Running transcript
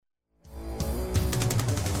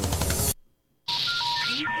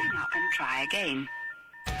try again.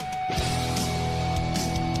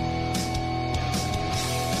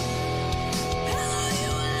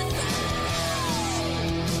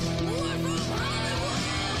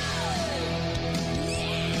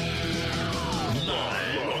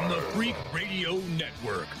 Freak Radio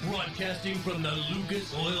Network, broadcasting from the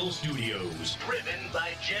Lucas Oil Studios. Driven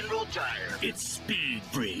by General Tire. It's Speed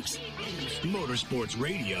Freaks. Motorsports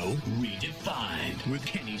Radio redefined with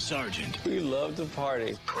Kenny Sargent. We love to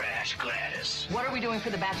party. Crash Gladys. What are we doing for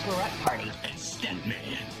the bachelorette party? And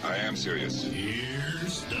Stuntman. I am serious.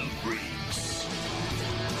 Here's the Freaks.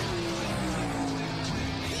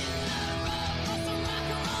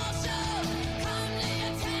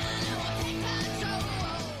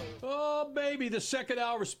 Oh, baby, the second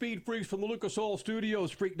hour of Speed Freaks from the Lucas Oil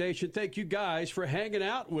Studios, Freak Nation. Thank you guys for hanging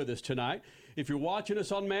out with us tonight. If you're watching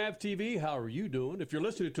us on MAV TV, how are you doing? If you're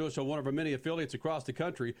listening to us on one of our many affiliates across the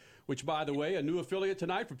country, which, by the way, a new affiliate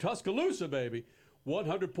tonight from Tuscaloosa, baby,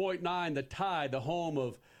 100.9, The Tide, the home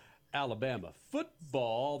of Alabama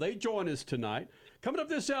football. They join us tonight. Coming up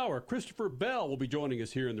this hour, Christopher Bell will be joining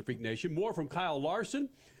us here in the Freak Nation. More from Kyle Larson.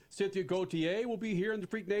 Cynthia Gauthier will be here in the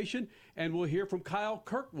Freak Nation, and we'll hear from Kyle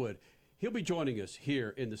Kirkwood. He'll be joining us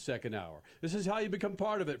here in the second hour. This is how you become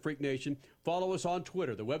part of it, Freak Nation. Follow us on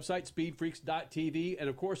Twitter, the website speedfreaks.tv, and,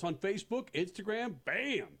 of course, on Facebook, Instagram,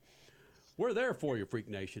 bam! We're there for you, Freak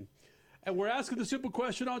Nation. And we're asking the simple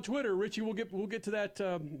question on Twitter. Richie, we'll get to that,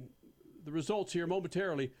 the results here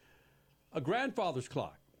momentarily. A grandfather's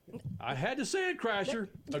clock. I had to say it, Crasher.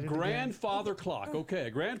 A grandfather clock. Okay,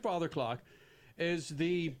 a grandfather clock is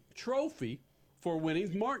the trophy for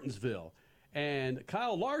winning Martinsville. And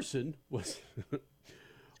Kyle Larson was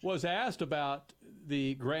asked about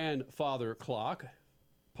the grandfather clock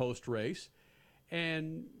post-race.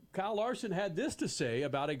 And Kyle Larson had this to say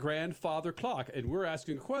about a grandfather clock. And we're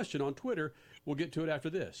asking a question on Twitter. We'll get to it after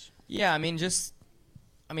this. Yeah, I'm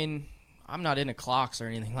not into clocks or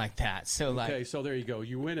anything like that. So okay, so there you go.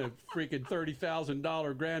 You win a freaking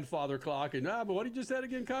 $30,000 grandfather clock. And but what did you just say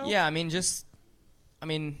again, Kyle? Yeah,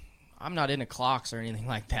 I'm not into clocks or anything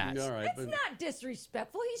like that. All right, That's not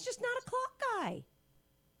disrespectful. He's just not a clock guy.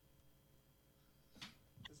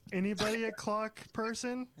 Is anybody a clock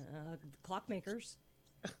person? Clockmakers.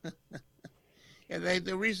 Yeah,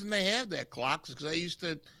 the reason they have that clock is because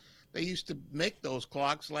they used to make those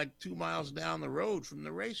clocks like 2 miles down the road from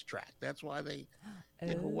the racetrack. That's why they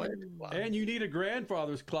took away the clock. And you need a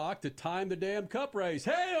grandfather's clock to time the damn cup race.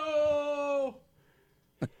 Hey-oh!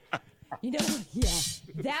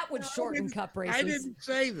 That would shorten cup races. I didn't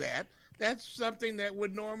say that. That's something that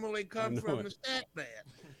would normally come from the stat man.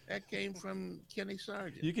 That came from Kenny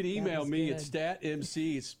Sargent. You can email me at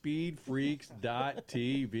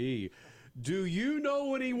statmc@speedfreaks.tv. Do you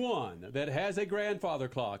know anyone that has a grandfather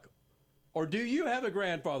clock? Or do you have a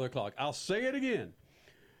grandfather clock? I'll say it again.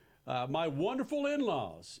 My wonderful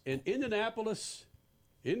in-laws in Indianapolis,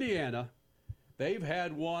 Indiana, they've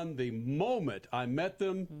had one the moment I met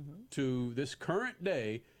them to this current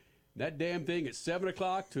day. That damn thing at 7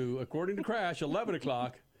 o'clock to, according to Crash, 11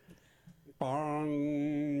 o'clock.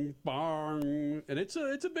 Bong, bong. And it's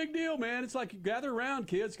a big deal, man. It's like you gather around,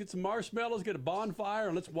 kids, get some marshmallows, get a bonfire,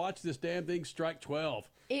 and let's watch this damn thing strike 12.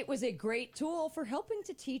 It was a great tool for helping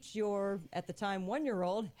to teach your, at the time,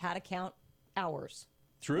 1-year-old how to count hours.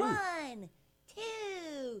 True. 1,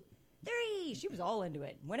 2, 3. She was all into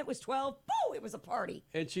it. When it was 12, boo, it was a party.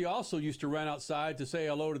 And she also used to run outside to say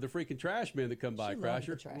hello to the freaking trash men that come by,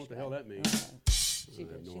 Crasher. What the hell that means? She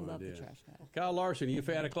did. She loved the trash guy. Kyle Larson, are you a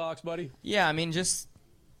fan of clocks, buddy? Yeah, I'm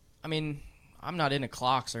not into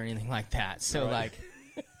clocks or anything like that. So, It's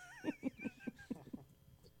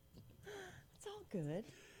all good.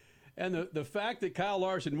 And the fact that Kyle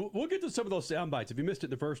Larson, we'll get to some of those sound bites. If you missed it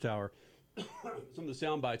in the first hour, some of the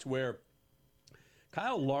sound bites where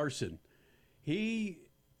Kyle Larson, he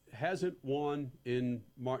hasn't won in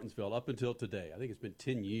Martinsville up until today. I think it's been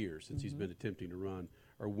 10 years since he's been attempting to run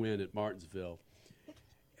or win at Martinsville.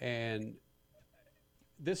 And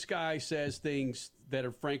this guy says things that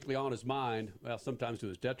are frankly on his mind, well, sometimes to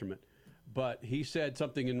his detriment. But he said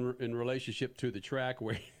something in relationship to the track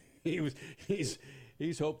where he's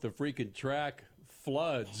hoped the freaking track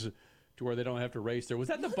floods to where they don't have to race there. Was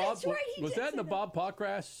that in the Bob? That's right, was that in the Bob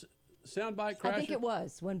Pockrass soundbite, Crasher? I think it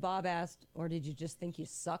was when Bob asked, or did you just think you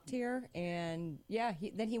sucked here? And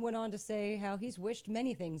then he went on to say how he's wished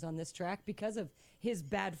many things on this track because of his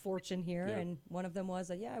bad fortune here. Yeah. And one of them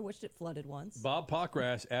was, I wished it flooded once. Bob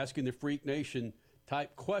Pockrass asking the Freak Nation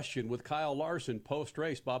type question with Kyle Larson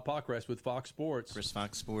post-race. Bob Pockrass with Fox Sports. Chris,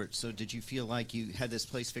 Fox Sports. So did you feel like you had this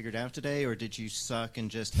place figured out today, or did you suck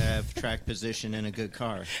and just have track position in a good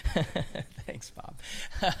car? Thanks,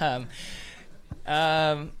 Bob.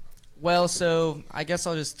 Well, so I guess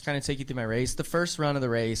I'll just kind of take you through my race. The first run of the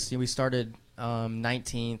race, we started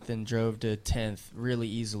 19th and drove to 10th really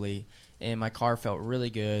easily, and my car felt really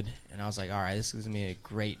good. And I was like, all right, this is going to be a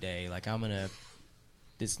great day. Like,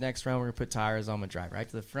 this next run, we're going to put tires on. I'm going to drive right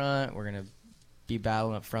to the front. We're going to be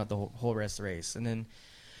battling up front the whole rest of the race. And then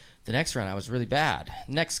the next run, I was really bad.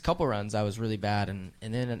 Next couple runs, I was really bad. And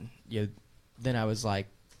then, then I was like,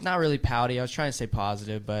 not really pouty. I was trying to stay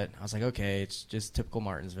positive, but I was like, okay, it's just typical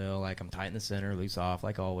Martinsville. Like, I'm tight in the center, loose off,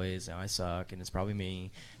 like always. I suck, and it's probably me.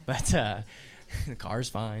 But the car's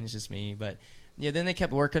fine. It's just me. But, then they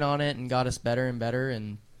kept working on it and got us better and better.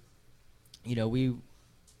 And, we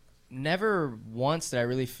never once did I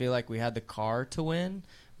really feel like we had the car to win.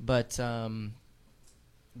 But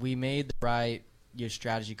we made the right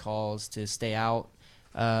strategy calls to stay out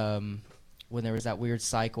when there was that weird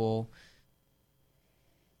cycle.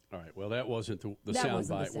 All right. Well, that wasn't the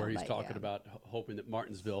soundbite where he's talking about hoping that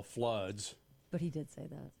Martinsville floods. But he did say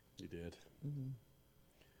that. He did. Mm-hmm.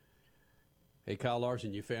 Hey, Kyle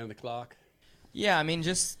Larson, you fan of the clock? Yeah, I'm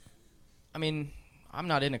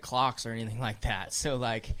not into clocks or anything like that. So,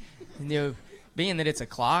 like, being that it's a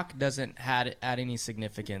clock doesn't add any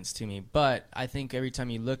significance to me. But I think every time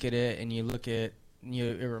you look at it and you look at,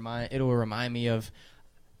 it'll remind me of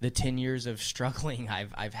the 10 years of struggling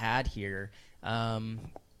I've had here.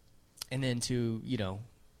 And then to,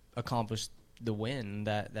 accomplish the win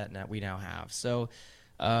that we now have. So,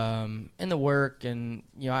 and the work and,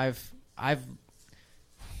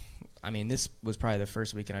 this was probably the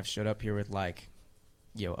first weekend I've showed up here with like,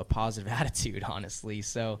 a positive attitude, honestly.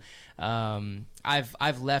 So,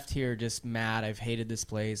 I've left here just mad. I've hated this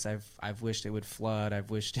place. I've wished it would flood. I've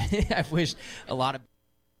wished a lot of.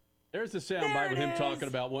 There's the soundbite with him talking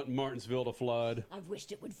about wanting Martinsville to flood. I've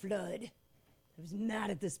wished it would flood. I was mad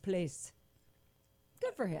at this place.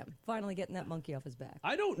 Good for him. Finally getting that monkey off his back.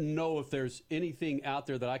 I don't know if there's anything out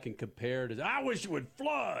there that I can compare to. I wish it would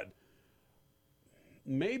flood.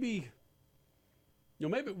 Maybe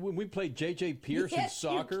when we played J.J. Pierce in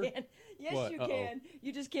soccer. You can. Yes, you can.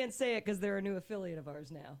 You just can't say it because they're a new affiliate of ours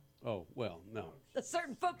now. Oh, well, no. A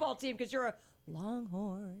certain football team because you're a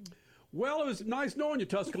Longhorn. Well, it was nice knowing you,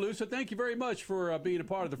 Tuscaloosa. Thank you very much for being a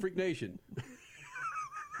part of the Freak Nation.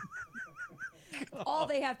 All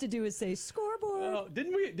they have to do is say scoreboard.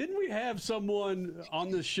 Didn't we have someone on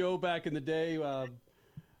this show back in the day? What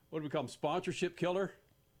do we call him? Sponsorship killer?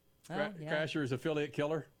 Yeah. Crasher's affiliate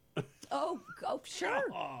killer? Oh, sure.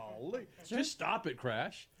 Sure. Just stop it,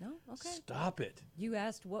 Crash. No, okay. Stop it. You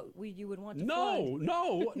asked what you would want to flood.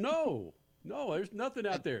 No. There's nothing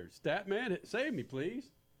out there. Stat man, save me, please.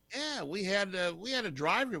 Yeah, we had a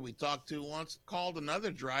driver we talked to once called another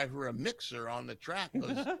driver a mixer on the track. It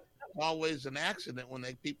was always an accident when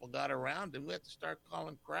people got around him. We had to start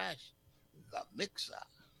calling Crash the mixer.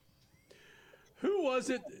 Who was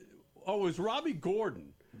it? Oh, it was Robbie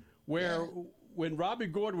Gordon. When Robbie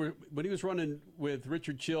Gordon, when he was running with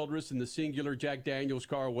Richard Childress in the singular Jack Daniels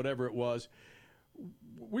car, or whatever it was,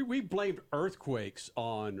 we blamed earthquakes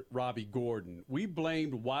on Robbie Gordon. We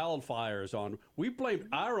blamed wildfires on. We blamed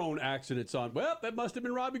our own accidents on. Well, that must have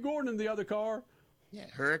been Robbie Gordon in the other car. Yeah,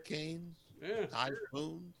 hurricanes,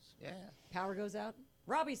 typhoons. Yeah, power goes out.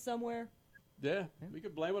 Robbie's somewhere. Yeah, we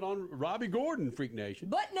could blame it on Robbie Gordon, Freak Nation.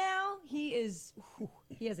 But now he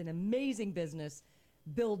has an amazing business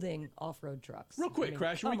building off-road trucks. Real quick,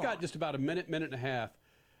 Crasher, we got just about a minute and a half.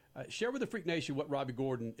 Share with the Freak Nation what Robbie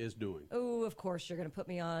Gordon is doing. Oh, of course, you're going to put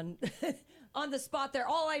me on on the spot there.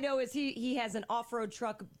 All I know is he has an off-road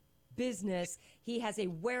truck business. He has a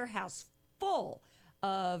warehouse full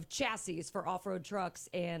of chassis for off-road trucks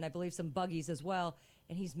and I believe some buggies as well.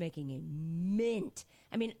 And he's making a mint.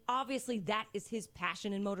 I mean, obviously that is his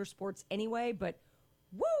passion in motorsports anyway, but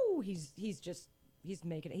woo, he's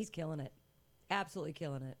making it. He's killing it. Absolutely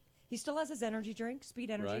killing it. He still has his energy drink, Speed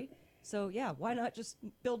Energy. Right. So, yeah, why not just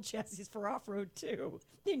build chassis for off-road, too,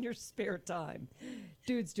 in your spare time?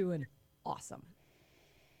 Dude's doing awesome.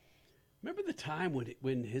 Remember the time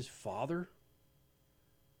when his father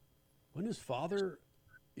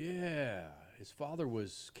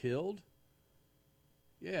was killed?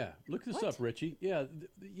 Yeah, look this up, Richie. Yeah.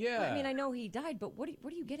 Well, I mean, I know he died, but what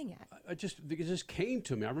are you getting at? It just came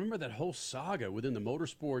to me. I remember that whole saga within the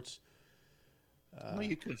motorsports. Are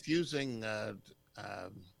you confusing?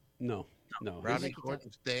 No. Robbie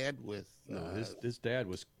Gordon's dad with. His dad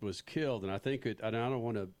was killed, and I think I don't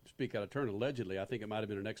want to speak out of turn. Allegedly, I think it might have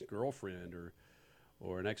been an ex-girlfriend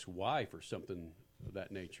or an ex-wife or something of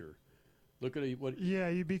that nature. Look at what. Yeah,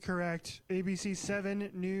 you'd be correct. ABC 7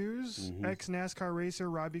 News, ex-NASCAR racer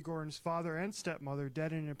Robbie Gordon's father and stepmother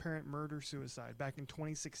dead in an apparent murder-suicide back in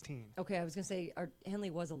 2016. Okay, I was going to say Henley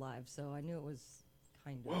was alive, so I knew it was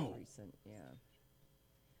kind of recent. Yeah.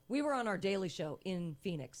 We were on our daily show in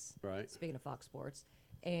Phoenix, right? Speaking of Fox Sports.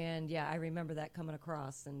 And, yeah, I remember that coming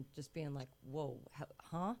across and just being like, whoa,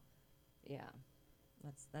 huh? Yeah,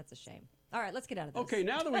 that's a shame. All right, let's get out of this. Okay,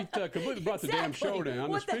 now that we've completely brought the damn show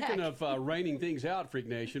down, and speaking of reining things out, Freak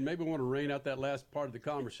Nation, maybe we want to rein out that last part of the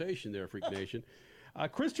conversation there, Freak Nation.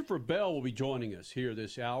 Christopher Bell will be joining us here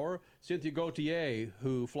this hour. Cynthia Gauthier,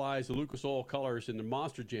 who flies the Lucas Oil colors in the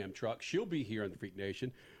Monster Jam truck, she'll be here in the Freak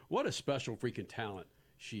Nation. What a special freaking talent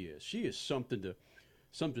she is. She is something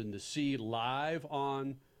to see live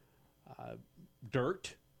on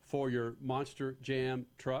dirt for your Monster Jam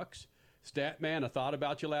trucks. Statman, I thought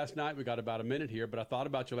about you last night. We got about a minute here, but I thought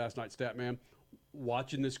about you last night, Statman,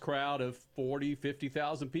 watching this crowd of 40,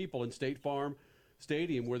 50,000 people in State Farm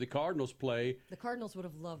Stadium where the Cardinals play. The Cardinals would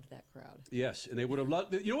have loved that crowd. Yes, and they would have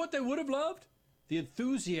loved, you know what they would have loved? The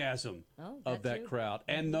enthusiasm of that crowd.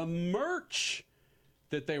 And the merch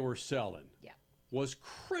that they were selling was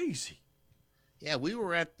crazy. Yeah, we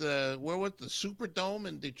were at the Superdome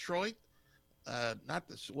in Detroit.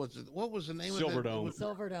 What was the name of it?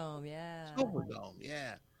 Silverdome, yeah. Silverdome,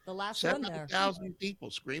 yeah. The last one there. 7,000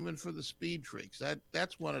 people screaming for the Speed Freaks.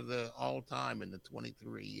 That's one of the all-time in the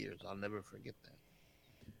 23 years. I'll never forget that.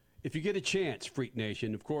 If you get a chance, Freak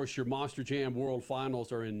Nation, of course, your Monster Jam World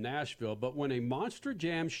Finals are in Nashville, but when a Monster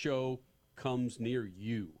Jam show comes near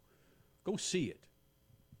you, go see it.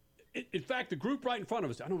 In fact, the group right in front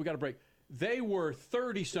of us, I know we got a break, they were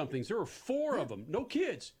 30-somethings. There were 4 of them. No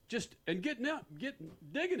kids. Digging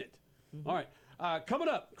it. All right. Coming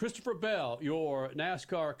up, Christopher Bell, your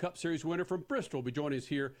NASCAR Cup Series winner from Bristol, will be joining us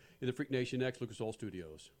here in the Freak Nation X Lucas Oil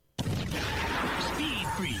Studios. Speed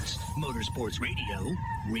Freaks, Motorsports Radio,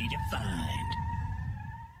 redefined.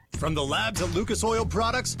 From the labs at Lucas Oil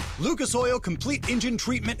Products, Lucas Oil Complete Engine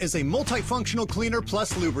Treatment is a multifunctional cleaner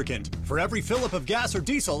plus lubricant. For every fill-up of gas or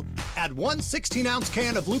diesel, add 1 16-ounce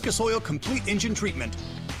can of Lucas Oil Complete Engine Treatment.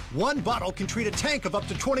 1 bottle can treat a tank of up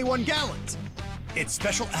to 21 gallons. Its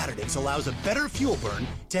special additives allows a better fuel burn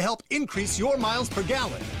to help increase your miles per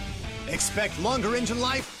gallon. Expect longer engine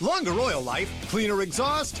life, longer oil life, cleaner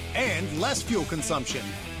exhaust, and less fuel consumption.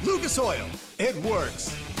 Lucas Oil, it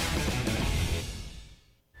works.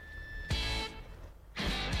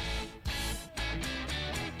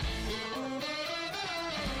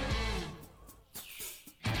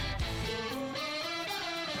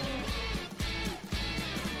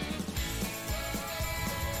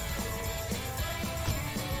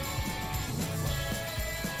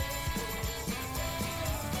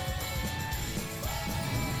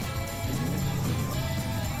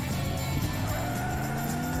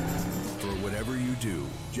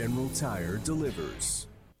 General Tire delivers.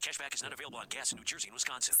 Cashback is not available on gas in New Jersey and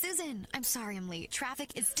Wisconsin. Susan, I'm sorry I'm late.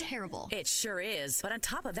 Traffic is terrible. It sure is. But on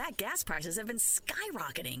top of that, gas prices have been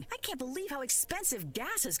skyrocketing. I can't believe how expensive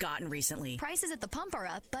gas has gotten recently. Prices at the pump are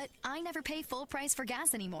up, but I never pay full price for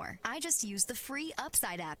gas anymore. I just use the free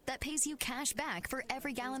Upside app that pays you cash back for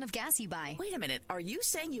every gallon of gas you buy. Wait a minute. Are you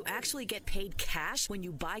saying you actually get paid cash when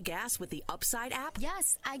you buy gas with the Upside app?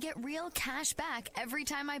 Yes, I get real cash back every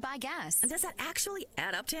time I buy gas. And does that actually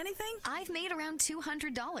add up to anything? I've made around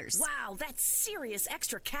 $200. Wow, that's serious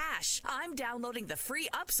extra cash. I'm downloading the free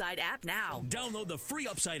Upside app now. Download the free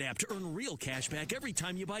Upside app to earn real cash back every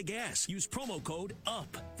time you buy gas. Use promo code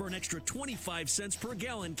UP for an extra 25 cents per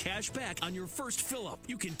gallon cash back on your first fill-up.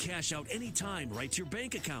 You can cash out anytime right to your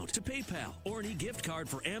bank account, to PayPal, or any gift card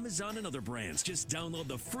for Amazon and other brands. Just download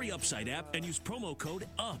the free Upside app and use promo code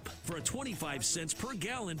UP for a 25 cents per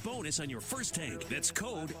gallon bonus on your first tank. That's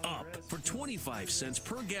code UP for 25 cents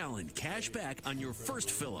per gallon cash back on your first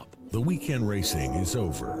fill-up. The weekend racing is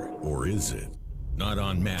over, or is it? Not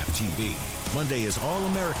on MAV TV. Monday is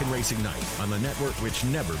All-American Racing Night on the network which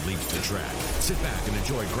never leaves the track. Sit back and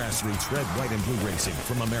enjoy grassroots red, white, and blue racing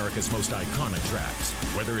from America's most iconic tracks.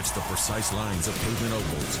 Whether it's the precise lines of pavement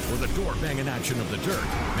ovals or the door-banging action of the dirt,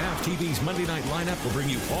 MAV TV's Monday night lineup will bring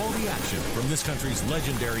you all the action from this country's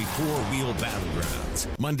legendary four-wheel battlegrounds.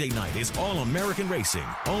 Monday night is All-American Racing,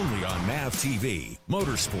 only on MAV TV,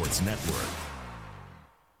 Motorsports Network.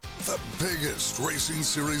 The biggest racing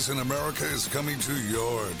series in America is coming to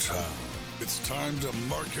your town. It's time to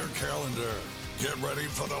mark your calendar. Get ready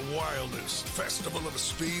for the wildest festival of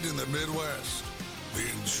speed in the Midwest. The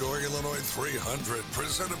Enjoy Illinois 300,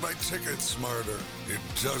 presented by Ticket Smarter. It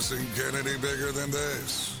doesn't get any bigger than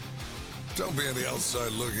this. Don't be on the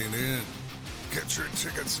outside looking in. Get your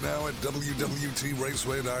tickets now at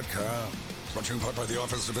www.raceway.com. Brought to you in part by the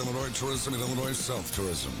Office of Illinois Tourism and Illinois South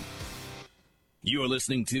Tourism. You're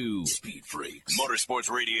listening to Speed Freaks Motorsports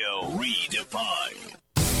Radio Redefined.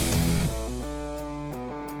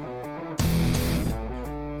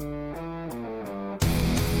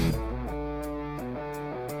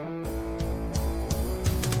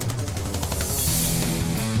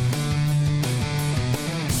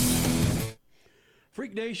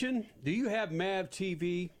 Freak Nation, do you have MAV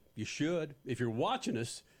TV? You should. If you're watching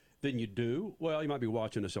us, then you do. Well, you might be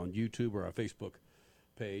watching us on YouTube or our Facebook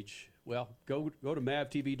page. Well, go to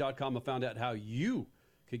mavtv.com and find out how you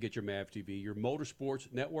can get your MAV TV, your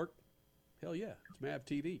motorsports network. Hell yeah, it's MAV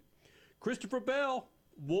TV. Christopher Bell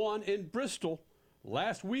won in Bristol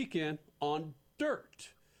last weekend on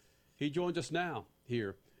dirt. He joins us now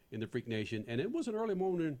here in the Freak Nation, and it was an early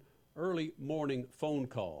morning phone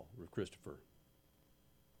call with Christopher.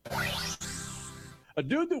 A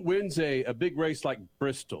dude that wins a big race like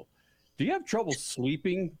Bristol, do you have trouble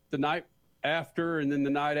sleeping the night after and then the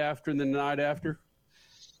night after and then the night after?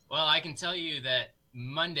 Well, I can tell you that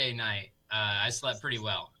Monday night I slept pretty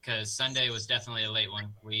well because Sunday was definitely a late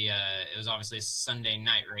one. It was obviously a Sunday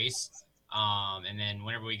night race. And then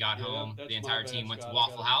whenever we got home, the entire team went to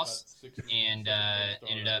Waffle House and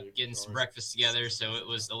ended up getting some breakfast together. So it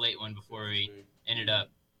was a late one before we ended up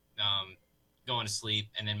going to sleep.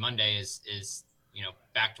 And then Monday is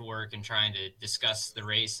back to work and trying to discuss the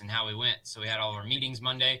race and how we went. So we had all our meetings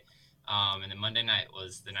Monday. And then Monday night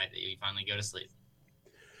was the night that you finally go to sleep.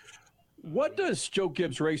 What does Joe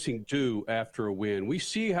Gibbs Racing do after a win? We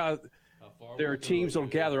see how there are teams that will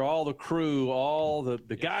gather all the crew, all the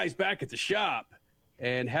guys back at the shop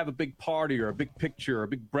and have a big party or a big picture or a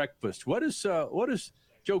big breakfast. What does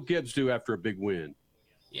Joe Gibbs do after a big win?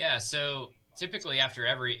 Yeah, so typically after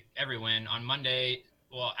every win on Monday,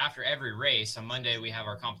 well, after every race on Monday, we have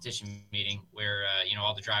our competition meeting where,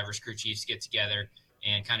 all the drivers, crew chiefs get together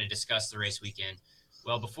and kind of discuss the race weekend.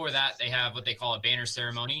 Well, before that, they have what they call a banner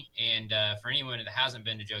ceremony. And for anyone that hasn't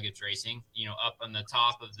been to Joe Gibbs Racing, up on the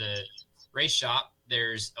top of the race shop,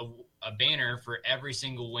 there's a banner for every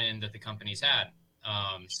single win that the company's had.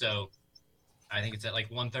 So I think it's at like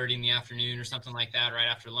 1:30 in the afternoon or something like that, right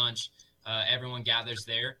after lunch. Everyone gathers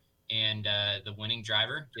there, and the winning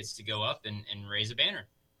driver gets to go up and raise a banner.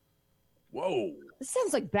 Whoa. This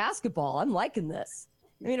sounds like basketball. I'm liking this.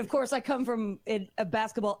 I mean, of course, I come from a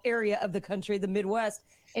basketball area of the country, the Midwest,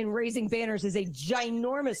 and raising banners is a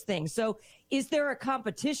ginormous thing. So is there a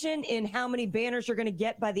competition in how many banners you're going to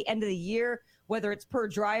get by the end of the year, whether it's per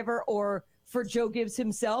driver or for Joe Gibbs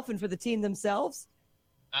himself and for the team themselves?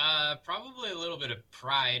 Probably a little bit of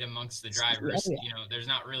pride amongst the drivers. Oh, yeah. There's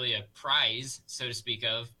not really a prize, so to speak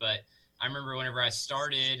of, but I remember whenever I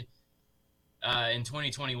started in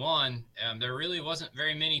 2021, there really wasn't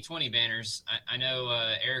very many 20 banners. I know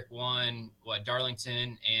Eric won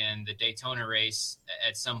Darlington and the Daytona race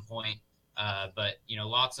at some point, but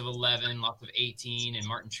lots of 11, lots of 18, and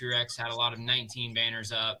Martin Truex had a lot of 19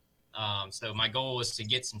 banners up. So my goal was to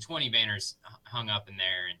get some 20 banners hung up in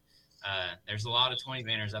there, and there's a lot of 20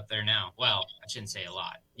 banners up there now. Well, I shouldn't say a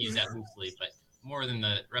lot. Use that loosely, but more than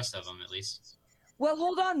the rest of them at least. Well,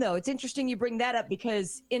 hold on, though. It's interesting you bring that up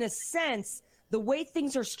because, in a sense, the way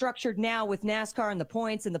things are structured now with NASCAR and the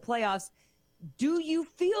points and the playoffs, do you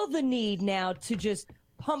feel the need now to just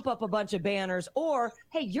pump up a bunch of banners? Or,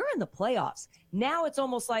 hey, you're in the playoffs. Now it's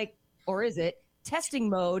almost like, or is it, testing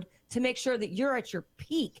mode to make sure that you're at your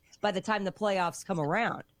peak by the time the playoffs come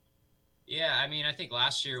around? Yeah, I mean, I think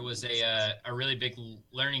last year was a really big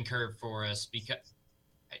learning curve for us because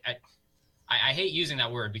I hate using that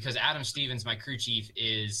word because Adam Stevens, my crew chief,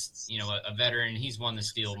 is, a veteran. He's won the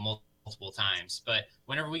steel multiple times. But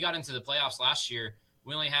whenever we got into the playoffs last year,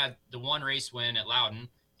 we only had the one race win at Loudon,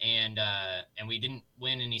 and we didn't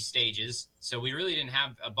win any stages. So we really didn't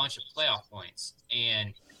have a bunch of playoff points.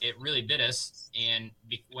 And it really bit us. And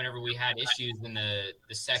whenever we had issues in the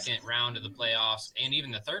second round of the playoffs and even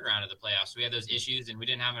the third round of the playoffs, we had those issues and we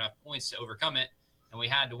didn't have enough points to overcome it. And we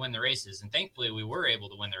had to win the races. And thankfully we were able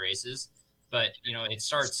to win the races. But, it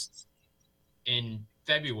starts in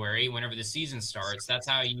February, whenever the season starts. That's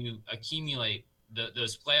how you accumulate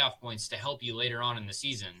those playoff points to help you later on in the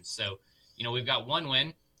season. So, we've got one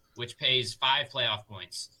win, which pays 5 playoff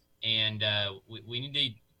points. And we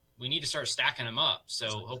need to start stacking them up.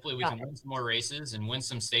 So hopefully we can win some more races and win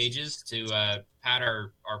some stages to pad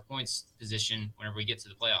our points position whenever we get to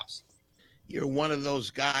the playoffs. You're one of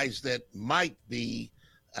those guys that might be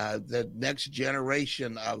the next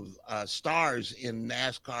generation of stars in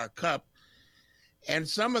NASCAR Cup. And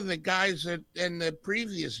some of the guys that in the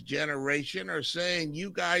previous generation are saying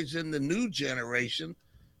you guys in the new generation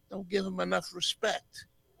don't give them enough respect.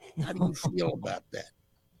 How do you feel about that?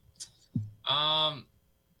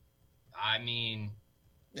 I mean,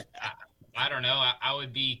 I don't know. I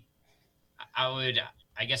would,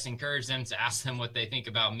 I guess, encourage them to ask them what they think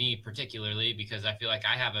about me particularly, because I feel like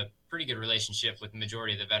I have a pretty good relationship with the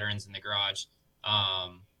majority of the veterans in the garage.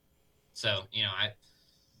 So, you know,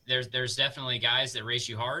 there's definitely guys that race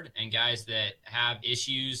you hard and guys that have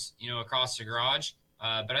issues, you know, across the garage.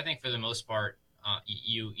 But I think for the most part,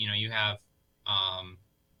 you have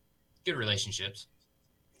good relationships.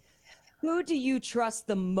 Who do you trust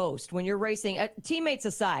the most when you're racing? Teammates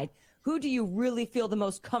aside, who do you really feel the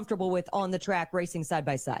most comfortable with on the track racing side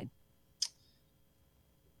by side?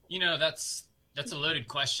 You know, that's a loaded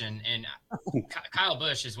question. And Kyle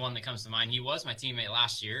Busch is one that comes to mind. He was my teammate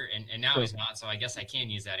last year, and now he's not, so I guess I can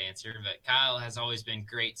use that answer. But Kyle has always been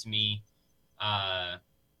great to me.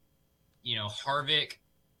 You know, Harvick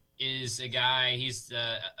is a guy, he's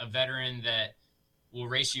a veteran that will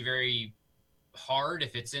race you very hard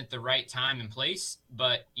if it's at the right time and place.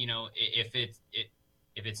 But, you know, if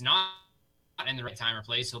it's not in the right time or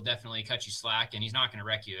place, he'll definitely cut you slack, and he's not going to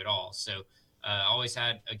wreck you at all. So always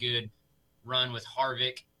had a good run with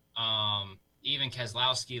Harvick, even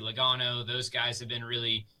Keselowski, Logano. Those guys have been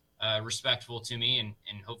really respectful to me, and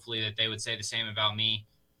hopefully that they would say the same about me.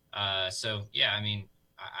 So, yeah, I mean,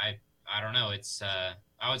 I don't know. It's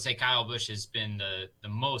I would say Kyle Busch has been the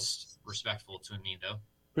most respectful to me, though.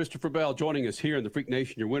 Christopher Bell joining us here in the Freak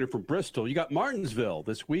Nation. Your winner from Bristol. You got Martinsville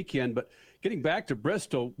this weekend, but getting back to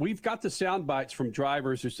Bristol, we've got the sound bites from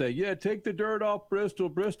drivers who say, yeah, take the dirt off Bristol.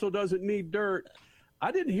 Bristol doesn't need dirt.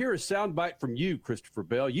 I didn't hear a sound bite from you, Christopher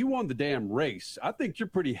Bell. You won the damn race. I think you're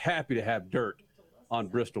pretty happy to have dirt on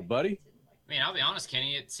Bristol, buddy. I mean, I'll be honest,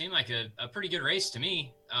 Kenny, it seemed like a pretty good race to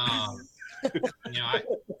me. You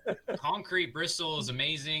know, concrete Bristol is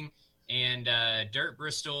amazing, and dirt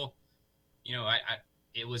Bristol, you know,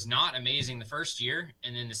 it was not amazing the first year,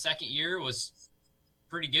 and then the second year was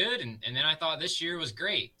pretty good, and then I thought this year was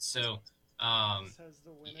great. So,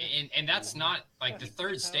 and that's not like the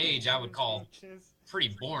third stage I would call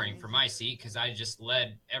pretty boring for my seat because I just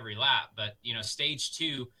led every lap. But, you know, stage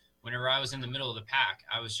 2, whenever I was in the middle of the pack,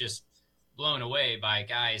 I was just blown away by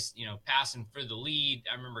guys, you know, passing for the lead.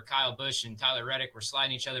 I remember Kyle Busch and Tyler Reddick were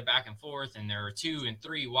sliding each other back and forth, and there were 2 and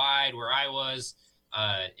 3 wide where I was.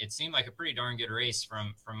 It seemed like a pretty darn good race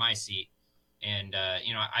from my seat. And,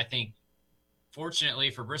 you know, I think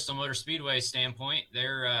fortunately for Bristol Motor Speedway's standpoint,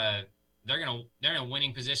 they're in a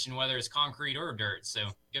winning position, whether it's concrete or dirt. So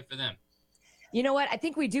good for them. You know what? I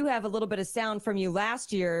think we do have a little bit of sound from you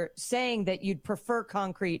last year saying that you'd prefer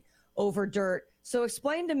concrete over dirt. So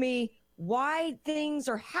explain to me why things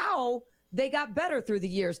or how they got better through the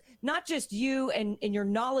years, not just you and your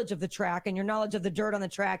knowledge of the track and your knowledge of the dirt on the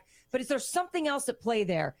track, but is there something else at play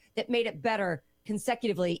there that made it better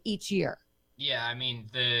consecutively each year? Yeah, I mean,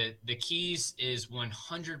 the keys is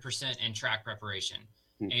 100% in track preparation.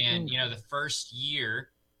 Mm-hmm. And, you know, the first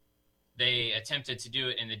year they attempted to do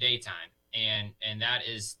it in the daytime. And that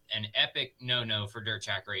is an epic no-no for dirt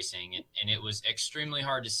track racing. And it was extremely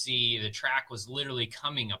hard to see. The track was literally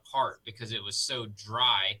coming apart because it was so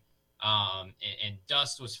dry. And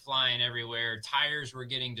dust was flying everywhere. Tires were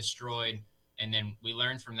getting destroyed. And then we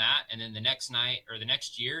learned from that. And then the next night or the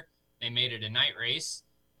next year, they made it a night race.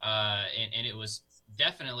 And it was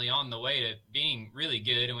definitely on the way to being really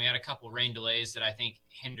good. And we had a couple rain delays that I think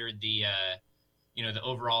hindered the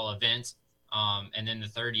overall event. And then the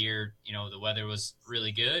third year, you know, the weather was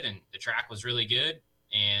really good and the track was really good.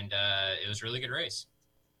 And it was a really good race.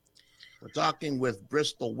 We're talking with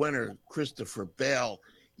Bristol winner Christopher Bell.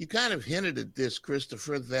 You kind of hinted at this,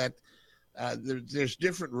 Christopher, that there's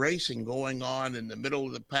different racing going on in the middle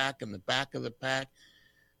of the pack and the back of the pack.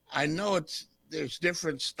 I know there's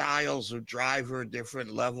different styles of driver,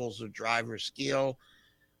 different levels of driver skill,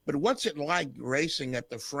 but what's it like racing at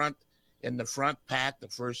the front, in the front pack, the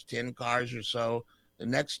first 10 cars or so, the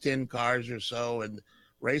next 10 cars or so, and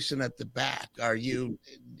racing at the back?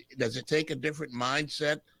 Does it take a different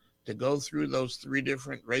mindset to go through those 3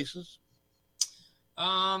 different races?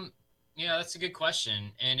 Yeah, that's a good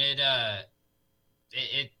question. And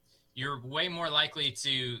you're way more likely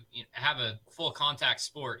to have a full contact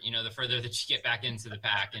sport, you know, the further that you get back into the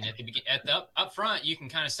pack. And at the up front, you can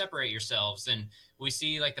kind of separate yourselves. And we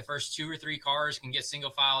see like the first 2 or 3 cars can get single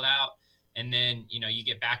filed out. And then, you know, you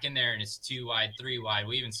get back in there and it's 2 wide, 3 wide.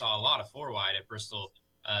 We even saw a lot of 4 wide at Bristol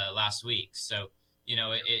last week. So, you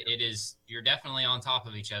know, you're definitely on top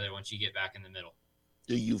of each other once you get back in the middle.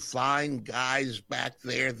 Do you find guys back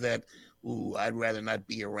there that ooh, I'd rather not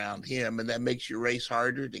be around him, and that makes your race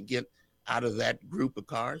harder to get out of that group of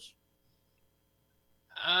cars?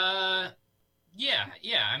 Yeah.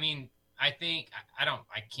 I mean, I think I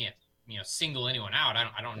can't, single anyone out.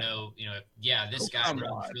 I don't know, this guy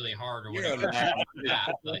runs really hard or whatever.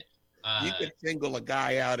 But you can single a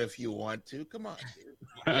guy out if you want to. Come on.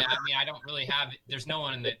 Yeah, I mean, I don't really have. There's no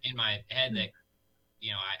one in my head that,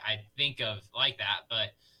 I think of like that.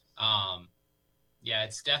 But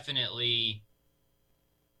it's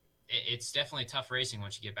definitely tough racing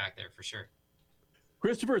once you get back there for sure.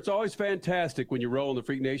 Christopher, it's always fantastic when you roll in the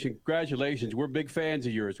Freak Nation. Congratulations. We're big fans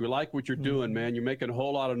of yours. We like what you're doing, man. You're making a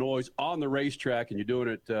whole lot of noise on the racetrack, and you're doing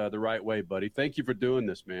it the right way, buddy. Thank you for doing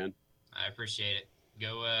this, man. I appreciate it.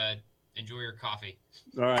 Go enjoy your coffee.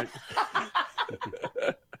 All right.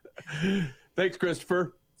 Thanks,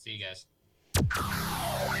 Christopher. See you guys.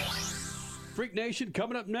 Freak Nation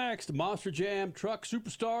coming up next. Monster Jam truck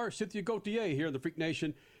superstar Cynthia Gauthier here in the Freak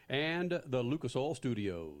Nation and the Lucas Oil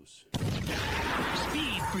Studios.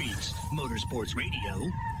 Speed Freaks, Motorsports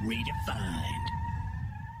Radio, redefined.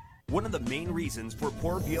 One of the main reasons for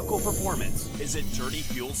poor vehicle performance is a dirty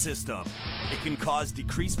fuel system. It can cause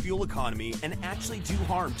decreased fuel economy and actually do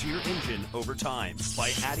harm to your engine over time.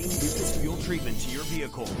 By adding Lucas fuel treatment to your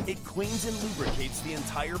vehicle, it cleans and lubricates the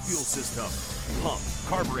entire fuel system. Pump,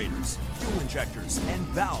 carburetors, fuel injectors, and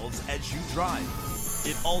valves as you drive.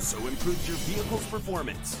 It also improves your vehicle's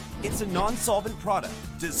performance. It's a non-solvent product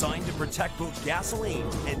designed to protect both gasoline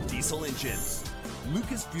and diesel engines.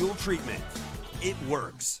 Lucas Fuel Treatment. It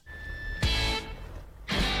works.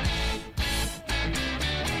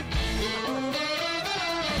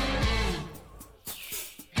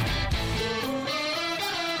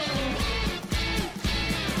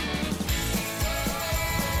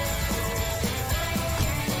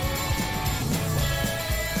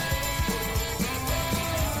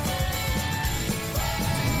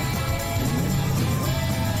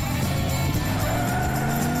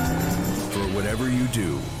 Whatever you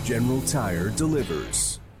do, General Tire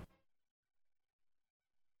delivers.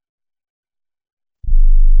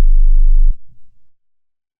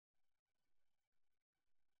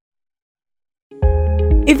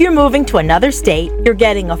 If you're moving to another state, you're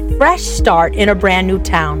getting a fresh start in a brand new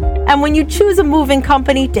town. And when you choose a moving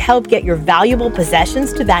company to help get your valuable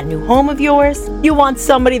possessions to that new home of yours, you want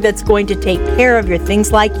somebody that's going to take care of your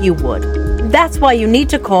things like you would. That's why you need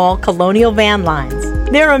to call Colonial Van Lines.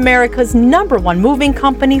 They're America's #1 moving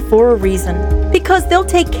company for a reason. Because they'll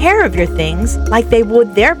take care of your things like they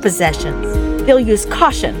would their possessions. They'll use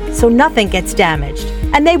caution so nothing gets damaged.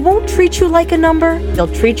 And they won't treat you like a number,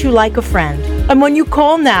 they'll treat you like a friend. And when you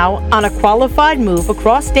call now on a qualified move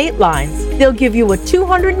across state lines, they'll give you a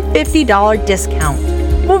 $250 discount.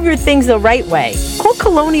 Move your things the right way. Call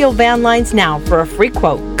Colonial Van Lines now for a free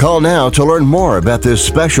quote. Call now to learn more about this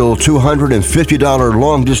special $250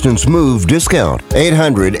 long-distance move discount.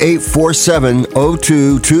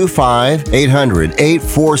 800-847-0225.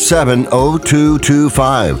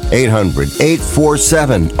 800-847-0225.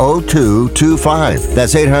 800-847-0225.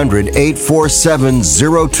 That's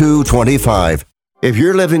 800-847-0225. If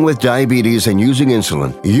you're living with diabetes and using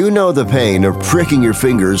insulin, you know the pain of pricking your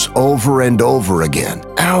fingers over and over again.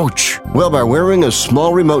 Ouch! Well, by wearing a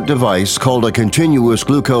small remote device called a continuous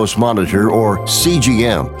glucose monitor, or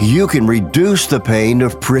CGM, you can reduce the pain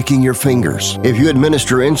of pricking your fingers. If you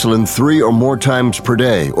administer insulin 3 or more times per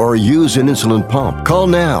day or use an insulin pump, call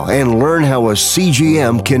now and learn how a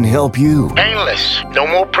CGM can help you. Painless. No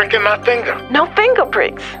more pricking my finger. No finger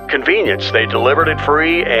pricks. Convenience. They delivered it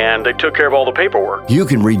free and they took care of all the paperwork. You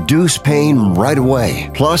can reduce pain right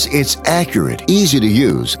away. Plus, it's accurate, easy to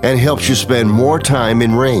use, and helps you spend more time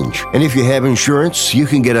in range. And if you have insurance, you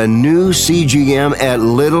can get a new CGM at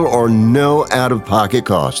little or no out-of-pocket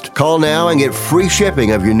cost. Call now and get free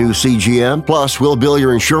shipping of your new CGM. Plus, we'll bill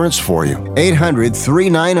your insurance for you.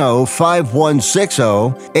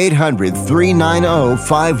 800-390-5160.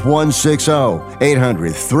 800-390-5160.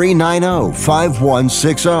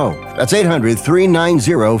 800-390-5160. That's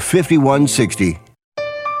 800-390-5160.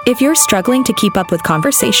 If you're struggling to keep up with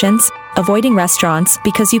conversations, avoiding restaurants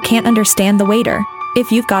because you can't understand the waiter,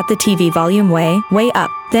 if you've got the TV volume way up,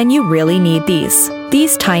 then you really need these.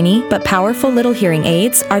 These tiny but powerful little hearing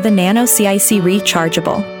aids are the Nano CIC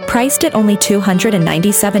Rechargeable, priced at only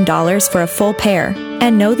 $297 for a full pair.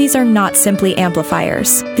 And no, these are not simply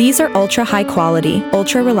amplifiers. These are ultra high quality,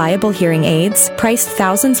 ultra reliable hearing aids, priced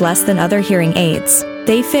thousands less than other hearing aids.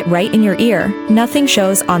 They fit right in your ear, nothing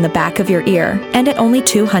shows on the back of your ear, and at only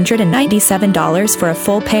 $297 for a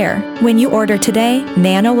full pair. When you order today,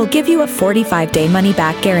 Nano will give you a 45-day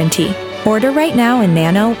money-back guarantee. Order right now and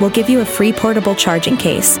Nano will give you a free portable charging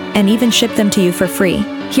case and even ship them to you for free.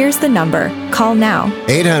 Here's the number. Call now.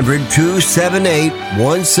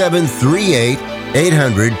 800-278-1738.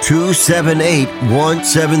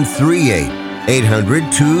 800-278-1738.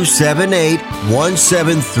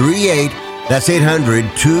 800-278-1738. That's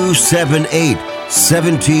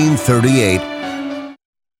 800-278-1738.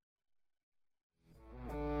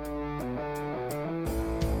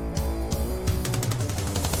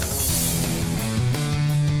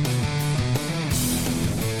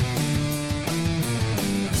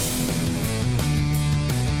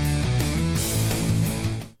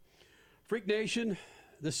 Freak Nation,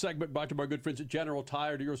 this segment brought to you by our good friends at General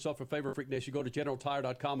Tire. Do yourself a favor, Freak Nation. Go to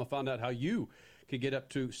GeneralTire.com and find out how you can get up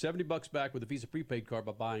to $70 back with a Visa prepaid card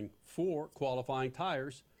by buying 4 qualifying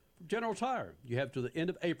tires from General Tire. You have to the end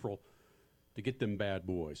of April to get them bad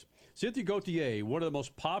boys. Cynthia Gauthier, one of the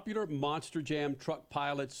most popular Monster Jam truck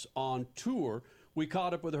pilots on tour. We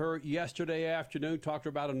caught up with her yesterday afternoon, talked to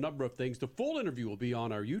her about a number of things. The full interview will be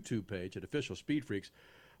on our YouTube page at Official Speed Freaks.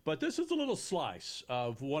 But this is a little slice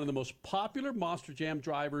of one of the most popular Monster Jam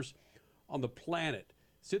drivers on the planet.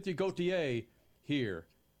 Cynthia Gauthier here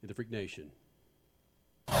in the Freak Nation.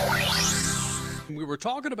 We were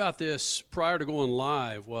talking about this prior to going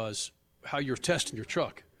live, was how you're testing your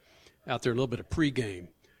truck out there, a little bit of pregame.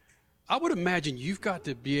 I would imagine you've got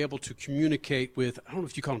to be able to communicate with, I don't know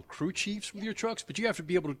if you call them crew chiefs with your trucks, but you have to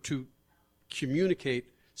be able to communicate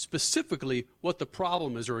specifically what the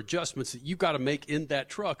problem is or adjustments that you've got to make in that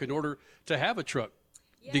truck in order to have a truck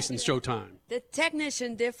decent showtime. The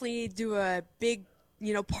technician definitely do a big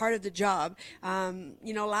part of the job.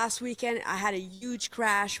 Last weekend I had a huge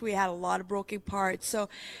crash. We had a lot of broken parts. So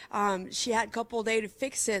she had a couple of days to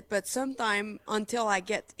fix it, but sometime until I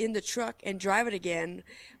get in the truck and drive it again,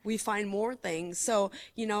 we find more things. So,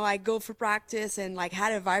 I go for practice and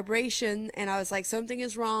had a vibration and I was like, something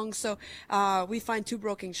is wrong. So we find 2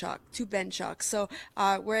 bent shocks. So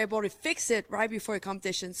we're able to fix it right before the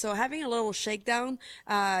competition. So having a little shakedown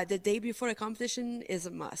the day before the competition is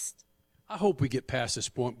a must. I hope we get past this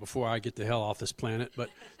point before I get the hell off this planet. But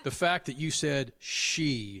the fact that you said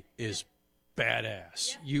she is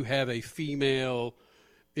badass. Yeah. You have a female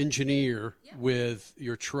engineer with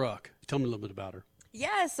your truck. Tell me a little bit about her.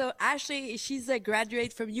 Yeah, so Ashley, she's a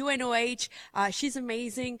graduate from UNOH. She's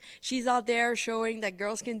amazing. She's out there showing that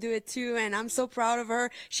girls can do it too, and I'm so proud of her.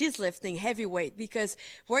 She's lifting heavyweight because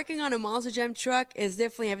working on a Monster Jam truck is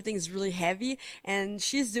definitely, everything is really heavy, and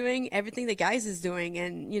she's doing everything the guys is doing,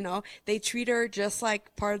 and, they treat her just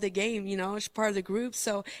like part of the game, she's part of the group,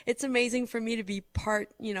 so it's amazing for me to be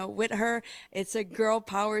part, with her. It's a girl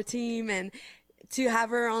power team, and to have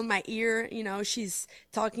her on my ear, she's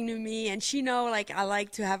talking to me, and she I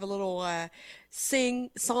like to have a little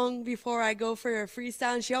song before I go for a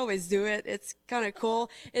freestyle, and she always do it. It's kind of cool.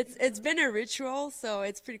 It's been a ritual, so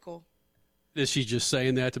it's pretty cool. Is she just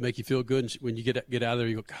saying that to make you feel good? And when you get out of there,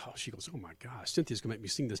 you go, oh, she goes, oh my gosh, Cynthia's gonna make me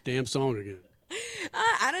sing this damn song again.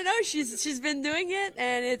 I don't know. She's been doing it,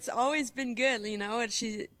 and it's always been good, and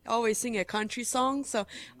she always sing a country song, so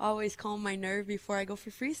I always calm my nerve before I go for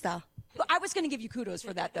freestyle. I was going to give you kudos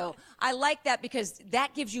for that, though. I like that because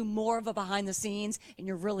that gives you more of a behind the scenes, and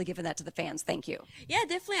you're really giving that to the fans. Thank you. Yeah,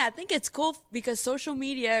 definitely. I think it's cool because social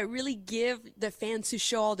media really give the fans to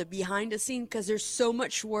show all the behind the scene, because there's so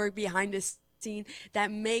much work behind the scene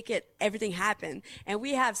that make everything happen. And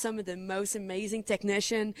we have some of the most amazing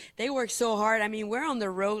technicians. They work so hard. I mean, we're on the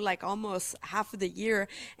road almost half of the year,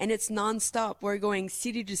 and it's nonstop. We're going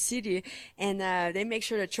city to city, and they make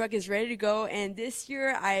sure the truck is ready to go. And this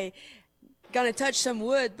year, I gonna touch some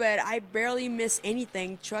wood, but I barely miss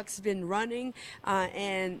anything. Truck's been running,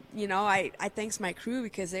 and I thanks my crew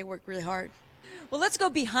because they work really hard. Well, let's go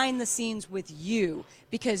behind the scenes with you,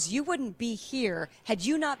 because you wouldn't be here had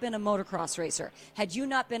you not been a motocross racer, had you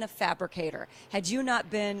not been a fabricator, had you not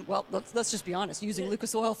been, well, let's just be honest, using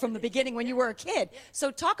Lucas Oil from the beginning when you were a kid.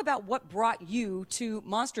 So talk about what brought you to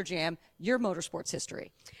Monster Jam, your motorsports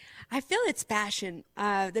history. I feel it's passion.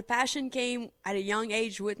 The passion came at a young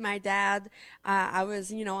age with my dad. I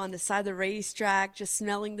was, on the side of the racetrack, just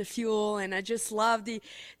smelling the fuel, and I just loved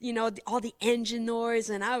all the engine noise,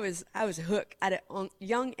 and I was hooked at a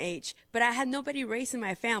young age. But I had nobody racing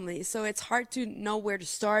my family, so it's hard to know where to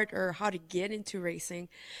start or how to get into racing.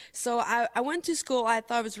 So I went to school. I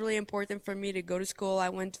thought it was really important for me to go to school. I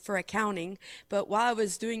went for accounting, but while I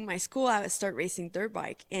was doing my school, I would start racing dirt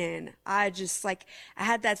bike, and I just I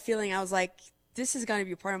had that feeling. I was like, this is going to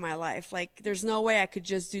be a part of my life. There's no way I could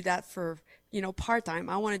just do that for, part-time.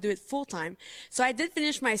 I want to do it full-time. So I did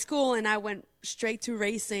finish my school, and I went straight to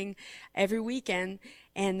racing every weekend.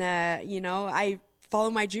 And, I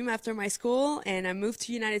followed my dream after my school, and I moved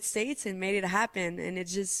to United States and made it happen. And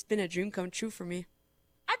it's just been a dream come true for me.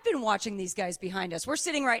 I've been watching these guys behind us. We're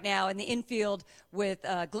sitting right now in the infield with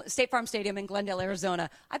State Farm Stadium in Glendale, Arizona.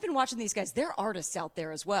 I've been watching these guys. They're artists out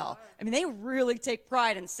there as well. I mean, they really take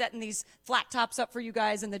pride in setting these flat tops up for you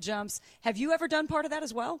guys in the jumps. Have you ever done part of that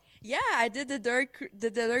as well? Yeah, I did the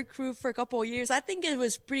dirt crew for a couple of years. I think it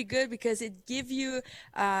was pretty good because it gives you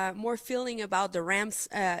more feeling about the ramps.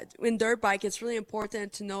 In dirt bike, it's really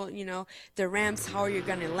important to know, the ramps, how you're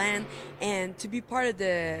going to land. And to be part of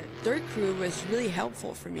the dirt crew was really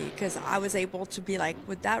helpful for me because I was able to be like,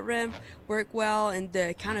 with that rim, work well, and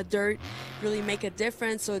the kind of dirt really make a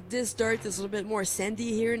difference. So this dirt is a little bit more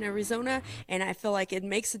sandy here in Arizona, and I feel like it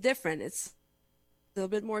makes a difference. It's a little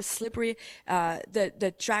bit more slippery.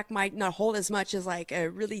 The track might not hold as much as like a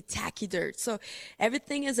really tacky dirt. So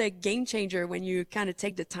everything is a game changer when you kind of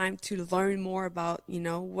take the time to learn more about,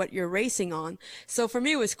 what you're racing on. So for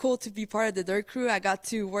me, it was cool to be part of the dirt crew. I got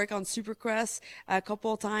to work on Supercross a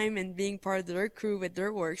couple of times and being part of the dirt crew with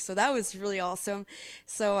Dirtworks. So that was really awesome.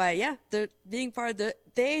 So being part of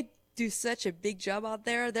they do such a big job out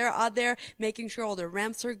there. They're out there making sure all the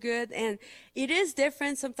ramps are good. And it is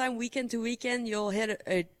different. Sometimes weekend to weekend, you'll hit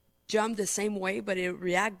a jump the same way, but it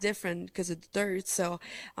react different because of the dirt. So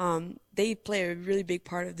they play a really big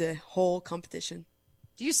part of the whole competition.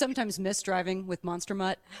 Do you sometimes miss driving with Monster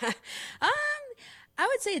Mutt? I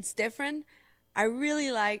would say it's different. I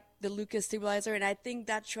really like the Lucas stabilizer, and I think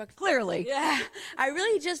that truck... Clearly. Yeah. I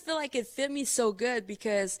really just feel like it fit me so good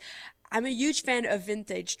because I'm a huge fan of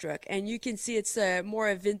vintage truck, and you can see it's more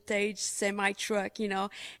a vintage semi truck,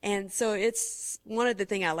 and so it's one of the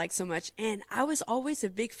things I like so much. And I was always a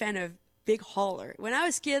big fan of big hauler. When I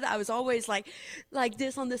was a kid, I was always like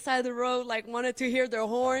this on the side of the road, like wanted to hear their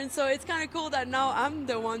horn. So it's kind of cool that now I'm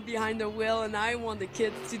the one behind the wheel, and I want the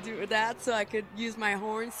kids to do that so I could use my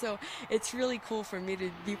horn. So it's really cool for me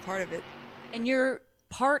to be part of it. And you're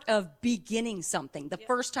part of beginning something. The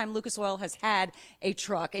first time Lucas Oil has had a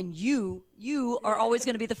truck, and you are always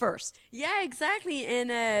going to be the first. Yeah, exactly.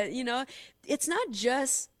 And, it's not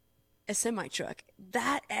just a semi truck.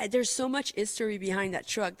 There's so much history behind that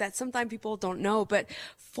truck that sometimes people don't know. But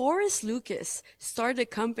Forrest Lucas started a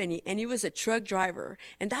company, and he was a truck driver,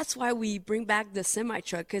 and that's why we bring back the semi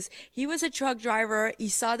truck, because he was a truck driver. He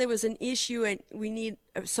saw there was an issue and we need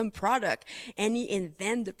some product, and he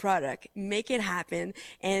invented the product, make it happen,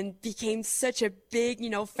 and became such a big,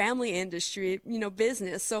 family industry,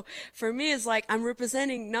 business. So for me, it's like I'm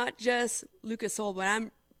representing not just Lucas Oil,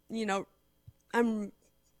 but I'm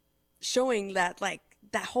showing that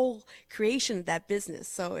that whole creation of that business.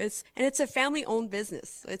 So it's a family owned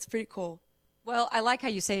business. So it's pretty cool. Well, I like how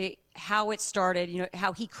you say how it started,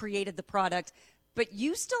 how he created the product, but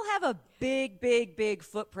you still have a big, big, big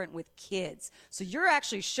footprint with kids. So you're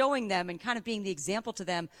actually showing them and kind of being the example to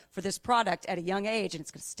them for this product at a young age, and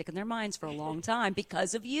it's going to stick in their minds for a long time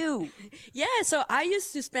because of you. Yeah, so I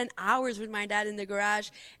used to spend hours with my dad in the garage,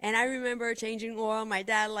 and I remember changing oil. My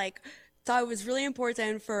dad thought it was really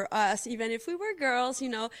important for us, even if we were girls, to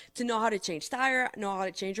know how to change tire, know how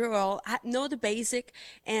to change oil, know the basic.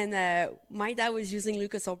 And my dad was using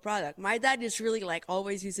Lucas Oil product. My dad is really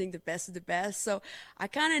always using the best of the best. So I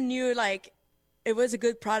kind of knew it was a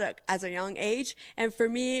good product as a young age. And for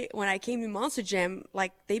me, when I came in Monster Jam,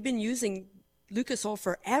 they've been using Lucas Oil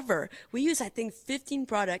forever. We use, I think, 15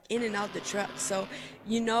 products in and out the truck. So,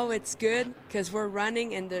 it's good because we're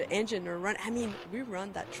running and the engine are running. I mean, we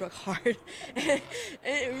run that truck hard,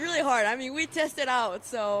 really hard. I mean, we test it out.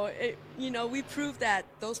 So, we prove that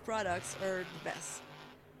those products are the best.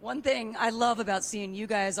 One thing I love about seeing you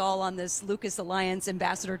guys all on this Lucas Alliance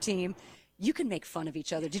ambassador team, you can make fun of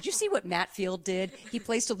each other. Did you see what Matt Field did? He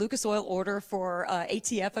placed a Lucas Oil order for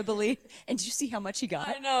ATF, I believe. And did you see how much he got?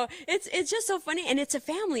 I know. It's just so funny. And it's a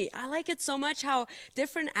family. I like it so much how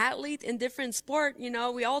different athlete in different sport,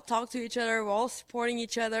 we all talk to each other. We're all supporting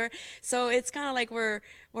each other. So it's kind of like we're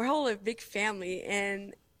all a big family.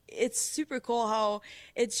 And it's super cool how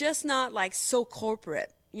it's just not so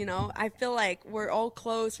corporate. I feel like we're all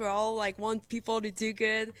close. We're all want people to do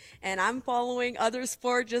good, and I'm following other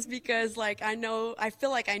sport just because I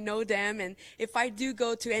feel like I know them. And if I do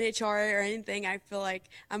go to NHRA or anything, I feel like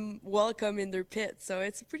I'm welcome in their pit. So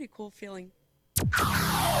it's a pretty cool feeling.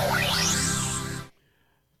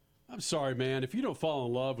 I'm sorry, man. If you don't fall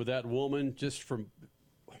in love with that woman just from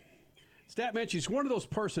Statman, she's one of those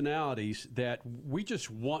personalities that we just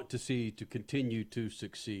want to see to continue to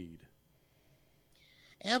succeed.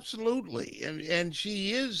 Absolutely. And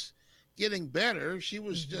she is getting better. She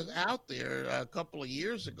was just out there a couple of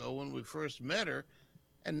years ago when we first met her,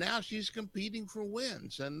 and now she's competing for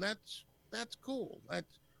wins. And that's That's cool.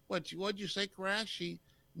 That's what'd you say, Crash? She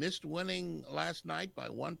missed winning last night by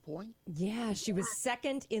 1 point? Yeah, she was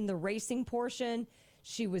second in the racing portion.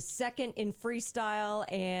 She was second in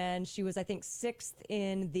freestyle, and she was, I think, sixth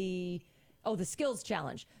in the skills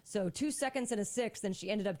challenge. So 2 seconds and a sixth, and she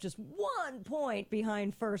ended up just 1 point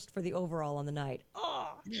behind first for the overall on the night. Oh.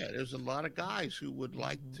 Yeah, there's a lot of guys who would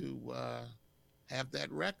like to have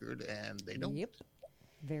that record, and they don't. Yep,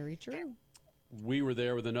 very true. We were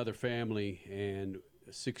there with another family and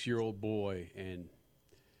a 6-year-old boy, and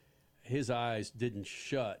his eyes didn't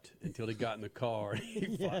shut until he got in the car.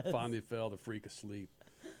 He finally fell to freak asleep.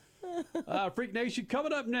 Freak Nation,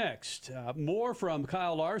 coming up next, more from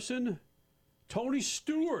Kyle Larson. Tony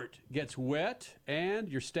Stewart gets wet, and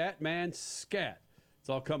your stat man scat. It's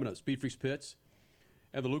all coming up. Speed Freaks Pits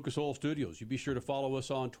and the Lucas Oil Studios. You be sure to follow us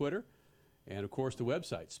on Twitter and, of course, the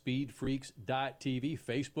website, speedfreaks.tv,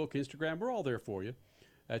 Facebook, Instagram. We're all there for you.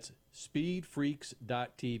 That's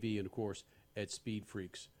speedfreaks.tv, and, of course, at Speed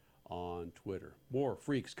Freaks on Twitter. More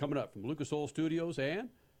Freaks coming up from Lucas Oil Studios and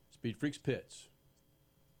Speed Freaks Pits.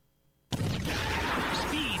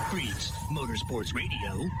 Speed Freaks, Motorsports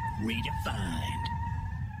Radio, redefined.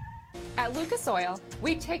 At Lucas Oil,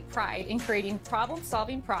 we take pride in creating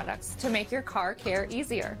problem-solving products to make your car care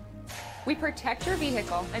easier. We protect your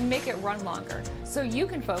vehicle and make it run longer so you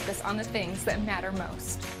can focus on the things that matter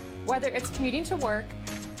most. Whether it's commuting to work,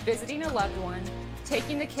 visiting a loved one,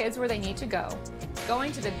 taking the kids where they need to go,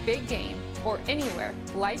 going to the big game, or anywhere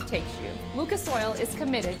life takes you, Lucas Oil is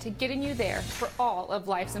committed to getting you there for all of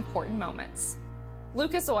life's important moments.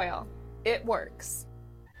 Lucas Oil, it works.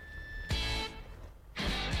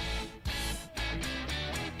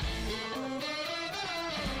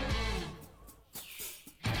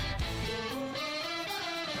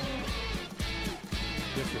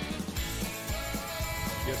 Yes, sir.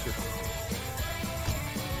 Yes, sir.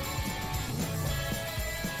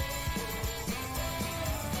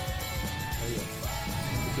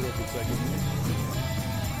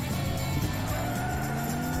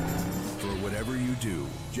 For whatever you do,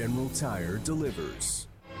 General Tire delivers.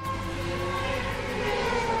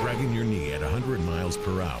 Dragging your knee at 100 miles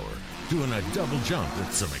per hour, doing a double jump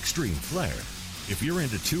with some extreme flair. If you're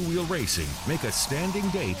into two-wheel racing, make a standing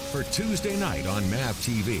date for Tuesday night on MAV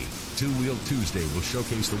TV. Two-Wheel Tuesday will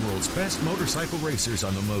showcase the world's best motorcycle racers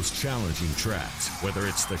on the most challenging tracks. Whether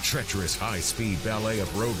it's the treacherous high-speed ballet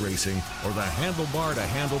of road racing or the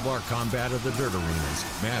handlebar-to-handlebar combat of the dirt arenas,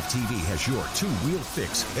 MAV TV has your two-wheel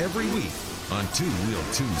fix every week on Two-Wheel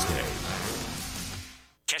Tuesday.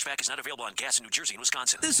 Cashback is not available on gas in New Jersey and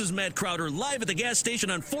Wisconsin. This is Matt Crowder live at the gas station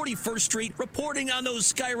on 41st Street reporting on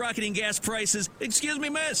those skyrocketing gas prices. Excuse me,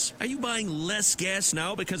 miss. Are you buying less gas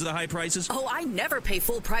now because of the high prices? Oh, I never pay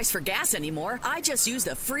full price for gas anymore. I just use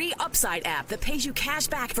the free Upside app that pays you cash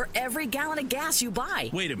back for every gallon of gas you buy.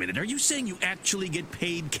 Wait a minute. Are you saying you actually get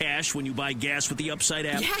paid cash when you buy gas with the Upside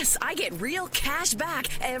app? Yes, I get real cash back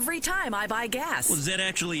every time I buy gas. Well, does that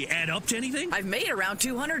actually add up to anything? I've made around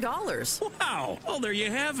 $200. Wow. Well, there you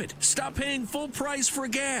have it. Stop paying full price for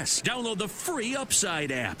gas. Download the free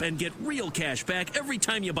Upside app and get real cash back every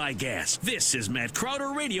time you buy gas. This is Matt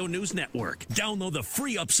Crowder Radio News Network. Download the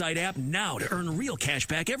free Upside app now to earn real cash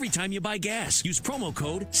back every time you buy gas. Use promo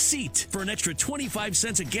code SEAT for an extra 25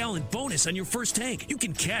 cents a gallon bonus on your first tank. You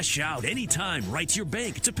can cash out anytime right to your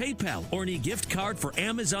bank, to PayPal, or any gift card for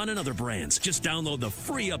Amazon and other brands. Just download the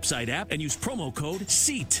free Upside app and use promo code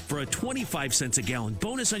SEAT for a 25 cents a gallon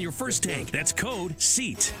bonus on your first tank. That's code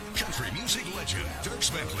SEAT. Country music legend Dirk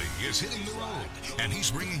Bentley is hitting the road, and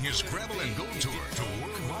he's bringing his Gravel and Gold Tour to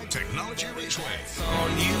Worldwide Technology Raceway.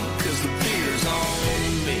 On you, cause the beer's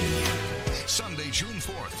on me. Sunday, June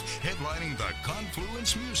 4th, headlining the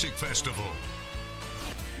Confluence Music Festival.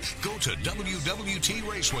 Go to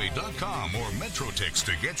www.traceway.com or MetroTix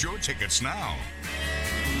to get your tickets now.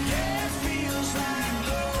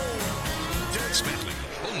 Dirk Bentley,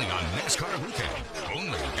 only on NASCAR Weekend,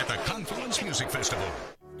 only at the Confluence Music Festival.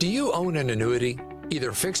 Do you own an annuity,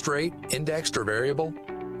 either fixed rate, indexed, or variable?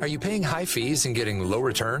 Are you paying high fees and getting low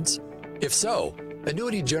returns? If so,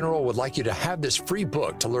 Annuity General would like you to have this free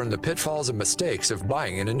book to learn the pitfalls and mistakes of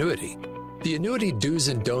buying an annuity. The Annuity Do's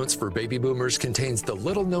and Don'ts for Baby Boomers contains the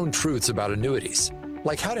little-known truths about annuities,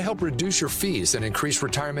 like how to help reduce your fees and increase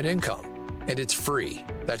retirement income. And it's free.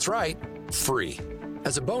 That's right, free.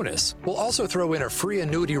 As a bonus, we'll also throw in a free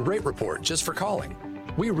annuity rate report just for calling.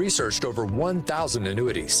 We researched over 1,000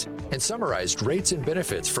 annuities and summarized rates and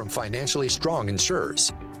benefits from financially strong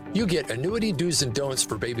insurers. You get Annuity Do's and Don'ts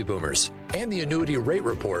for Baby Boomers and the Annuity Rate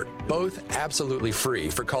Report, both absolutely free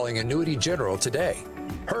for calling Annuity General today.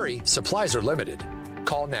 Hurry, supplies are limited.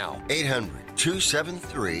 Call now.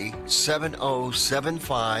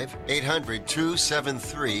 800-273-7075.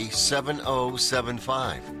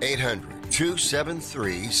 800-273-7075.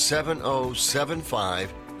 800-273-7075.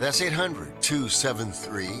 That's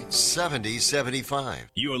 800-273-7075.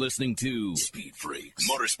 You're listening to Speed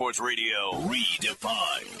Freaks Motorsports Radio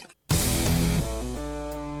Redefined.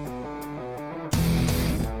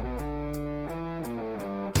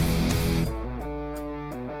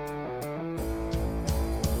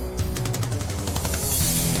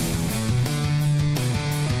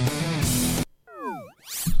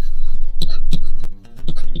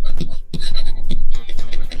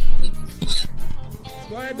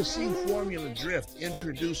 Glad to see Formula Drift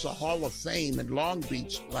introduce a Hall of Fame in Long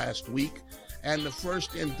Beach last week, and the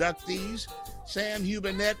first inductees, Sam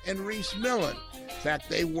Hubinette and Reese Millen. In fact,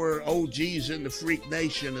 they were OGs in the Freak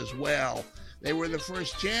Nation as well. They were the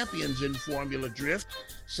first champions in Formula Drift.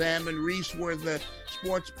 Sam and Reese were the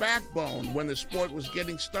sport's backbone when the sport was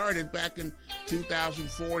getting started back in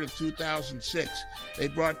 2004 to 2006. They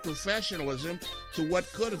brought professionalism to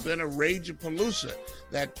what could have been a rage-a-palooza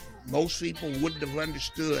that most people wouldn't have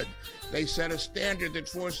understood. They set a standard that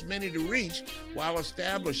forced many to reach while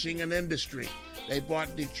establishing an industry. They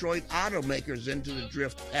brought Detroit automakers into the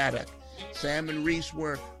drift paddock. Sam and Reese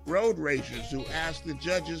were road racers who asked the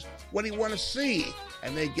judges what he wanted to see,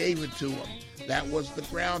 and they gave it to him. That was the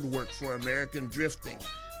groundwork for American drifting.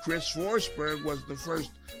 Chris Forsberg was the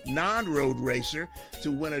first non-road racer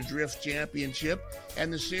to win a drift championship,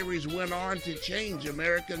 and the series went on to change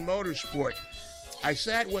American motorsport. I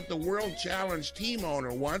sat with the World Challenge team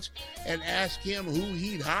owner once and asked him who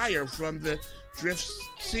he'd hire from the drift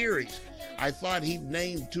series. I thought he'd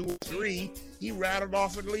name 2 or 3. He rattled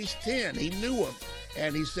off at least 10. He knew them.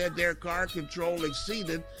 And he said their car control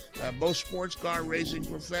exceeded most sports car racing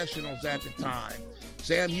professionals at the time.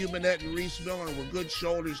 Sam Hubinette and Reese Millen were good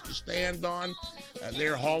shoulders to stand on.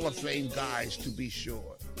 They're Hall of Fame guys, to be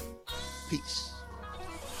sure. Peace.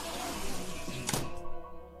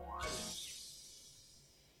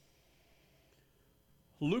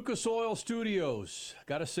 Lucas Oil Studios.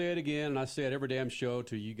 Got to say it again, and I say it every damn show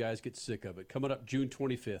till you guys get sick of it. Coming up June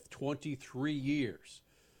 25th, 23 years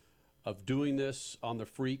of doing this on the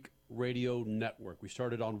Freak Radio Network. We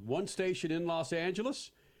started on one station in Los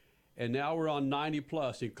Angeles, and now we're on 90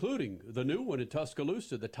 plus, including the new one in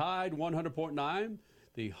Tuscaloosa, the Tide 100.9,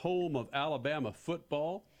 the home of Alabama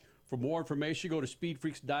football. For more information, go to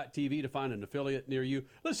speedfreaks.tv to find an affiliate near you.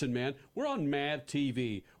 Listen, man, we're on MAV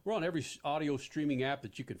TV. We're on every audio streaming app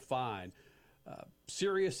that you can find.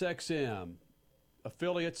 Sirius XM,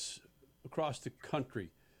 affiliates across the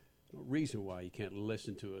country. No reason why you can't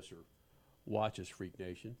listen to us or watch us, Freak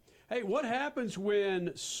Nation. Hey, what happens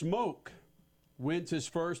when Smoke wins his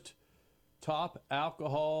first top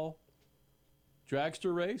alcohol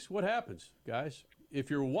dragster race? What happens, guys? If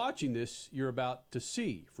you're watching this, you're about to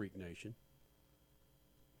see, Freak Nation.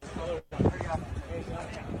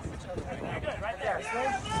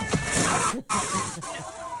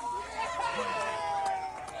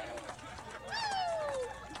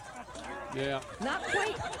 Yeah. Not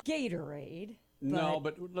quite Gatorade. No,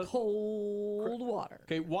 but cold water.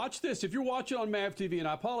 Okay, watch this. If you're watching on MAV TV, and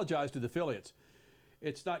I apologize to the affiliates,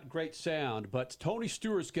 it's not great sound, but Tony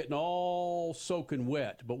Stewart's getting all soaking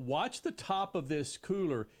wet. But watch the top of this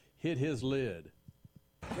cooler hit his lid.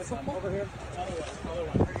 This one over here. Other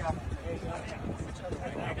one. Here you go.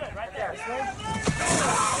 Good, right there.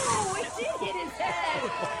 Oh, it did hit his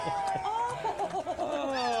head.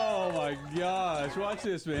 Oh, my gosh. Watch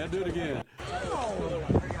this, man. Do it again. Oh.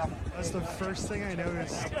 That's the first thing I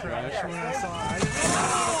noticed, Crash, when I saw it.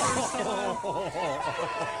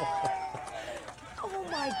 Oh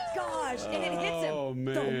my gosh! And it hits him. Oh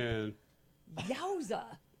man! Yowza!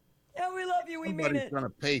 Yeah, we love you. We mean Somebody's it. going to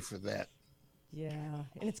pay for that. Yeah,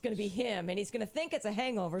 and it's going to be him, and he's going to think it's a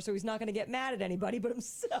hangover, so he's not going to get mad at anybody but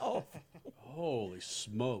himself. Holy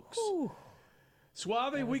smokes! Whew.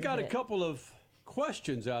 Suave, we got a couple of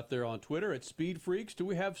questions out there on Twitter at Speed Freaks. Do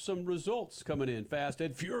we have some results coming in fast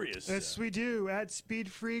and furious? Yes, we do. At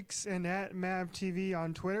Speed Freaks and at MAV TV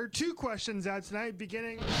on Twitter. 2 questions out tonight,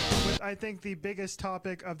 beginning with, I think, the biggest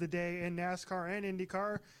topic of the day in NASCAR and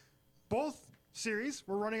IndyCar. Both series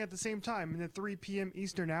were running at the same time in the 3 p.m.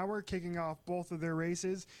 Eastern hour, kicking off both of their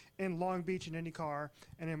races in Long Beach and IndyCar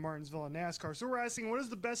and in Martinsville and NASCAR. So we're asking, what is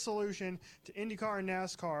the best solution to IndyCar and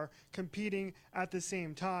NASCAR competing at the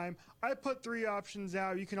same time? I put 3 options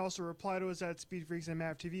out. You can also reply to us at Speed Freaks and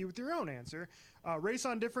MAV TV with your own answer. Race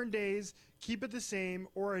on different days, keep it the same,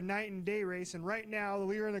 or a night and day race. And right now, the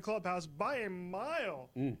leader in the clubhouse by a mile,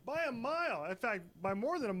 in fact, by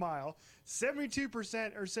more than a mile,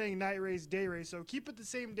 72% are saying night race, day race. So keep it the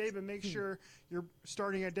same day, but make sure you're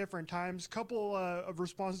starting at different times. Couple of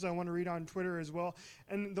responses I want to read on Twitter as well.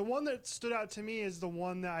 And the one that stood out to me is the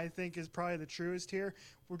one that I think is probably the truest here,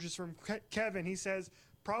 which is from Kevin. He says,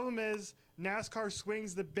 problem is, NASCAR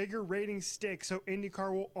swings the bigger rating stick, so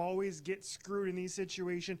IndyCar will always get screwed in these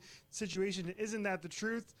situations. Isn't that the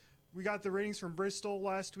truth? We got the ratings from Bristol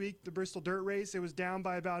last week, the Bristol Dirt Race. It was down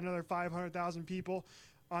by about another 500,000 people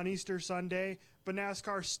on Easter Sunday, but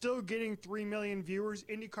NASCAR still getting 3 million viewers.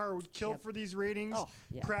 IndyCar would kill for these ratings.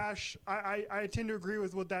 Crash. I tend to agree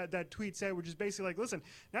with what that tweet said, which is basically like, listen,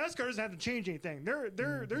 NASCAR doesn't have to change anything. They're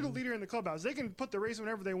the leader in the clubhouse. They can put the race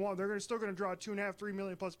whenever they want. They're still going to draw 2.5, 3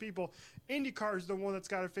 million plus people. IndyCar is the one that's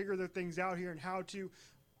got to figure their things out here and how to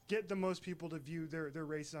get the most people to view their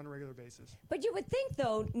races on a regular basis. But you would think,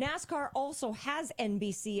 though, NASCAR also has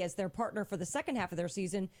NBC as their partner for the second half of their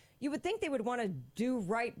season. You would think they would want to do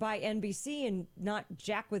right by NBC and not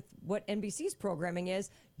jack with what NBC's programming is,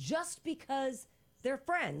 just because they're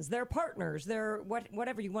friends, they're partners, they're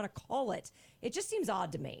whatever you want to call it. It just seems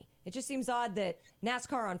odd to me. It just seems odd that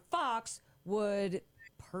NASCAR on Fox would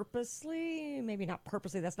purposely, maybe not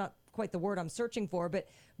purposely, that's not quite the word I'm searching for, but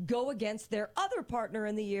go against their other partner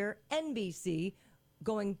in the year, NBC,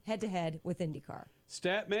 going head-to-head with IndyCar.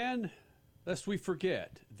 Statman, lest we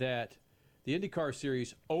forget that the IndyCar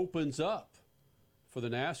Series opens up for the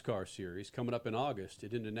NASCAR Series coming up in August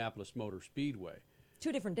at Indianapolis Motor Speedway.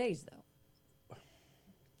 2 different days, though.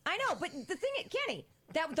 I know, but the thing, Kenny,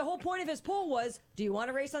 the whole point of his poll was, do you want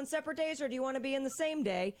to race on separate days or do you want to be in the same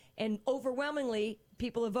day? And overwhelmingly,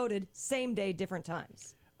 people have voted same day, different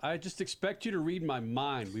times. I just expect you to read my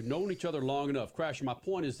mind. We've known each other long enough. Crasher, my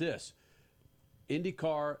point is this.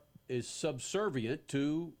 IndyCar is subservient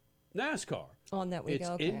to NASCAR. On that week, it's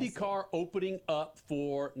IndyCar opening up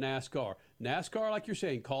for NASCAR. NASCAR, like you're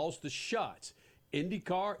saying, calls the shots.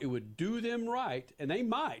 IndyCar, it would do them right, and they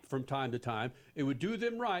might from time to time, it would do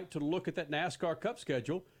them right to look at that NASCAR Cup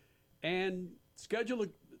schedule and schedule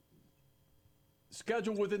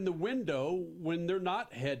within the window when they're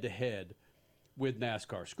not head-to-head with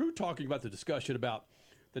NASCAR. Screw talking about the discussion about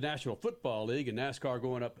the National Football League and NASCAR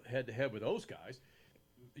going up head-to-head with those guys.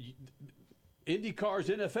 IndyCar's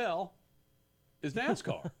NFL is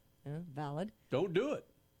NASCAR. Valid. Don't do it.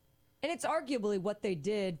 And it's arguably what they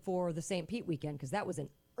did for the St. Pete weekend, because that was an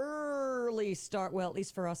early start, well, at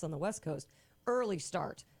least for us on the West Coast, early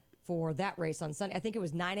start for that race on Sunday. I think it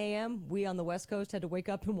was 9 a.m. We on the West Coast had to wake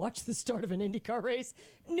up and watch the start of an IndyCar race.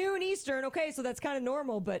 Noon Eastern, okay, so that's kind of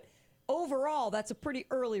normal, but overall, that's a pretty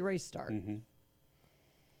early race start. Mm-hmm.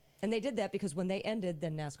 And they did that because when they ended,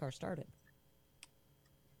 then NASCAR started.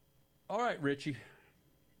 All right, Richie.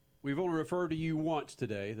 We've only referred to you once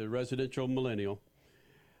today, the residential millennial.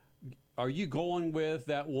 Are you going with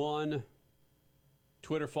that one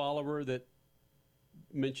Twitter follower that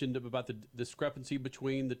mentioned about the discrepancy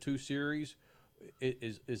between the two series?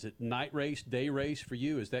 Is it night race, day race for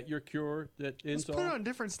you? Is that your cure that ends Let's put it on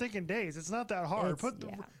different stinking days. It's not that hard.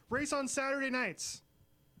 Race on Saturday nights.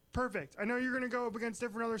 Perfect. I know you're going to go up against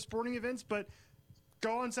different other sporting events, but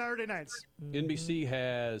go on Saturday nights. NBC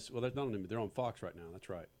has, well, they're not on, they're on Fox right now. That's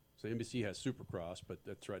right. So NBC has Supercross, but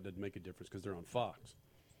that's right. Doesn't make a difference because they're on Fox.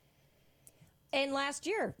 And last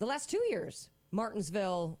year, the last 2 years,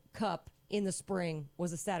 Martinsville Cup in the spring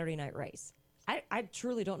was a Saturday night race. I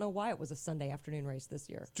truly don't know why it was a Sunday afternoon race this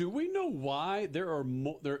year. Do we know why there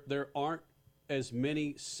aren't as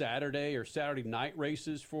many Saturday or Saturday night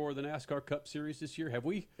races for the NASCAR Cup Series this year? Have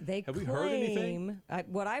we heard anything?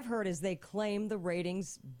 What I've heard is they claim the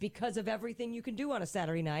ratings because of everything you can do on a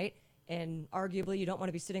Saturday night, and arguably you don't want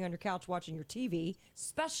to be sitting on your couch watching your TV,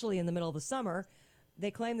 especially in the middle of the summer. They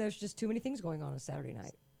claim there's just too many things going on Saturday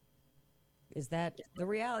night. Is that the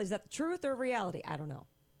reality? Is that the truth or reality? I don't know.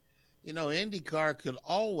 You know, IndyCar could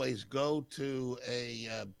always go to a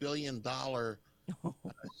 $1 billion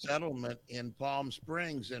settlement in Palm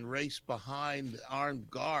Springs and race behind armed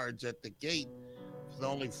guards at the gate with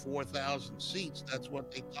only 4,000 seats. That's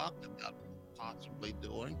what they talked about possibly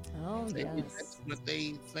doing. Oh, Maybe yes. That's what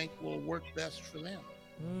they think will work best for them.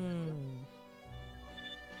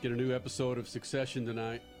 Get a new episode of Succession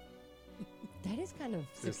tonight. That is kind of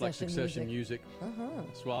Succession It's like Succession music.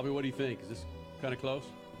 Swabby, what do you think? Is this kind of close?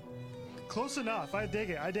 Close enough. I dig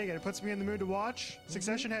it. It puts me in the mood to watch.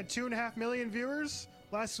 Succession had 2.5 million viewers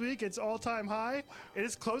last week. It's all-time high. It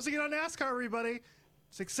is closing in on NASCAR, everybody.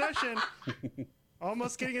 Succession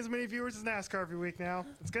almost getting as many viewers as NASCAR every week now.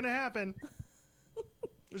 It's going to happen.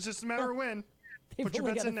 It's just a matter of when. They've Put your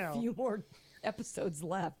only bets got in now. a few more episodes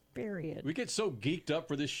left, period. We get so geeked up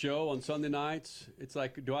for this show on Sunday nights. It's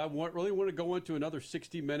like, do I really want to go into another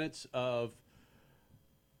 60 minutes of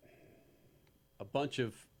a bunch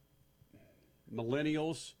of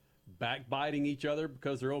millennials backbiting each other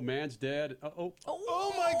because their old man's dead? Oh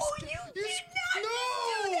my! You did not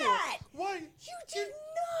do that. Why? You did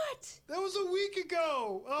not. That was a week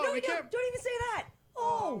ago. Oh, No, we don't can't. even say that.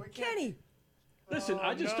 Oh, Kenny. Listen,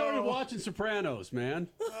 I just started watching Sopranos, man.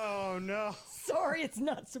 Oh no! Sorry, it's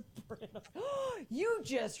not Sopranos. You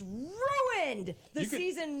just ruined the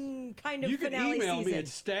season kind of You can finale email season. me at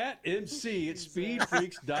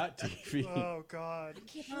statmc@speedfreaks.tv. Oh God! I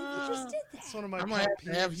can't believe you just did that. It's one of my. I'm pet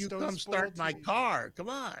gonna have peeves. you Don't come spoil start it my to me. car. Come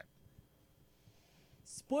on.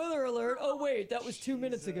 Spoiler alert. Oh, wait, that was 2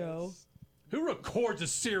 minutes ago. Who records a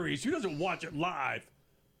series? Who doesn't watch it live?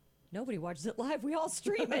 Nobody watches it live. We all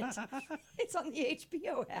stream it. It's on the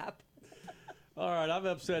HBO app. All right, I've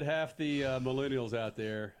upset half the millennials out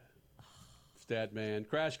there. Stat man.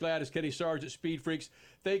 Crash Gladys, Kenny Sargent, Speed Freaks.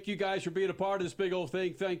 Thank you guys for being a part of this big old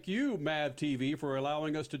thing. Thank you, MAV TV, for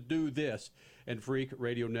allowing us to do this. And Freak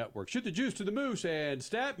Radio Network. Shoot the juice to the moose and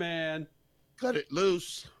Stat man. Cut it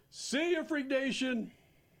loose. See you, Freak Nation.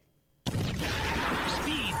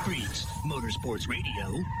 Speed Freaks, Motorsports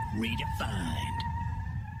Radio, redefined.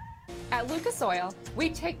 At Lucas Oil, we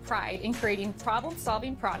take pride in creating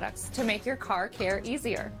problem-solving products to make your car care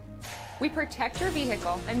easier. We protect your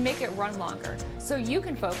vehicle and make it run longer so you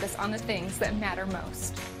can focus on the things that matter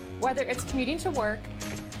most. Whether it's commuting to work,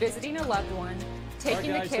 visiting a loved one,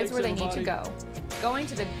 taking the kids where they need to go, going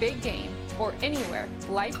to the big game, or anywhere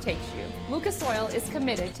life takes you, Lucas Oil is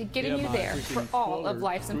committed to getting you there for all of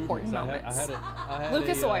life's important moments. I had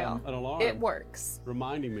Lucas Oil, an alarm it works.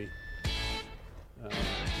 reminding me.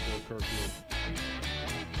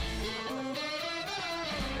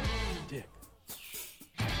 Dick.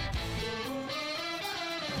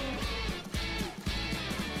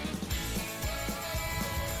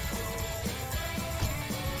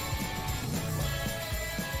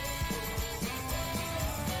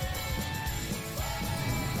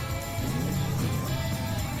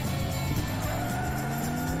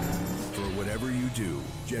 For whatever you do,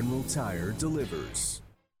 General Tire delivers.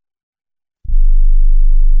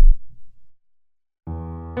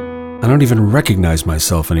 I don't even recognize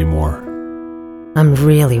myself anymore. I'm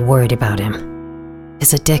really worried about him.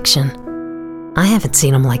 His addiction. I haven't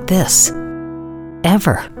seen him like this.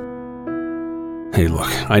 Ever. Hey, look,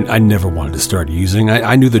 I never wanted to start using.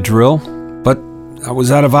 I knew the drill, but I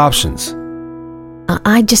was out of options.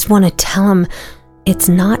 I just want to tell him it's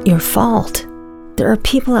not your fault. There are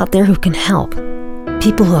people out there who can help.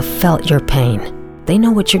 People who have felt your pain. They know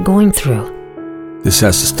what you're going through. This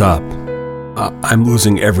has to stop. I'm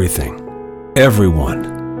losing everything. Everyone.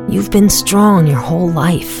 You've been strong your whole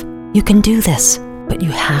life. You can do this, but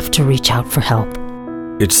you have to reach out for help.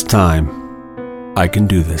 It's time. I can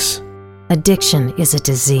do this. Addiction is a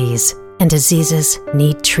disease, and diseases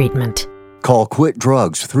need treatment. Call Quit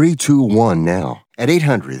Drugs 321 now at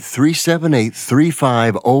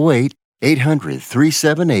 800-378-3508,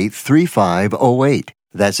 800-378-3508.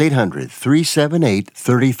 That's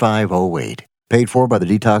 800-378-3508. Paid for by the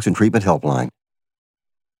Detox and Treatment Helpline.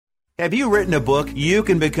 Have you written a book? You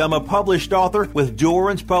can become a published author with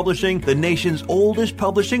Dorrance Publishing, the nation's oldest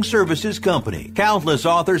publishing services company. Countless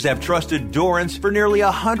authors have trusted Dorrance for nearly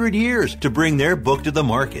 100 years to bring their book to the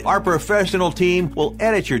market. Our professional team will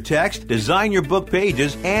edit your text, design your book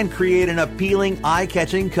pages, and create an appealing,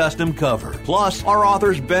 eye-catching custom cover. Plus, our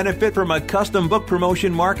authors benefit from a custom book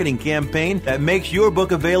promotion marketing campaign that makes your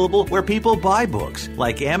book available where people buy books,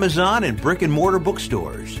 like Amazon and brick-and-mortar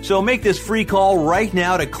bookstores. So make this free call right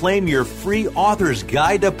now to claim your free author's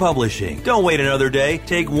guide to publishing. Don't wait another day.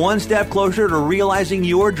 Take one step closer to realizing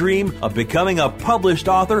your dream of becoming a published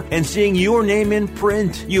author and seeing your name in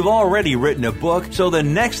print. You've already written a book, so the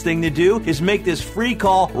next thing to do is make this free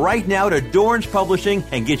call right now to Dorrance Publishing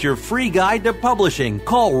and get your free guide to publishing.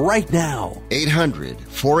 Call right now.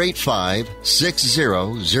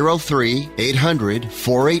 800-485-6003.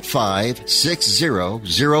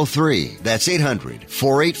 800-485-6003. That's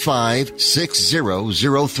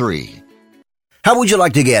 800-485-6003. How would you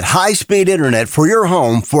like to get high-speed internet for your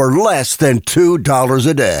home for less than $2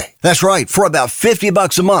 a day? That's right. For about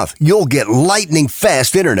 $50 a month, you'll get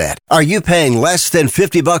lightning-fast internet. Are you paying less than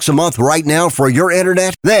 $50 a month right now for your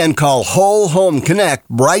internet? Then call Whole Home Connect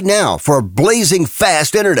right now for blazing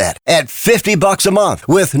fast internet at $50 a month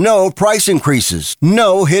with no price increases,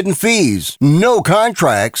 no hidden fees, no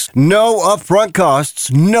contracts, no upfront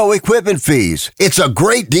costs, no equipment fees. It's a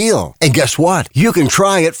great deal. And guess what? You can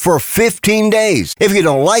try it for 15 days. days. If you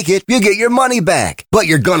don't like it, you get your money back. But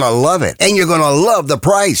you're gonna love it, and you're gonna love the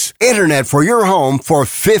price. Internet for your home for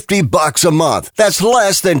 $50 a month. That's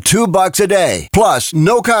less than $2 a day. Plus,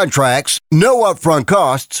 no contracts, no upfront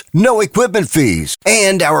costs, no equipment fees,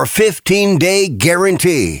 and our 15-day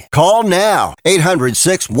guarantee. Call now.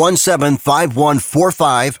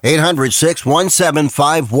 800-617-5145.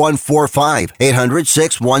 800-617-5145.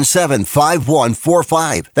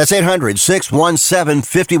 800-617-5145. That's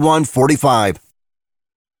 800-617-5145.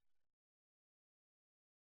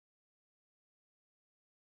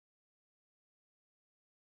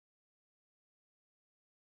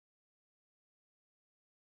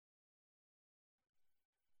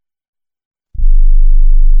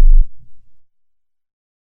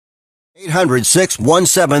 Eight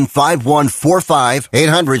 800-617-5145.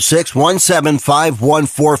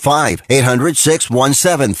 800-617-5145.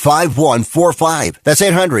 800-617-5145. That's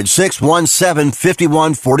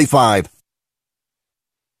 800-617-5145.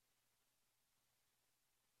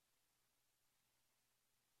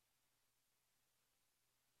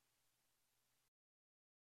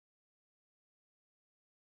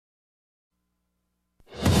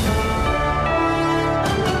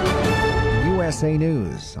 USA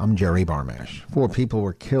News, I'm Jerry Barmash. 4 people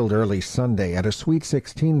were killed early Sunday at a Sweet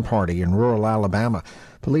 16 party in rural Alabama.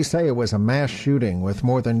 Police say it was a mass shooting with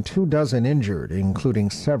more than 24 injured, including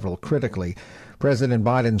several critically. President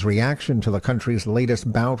Biden's reaction to the country's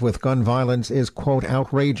latest bout with gun violence is, quote,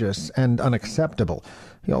 outrageous and unacceptable.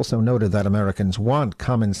 He also noted that Americans want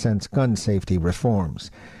common-sense gun safety reforms.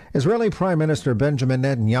 Israeli Prime Minister Benjamin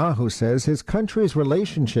Netanyahu says his country's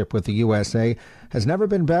relationship with the USA has never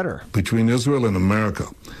been better. Between Israel and America,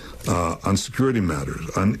 on security matters,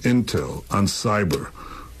 on intel, on cyber,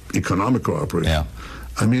 economic cooperation. Yeah.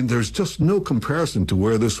 I mean, there's just no comparison to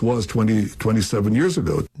where this was 27 years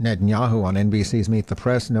ago. Netanyahu on NBC's Meet the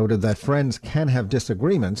Press noted that friends can have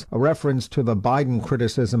disagreements, a reference to the Biden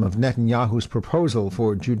criticism of Netanyahu's proposal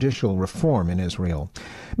for judicial reform in Israel.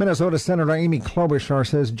 Minnesota Senator Amy Klobuchar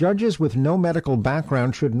says judges with no medical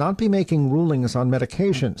background should not be making rulings on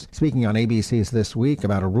medications. Speaking on ABC's This Week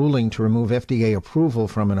about a ruling to remove FDA approval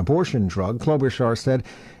from an abortion drug, Klobuchar said,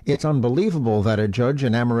 "It's unbelievable that a judge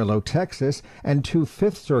in Amarillo, Texas, and 2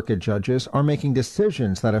 Fifth Circuit judges are making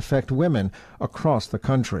decisions that affect women across the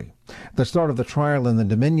country." The start of the trial in the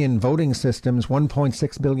Dominion Voting System's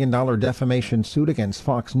 $1.6 billion defamation suit against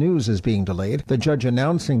Fox News is being delayed, the judge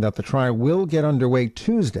announcing that the trial will get underway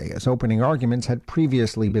Tuesday, as opening arguments had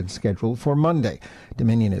previously been scheduled for Monday.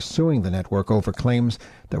 Dominion is suing the network over claims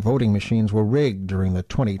their voting machines were rigged during the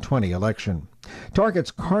 2020 election.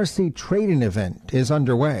 Target's car seat trade-in event is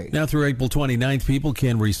underway. Now through April 29th, people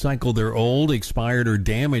can recycle their old, expired, or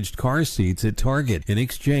damaged car seats at Target. In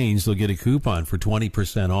exchange, they'll get a coupon for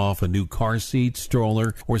 20% off a new car seat,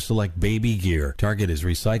 stroller, or select baby gear. Target has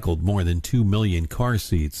recycled more than 2 million car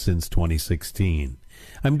seats since 2016.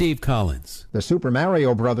 I'm Dave Collins. The Super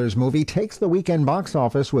Mario Brothers movie takes the weekend box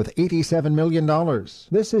office with $87 million.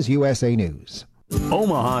 This is USA News.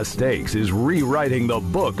 Omaha Steaks is rewriting the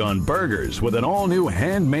book on burgers with an all-new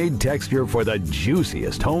handmade texture for the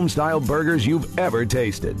juiciest home-style burgers you've ever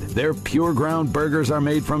tasted. Their pure ground burgers are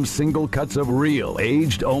made from single cuts of real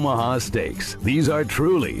aged Omaha steaks. These are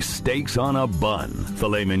truly steaks on a bun.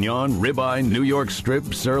 Filet mignon, ribeye, New York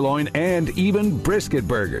strip, sirloin, and even brisket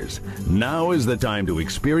burgers. Now is the time to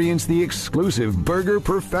experience the exclusive Burger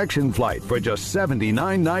Perfection Flight for just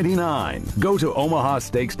 $79.99. Go to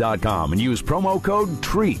omahasteaks.com and use promo code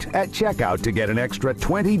TREAT at checkout to get an extra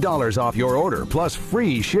 $20 off your order plus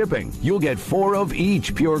free shipping. You'll get 4 of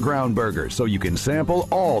each pure ground burger so you can sample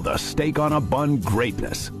all the steak on a bun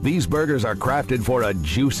greatness. These burgers are crafted for a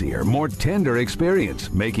juicier, more tender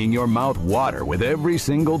experience, making your mouth water with every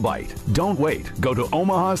single bite. Don't wait. Go to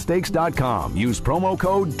omahasteaks.com. Use promo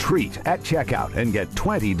code TREAT at checkout and get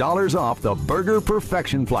 $20 off the Burger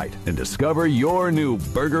Perfection Flight and discover your new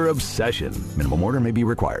burger obsession. Minimum order may be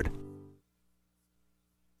required.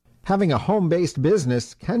 Having a home-based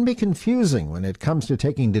business can be confusing when it comes to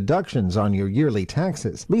taking deductions on your yearly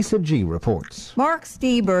taxes. Lisa G. reports. Mark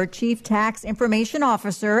Stieber, Chief Tax Information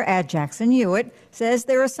Officer at Jackson Hewitt, says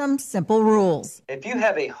there are some simple rules. If you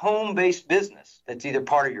have a home-based business that's either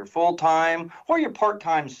part of your full-time or your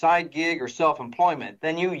part-time side gig or self-employment,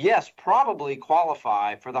 then you, yes, probably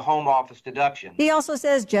qualify for the home office deduction. He also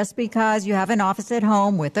says just because you have an office at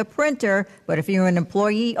home with a printer, but if you're an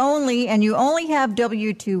employee only and you only have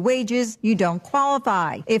W-2 wages, you don't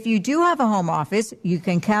qualify. If you do have a home office, you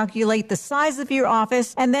can calculate the size of your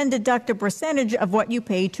office and then deduct a percentage of what you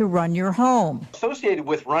pay to run your home. Associated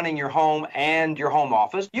with running your home and your home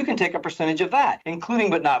office, you can take a percentage of that, including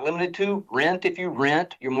but not limited to rent if you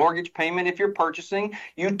rent, your mortgage payment if you're purchasing,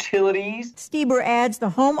 utilities. Stieber adds the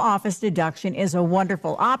home office deduction is a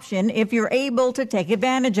wonderful option if you're able to take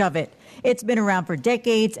advantage of it. It's been around for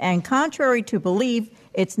decades, and contrary to belief,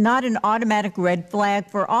 it's not an automatic red flag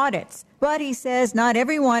for audits. But he says not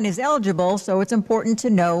everyone is eligible, so it's important to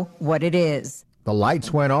know what it is. The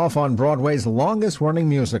lights went off on Broadway's longest-running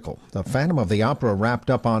musical. The Phantom of the Opera wrapped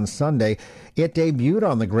up on Sunday. It debuted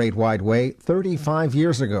on the Great Wide Way 35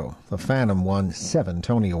 years ago. The Phantom won 7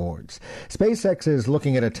 Tony Awards. SpaceX is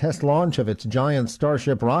looking at a test launch of its giant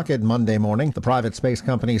Starship rocket Monday morning. The private space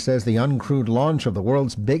company says the uncrewed launch of the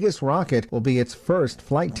world's biggest rocket will be its first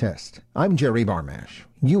flight test. I'm Jerry Barmash,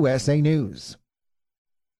 USA News.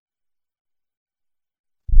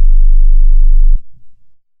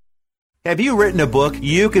 Have you written a book?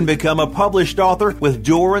 You can become a published author with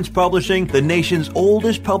Dorrance Publishing, the nation's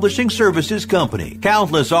oldest publishing services company.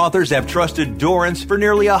 Countless authors have trusted Dorrance for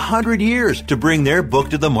nearly 100 years to bring their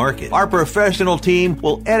book to the market. Our professional team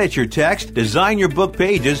will edit your text, design your book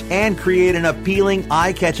pages, and create an appealing,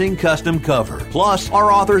 eye-catching custom cover. Plus,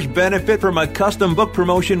 our authors benefit from a custom book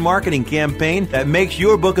promotion marketing campaign that makes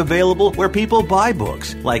your book available where people buy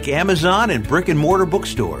books, like Amazon and brick-and-mortar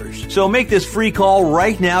bookstores. So make this free call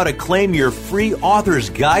right now to claim your free author's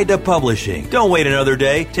guide to publishing. Don't wait another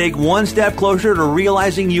day. Take one step closer to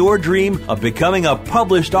realizing your dream of becoming a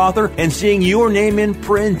published author and seeing your name in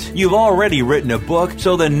print. You've already written a book,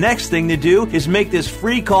 so the next thing to do is make this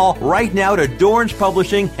free call right now to Dorrance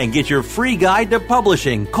Publishing and get your free guide to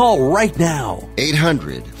publishing. Call right now.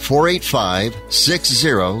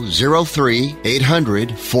 800-485-6003.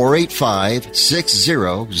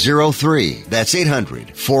 800-485-6003. That's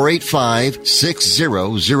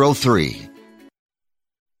 800-485-6003.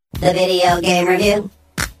 The video game review.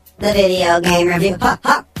 The video game review. Ha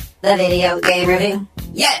ha. The video game review.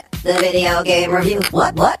 Yeah. The video game review.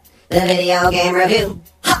 What? The video game review.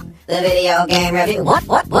 Ha. The video game review.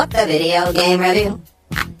 What? The video game review.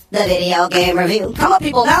 The video game review. Come on,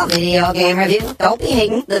 people, now. Video game review. Don't be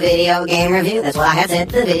hating. The video game review. That's what I had said.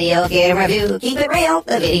 The video game review. Keep it real.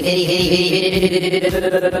 The video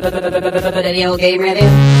game review.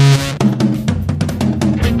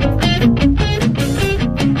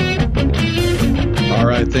 All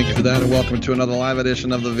right, thank you for that, and welcome to another live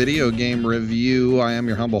edition of the Video Game Review. I am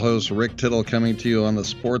your humble host, Rick Tittle, coming to you on the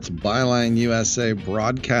Sports Byline USA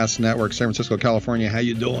Broadcast Network, San Francisco, California. How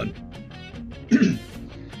you doing?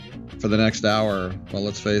 For the next hour, well,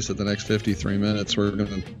 let's face it, the next 53 minutes, we're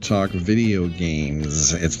going to talk video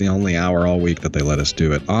games. It's the only hour all week that they let us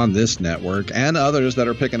do it on this network, and others that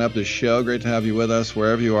are picking up this show. Great to have you with us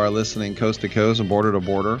wherever you are listening, coast to coast and border to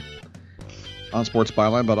border, on Sports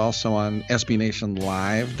Byline, but also on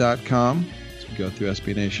SBNationLive.com. So we go through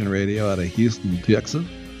SB Nation Radio out of Houston, Texas.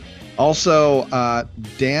 Also,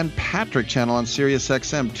 Dan Patrick channel on Sirius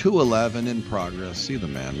XM 211 in progress. See the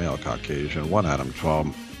man, male Caucasian, 1 Adam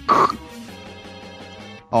 12.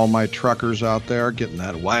 All my truckers out there getting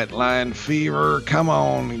that white line fever. Come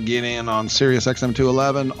on, get in on Sirius XM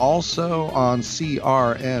 211. Also on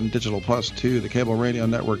CRN Digital Plus 2, the cable radio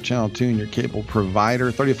network channel 2, and your cable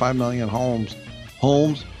provider. 35 million homes.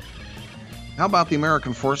 How about the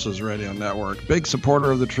American Forces Radio Network? Big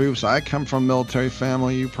supporter of the troops. I come from a military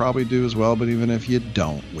family. You probably do as well, but even if you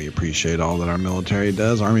don't, we appreciate all that our military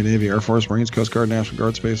does. Army, Navy, Air Force, Marines, Coast Guard, National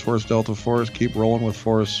Guard, Space Force, Delta Force. Keep rolling with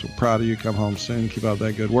Force. We're proud of you. Come home soon. Keep up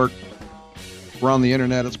that good work. We're on the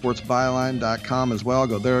internet at sportsbyline.com as well.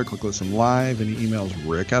 Go there, click listen live. Any emails,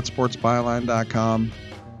 rick@sportsbyline.com.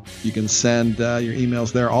 You can send your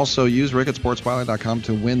emails there. Also, use rick@sportsbyline.com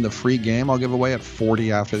to win the free game I'll give away at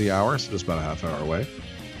 40 after the hour, so just about a half hour away.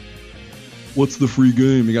 What's the free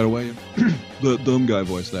game? You got to wait. The dumb guy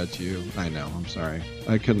voice, that's you. I know, I'm sorry.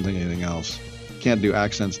 I couldn't think of anything else. Can't do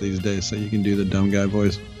accents these days, so you can do the dumb guy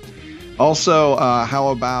voice. Also, how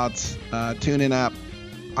about TuneIn app,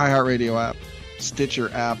 iHeartRadio app,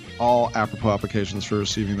 Stitcher app, all apropos applications for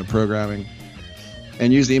receiving the programming.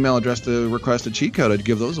 And use the email address to request a cheat code. I'd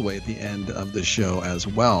give those away at the end of the show as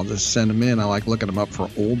well. Just send them in. I like looking them up for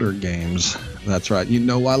older games. That's right. You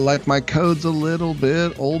know I like my codes a little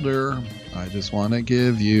bit older. I just want to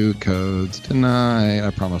give you codes tonight. I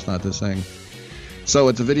promise not to sing. So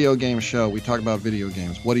it's a video game show. We talk about video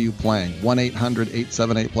games. What are you playing?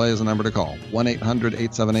 1-800-878-PLAY is the number to call.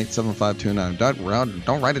 1-800-878-7529.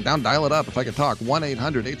 Don't write it down. Dial it up if I could talk.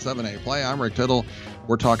 1-800-878-PLAY. I'm Rick Tittle.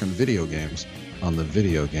 We're talking video games on the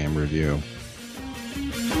Video Game Review.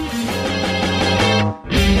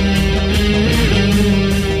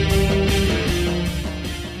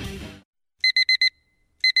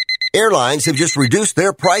 Airlines have just reduced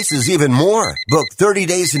their prices even more. Book 30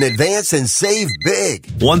 days in advance and save big.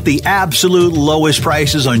 Want the absolute lowest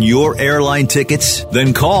prices on your airline tickets?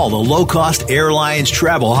 Then call the Low Cost Airlines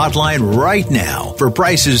Travel Hotline right now for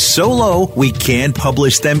prices so low we can't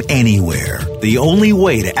publish them anywhere. The only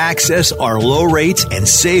way to access our low rates and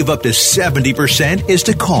save up to 70% is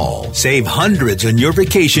to call. Save hundreds on your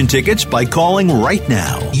vacation tickets by calling right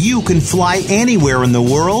now. You can fly anywhere in the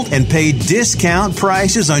world and pay discount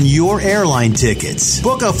prices on your airline tickets.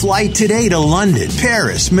 Book a flight today to London,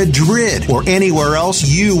 Paris, Madrid, or anywhere else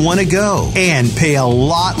you want to go and pay a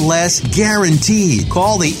lot less guaranteed.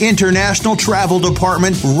 Call the International Travel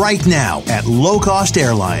Department right now at Low Cost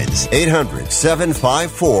Airlines.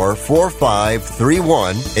 800-754-4531.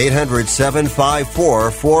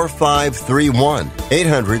 800-754-4531.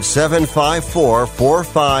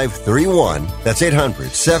 800-754-4531. That's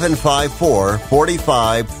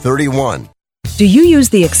 800-754-4531. Do you use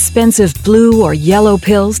the expensive blue or yellow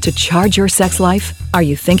pills to charge your sex life? Are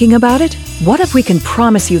you thinking about it? What if we can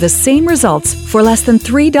promise you the same results for less than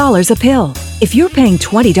 $3 a pill? If you're paying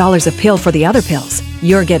 $20 a pill for the other pills,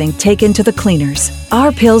 you're getting taken to the cleaners.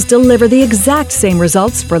 Our pills deliver the exact same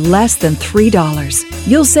results for less than $3.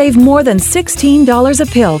 You'll save more than $16 a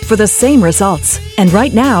pill for the same results. And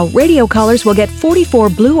right now, radio callers will get 44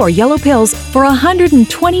 blue or yellow pills for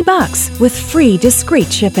 $120 with free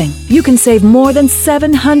discreet shipping. You can save more than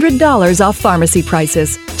 $700 off pharmacy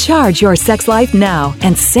prices. Charge your sex life now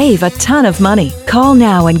and save a ton of money. Call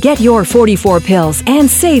now and get your 44 pills and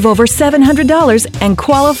save over $700 and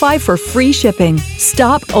qualify for free shipping.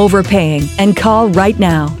 Stop overpaying and call right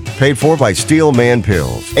now. Paid for by Steel Man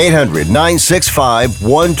Pills.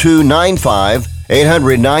 800-965-1295.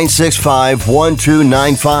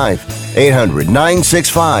 800-965-1295.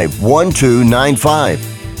 800-965-1295.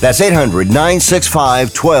 That's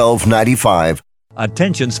 800-965-1295.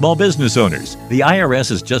 Attention small business owners. The IRS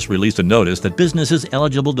has just released a notice that businesses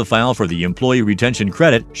eligible to file for the Employee Retention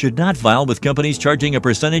Credit should not file with companies charging a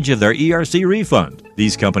percentage of their ERC refund.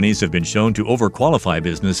 These companies have been shown to overqualify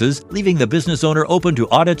businesses, leaving the business owner open to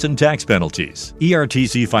audits and tax penalties.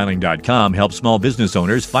 ERTCfiling.com helps small business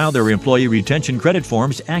owners file their Employee Retention Credit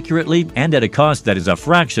forms accurately and at a cost that is a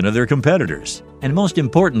fraction of their competitors. And most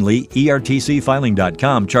importantly,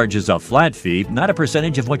 ERTCfiling.com charges a flat fee, not a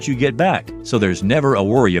percentage of what you get back. So there's never a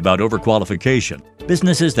worry about overqualification.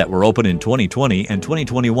 Businesses that were open in 2020 and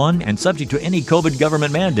 2021 and subject to any COVID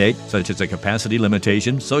government mandate, such as a capacity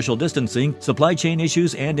limitation, social distancing, supply chain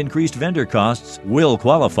issues, and increased vendor costs, will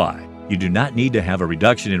qualify. You do not need to have a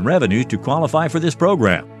reduction in revenue to qualify for this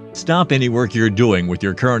program. Stop any work you're doing with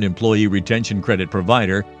your current Employee Retention Credit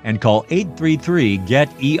provider and call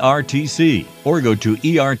 833-GET-ERTC or go to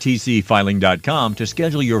ERTCfiling.com to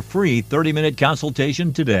schedule your free 30-minute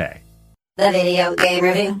consultation today. The Video Game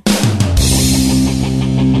Review.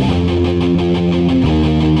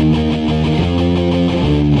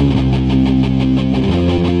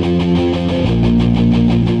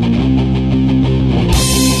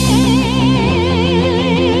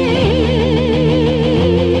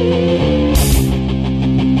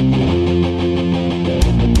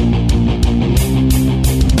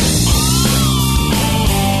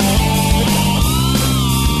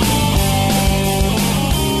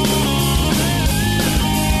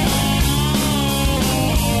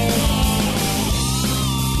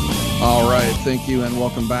 Thank you and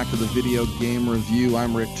welcome back to the Video Game Review.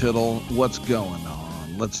 I'm Rick Tittle. What's going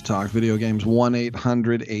on? Let's talk video games.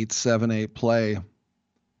 1-800-878-PLAY.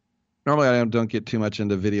 Normally I don't get too much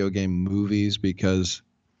into video game movies because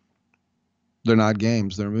they're not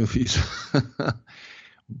games, they're movies.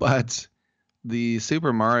 But the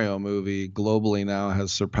Super Mario movie globally now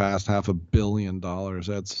has surpassed $500 million.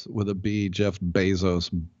 That's with a B, Jeff Bezos.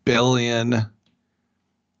 Billion.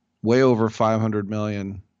 Way over 500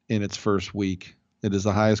 million. In its first week. It is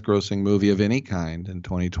the highest grossing movie of any kind in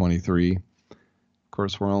 2023. Of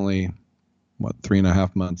course, we're only,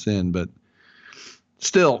 3.5 months in, but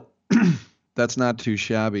still, that's not too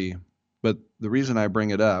shabby. But the reason I bring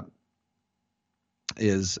it up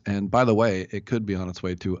is, and by the way, it could be on its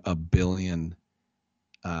way to $1 billion,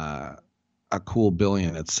 a cool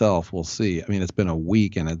billion itself. We'll see. I mean, it's been a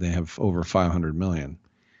week and they have over 500 million.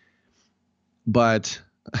 But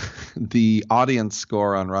the audience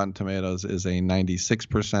score on Rotten Tomatoes is a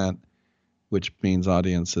 96%, which means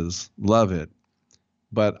audiences love it.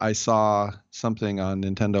 But I saw something on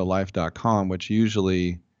NintendoLife.com, which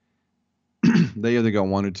usually they either go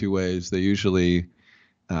one or two ways. They usually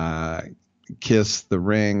kiss the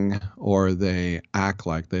ring or they act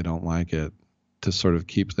like they don't like it to sort of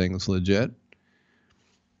keep things legit.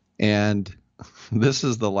 And this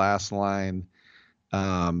is the last line.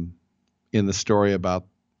 in the story about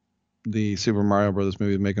the Super Mario Brothers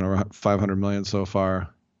movie making over 500 million so far.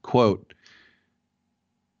 Quote,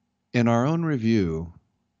 in our own review,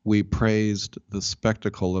 we praised the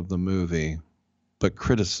spectacle of the movie, but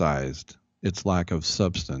criticized its lack of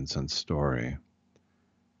substance and story.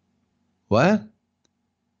 What?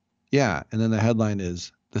 Yeah, and then the headline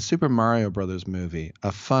is, the Super Mario Brothers movie,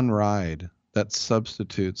 a fun ride that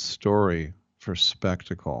substitutes story for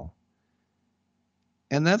spectacle.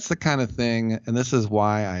 And that's the kind of thing, and this is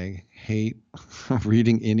why I hate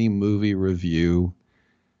reading any movie review.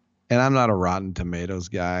 And I'm not a Rotten Tomatoes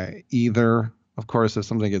guy either. Of course, if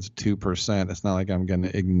something gets 2%, it's not like I'm going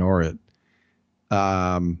to ignore it.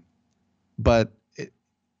 But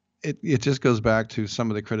it just goes back to some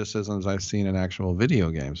of the criticisms I've seen in actual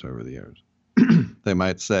video games over the years. They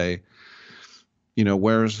might say, you know,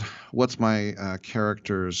 what's my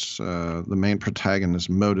character's, the main protagonist's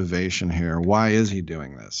motivation here? Why is he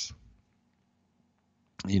doing this?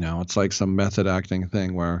 You know, it's like some method acting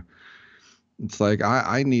thing where it's like,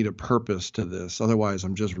 I need a purpose to this. Otherwise,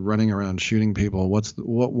 I'm just running around shooting people.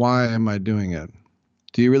 Why am I doing it?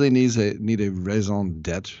 Do you really need a raison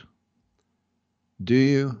d'etre? Do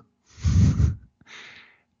you?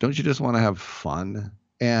 Don't you just want to have fun?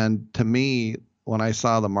 And to me, when I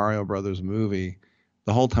saw the Mario Brothers movie,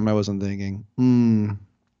 the whole time I wasn't thinking,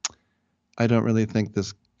 I don't really think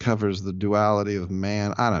this covers the duality of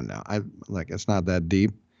man. I don't know. It's not that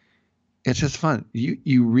deep. It's just fun.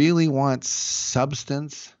 You really want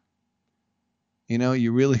substance. You know,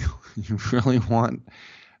 you really want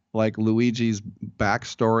like Luigi's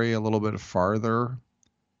backstory a little bit farther.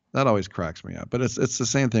 That always cracks me up. But it's the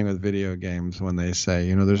same thing with video games when they say,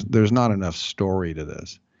 you know, there's not enough story to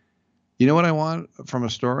this. You know what I want from a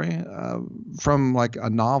story? From like a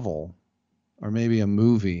novel or maybe a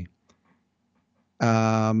movie.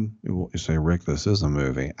 You say, Rick, this is a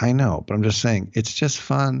movie. I know, but I'm just saying, it's just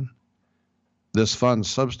fun. This fun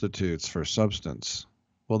substitutes for substance.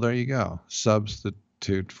 Well, there you go.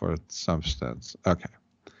 Substitute for substance. Okay.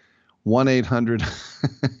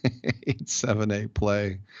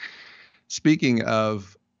 1-800-878-PLAY. Speaking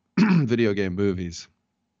of video game movies,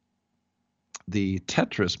 the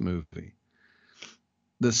Tetris movie,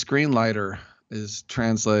 the screenwriter is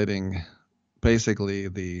translating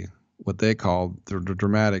basically what they call the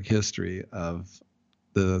dramatic history of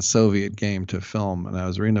the Soviet game to film. And I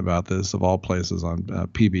was reading about this, of all places, on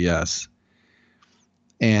PBS.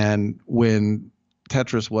 And when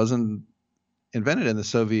Tetris wasn't invented in the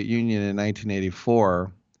Soviet Union in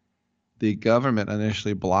 1984, the government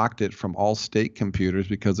initially blocked it from all state computers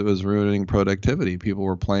because it was ruining productivity. People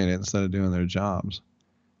were playing it instead of doing their jobs.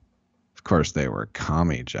 Of course, they were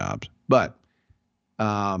commie jobs. But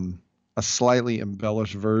a slightly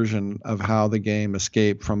embellished version of how the game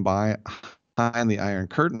escaped from behind the Iron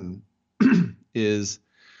Curtain is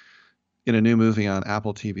in a new movie on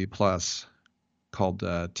Apple TV Plus called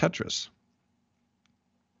Tetris.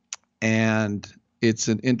 And it's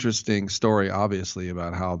an interesting story, obviously,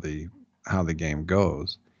 about how the game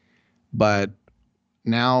goes. But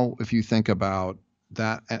now, if you think about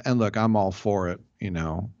that, and look, I'm all for it, you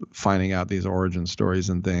know, finding out these origin stories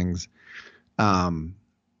and things.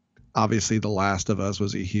 Obviously, The Last of Us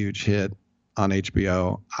was a huge hit on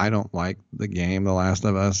HBO. I don't like the game The Last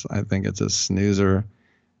of Us. I think it's a snoozer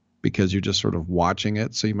because you're just sort of watching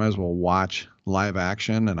it. So you might as well watch live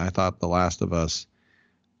action. And I thought The Last of Us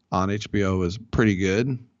on HBO was pretty good.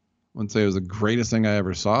 I wouldn't say it was the greatest thing I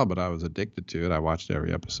ever saw, but I was addicted to it. I watched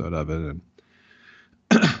every episode of it. And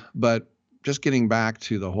but just getting back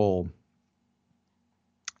to the whole,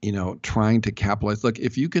 you know, trying to capitalize. Look,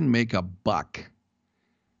 if you can make a buck,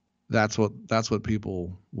 that's what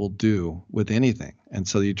people will do with anything. And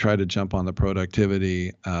so you try to jump on the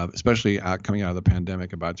productivity, especially coming out of the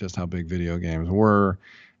pandemic, about just how big video games were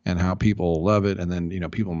and how people love it. And then, you know,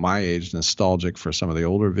 people my age, nostalgic for some of the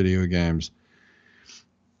older video games.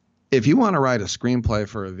 If you want to write a screenplay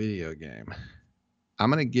for a video game, I'm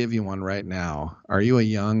going to give you one right now. Are you a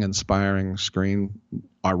young, inspiring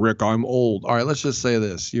Rick, I'm old. All right, let's just say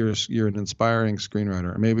this. You're an inspiring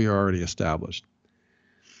screenwriter. Maybe you're already established.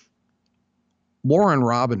 Warren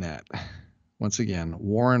Robinett, once again,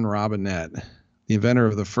 Warren Robinett, the inventor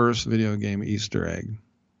of the first video game Easter egg.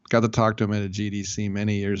 Got to talk to him at a GDC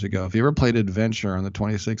many years ago. If you ever played Adventure on the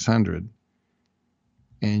 2600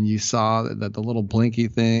 and you saw that the little blinky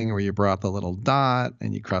thing where you brought the little dot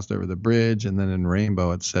and you crossed over the bridge, and then in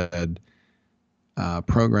Rainbow it said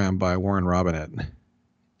programmed by Warren Robinett.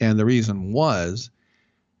 And the reason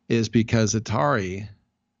is because Atari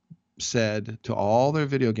said to all their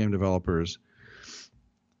video game developers,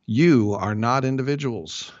 you are not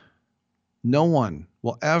individuals. No one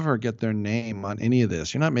will ever get their name on any of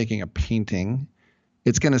this. You're not making a painting.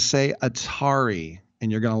 It's going to say Atari,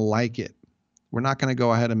 and you're going to like it. We're not going to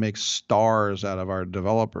go ahead and make stars out of our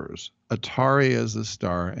developers. Atari is the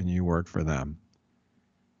star, and you work for them.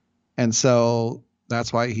 And so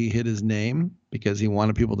that's why he hid his name, because he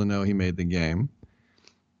wanted people to know he made the game.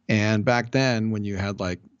 And back then, when you had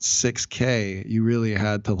like 6K, you really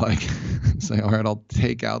had to like say, all right, I'll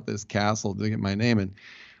take out this castle to get my name in.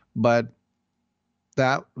 But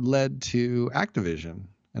that led to Activision.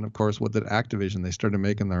 And of course, what did Activision? They started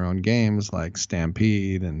making their own games like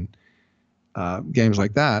Stampede and games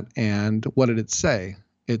like that. And what did it say?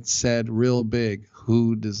 It said real big,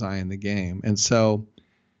 who designed the game? And so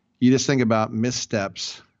you just think about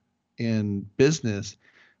missteps in business.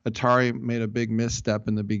 Atari made a big misstep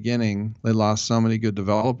in the beginning. They lost so many good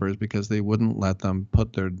developers because they wouldn't let them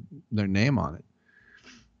put their name on it.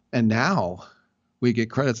 And now we get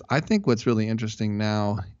credits. I think what's really interesting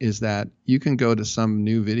now is that you can go to some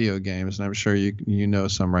new video games, and I'm sure you know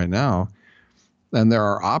some right now, and there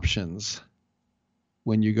are options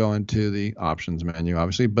when you go into the options menu,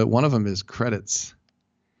 obviously, but one of them is credits.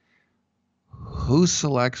 Who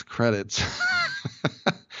selects credits?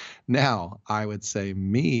 Now, I would say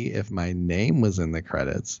me if my name was in the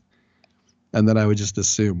credits, and then I would just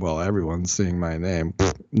assume, well, everyone's seeing my name.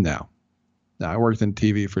 No. I worked in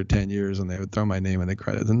TV for 10 years, and they would throw my name in the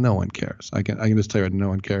credits, and no one cares. I can just tell you, no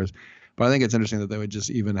one cares. But I think it's interesting that they would just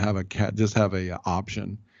even have a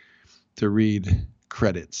option to read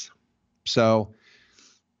credits. So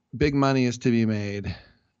big money is to be made.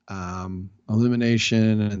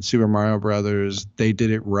 Illumination and Super Mario Brothers, they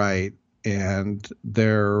did it right, and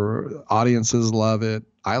their audiences love it.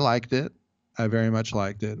 I liked it. I very much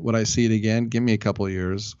liked it. Would I see it again? Give me a couple of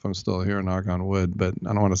years if I'm still here, knock on wood, but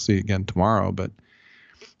I don't want to see it again tomorrow. But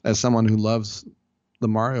as someone who loves the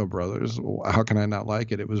Mario Brothers, how can I not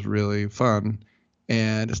like it? It was really fun.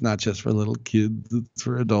 And it's not just for little kids, it's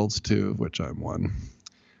for adults too, of which I'm one.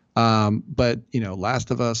 But,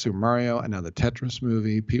 Last of Us, Super Mario, and now the Tetris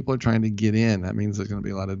movie, people are trying to get in. That means there's going to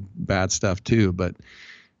be a lot of bad stuff too. But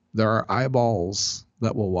there are eyeballs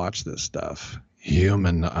that will watch this stuff.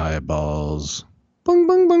 Human eyeballs. Bung,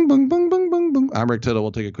 bung, bung, bung, bung, bung, bung, bung. I'm Rick Tittle.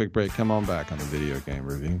 We'll take a quick break. Come on back on the Video Game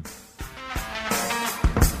Review.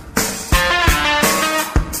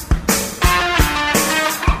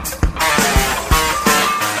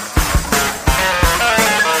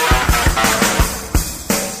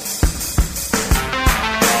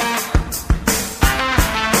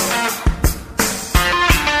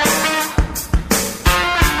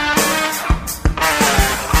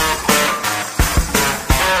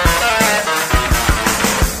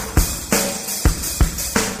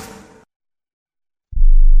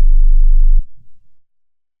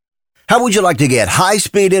 How would you like to get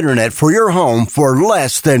high-speed internet for your home for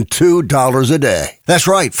less than $2 a day? That's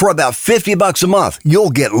right. For about $50 a month, you'll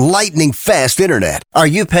get lightning fast internet. Are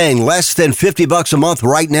you paying less than $50 a month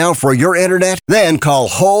right now for your internet? Then call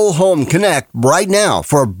Whole Home Connect right now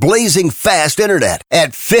for blazing fast internet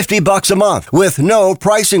at $50 a month with no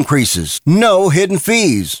price increases, no hidden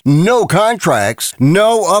fees, no contracts,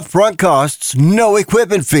 no upfront costs, no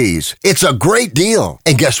equipment fees. It's a great deal.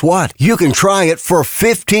 And guess what? You can try it for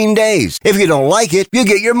 15 days. If you don't like it, you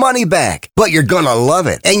get your money back. But you're going to love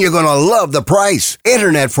it, and you're going to love the price.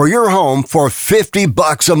 Internet for your home for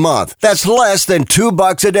 $50 a month. That's less than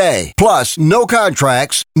 $2 a day. Plus, no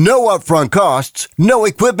contracts, no upfront costs, no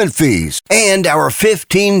equipment fees, and our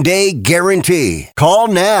 15-day guarantee. Call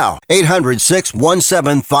now.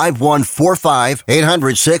 800-617-5145.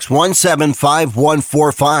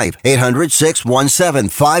 800-617-5145.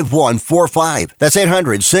 800-617-5145. That's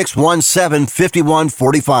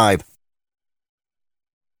 800-617-5145.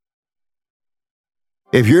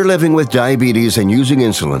 If you're living with diabetes and using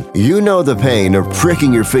insulin, you know the pain of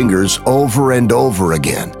pricking your fingers over and over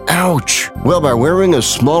again. Ouch! Well, by wearing a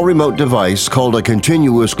small remote device called a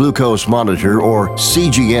continuous glucose monitor, or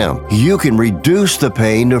CGM, you can reduce the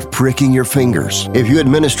pain of pricking your fingers. If you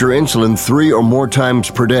administer insulin 3 or more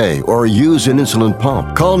times per day or use an insulin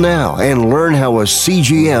pump, call now and learn how a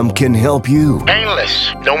CGM can help you.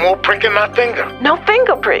 Painless. No more pricking my finger. No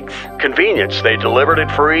finger pricks. Convenience. They delivered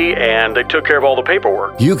it free and they took care of all the paperwork.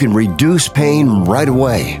 You can reduce pain right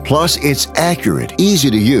away. Plus, it's accurate, easy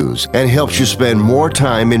to use, and helps you spend more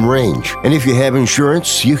time in range. And if you have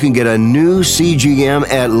insurance, you can get a new CGM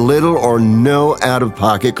at little or no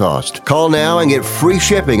out-of-pocket cost. Call now and get free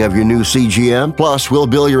shipping of your new CGM. Plus, we'll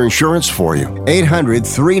bill your insurance for you.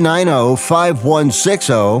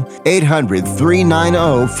 800-390-5160.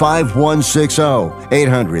 800-390-5160.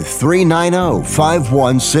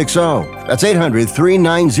 800-390-5160. That's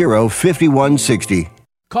 800-390-5160.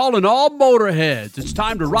 Calling all motorheads. It's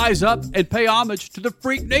time to rise up and pay homage to the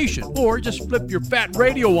Freak Nation. Or just flip your fat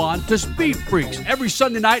radio on to Speed Freaks every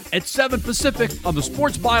Sunday night at 7 Pacific on the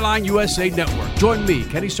Sports Byline USA Network. Join me,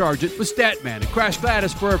 Kenny Sargent, with Statman and Crash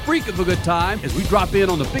Gladys for a freak of a good time as we drop in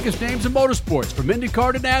on the biggest names in motorsports, from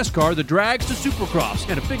IndyCar to NASCAR, the drags to Supercross,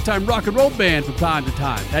 and a big-time rock and roll band from time to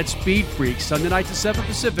time. That's Speed Freaks, Sunday nights at 7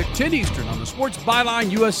 Pacific, 10 Eastern on the Sports Byline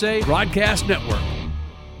USA Broadcast Network.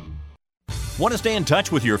 Want to stay in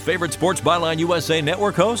touch with your favorite Sports Byline USA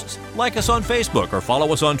Network hosts? Like us on Facebook or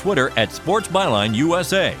follow us on Twitter at Sports Byline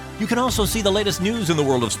USA. You can also see the latest news in the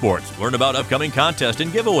world of sports, learn about upcoming contests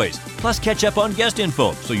and giveaways, plus catch up on guest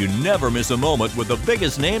info so you never miss a moment with the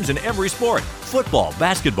biggest names in every sport. Football,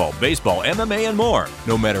 basketball, baseball, MMA, and more.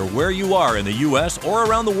 No matter where you are in the U.S. or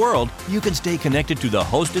around the world, you can stay connected to the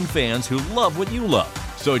hosts and fans who love what you love.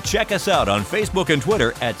 So check us out on Facebook and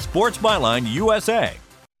Twitter at Sports Byline USA.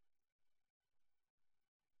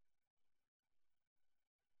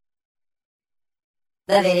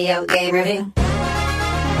 The Video Game Review.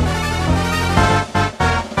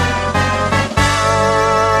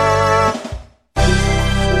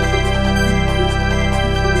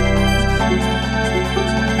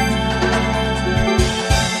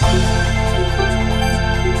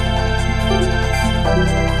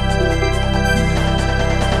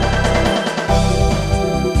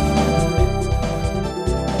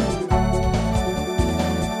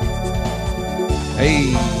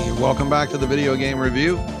 Hey, welcome back to the Video Game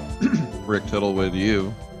Review. Rick Tittle with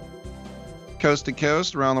you. Coast to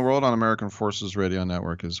coast, around the world on American Forces Radio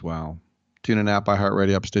Network as well. Tune in app,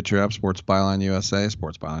 iHeartRadio app, Stitcher app, Sports Byline USA,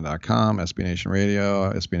 sportsbyline.com, SB Nation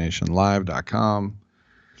Radio, SBNationLive.com.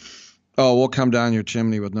 Oh, we'll come down your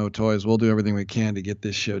chimney with no toys. We'll do everything we can to get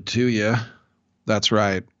this show to you. That's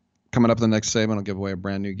right. Coming up in the next segment, I'll give away a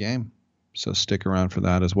brand new game. So stick around for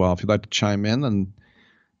that as well. If you'd like to chime in, then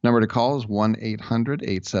number to call is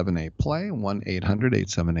 1-800-878-PLAY,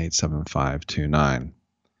 1-800-878-7529.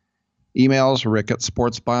 Emails, rick at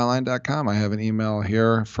sportsbyline.com. I have an email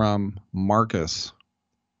here from Marcus.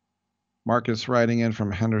 Marcus writing in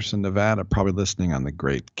from Henderson, Nevada, probably listening on the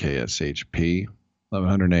great KSHP,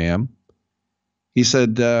 1100 AM. He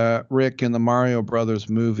said, Rick, in the Mario Brothers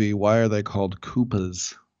movie, why are they called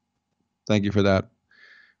Koopas? Thank you for that.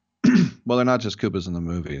 Well, they're not just Koopas in the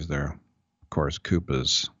movies. They're, of course,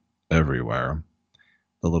 Koopas everywhere.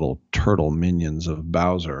 The little turtle minions of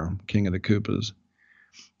Bowser, King of the Koopas.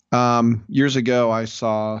 Years ago, I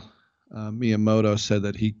saw Miyamoto said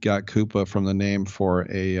that he got Koopa from the name for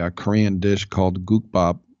a Korean dish called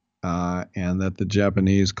gukbap, and that the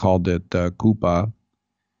Japanese called it Koopa.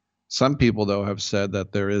 Some people, though, have said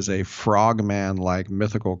that there is a frogman-like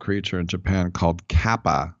mythical creature in Japan called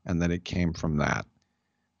Kappa, and that it came from that.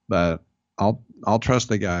 But I'll trust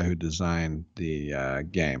the guy who designed the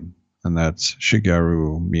game, and that's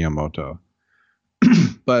Shigeru Miyamoto.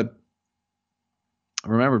 But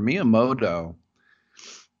remember, Miyamoto,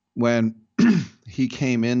 when he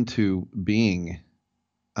came into being,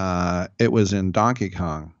 it was in Donkey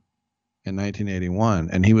Kong in 1981,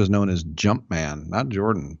 and he was known as Jumpman, not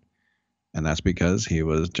Jordan. And that's because he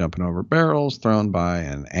was jumping over barrels thrown by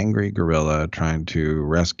an angry gorilla trying to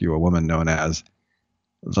rescue a woman known as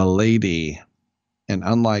the Lady. And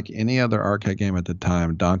unlike any other arcade game at the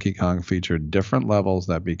time, Donkey Kong featured different levels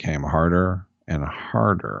that became harder and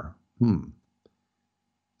harder. And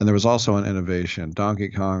there was also an innovation.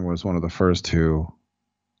 Donkey Kong was one of the first to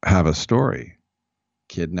have a story.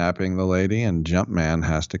 Kidnapping the lady, and Jumpman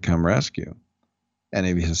has to come rescue. And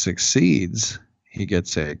if he succeeds, he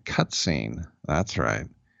gets a cutscene. That's right.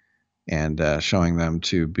 And showing them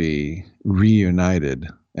to be reunited,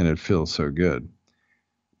 and it feels so good.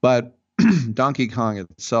 But Donkey Kong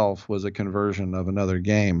itself was a conversion of another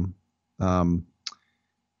game.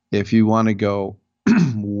 If you want to go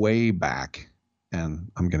way back,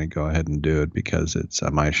 and I'm going to go ahead and do it because it's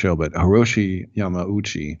my show, but Hiroshi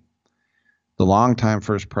Yamauchi, the longtime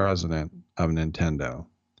first president of Nintendo,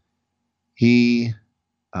 he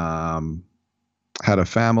had a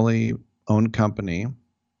family-owned company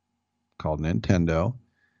called Nintendo.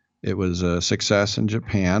 It was a success in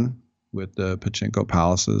Japan with the pachinko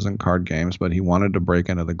palaces and card games, but he wanted to break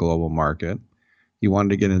into the global market. He wanted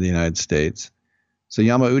to get into the United States. So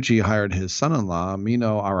Yamauchi hired his son-in-law,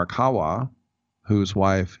 Mino Arakawa, whose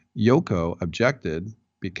wife, Yoko, objected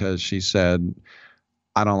because she said,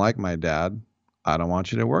 I don't like my dad. I don't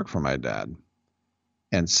want you to work for my dad.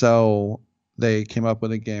 And so they came up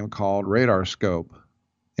with a game called Radar Scope,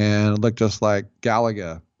 and it looked just like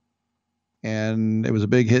Galaga. And it was a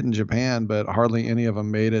big hit in Japan, but hardly any of them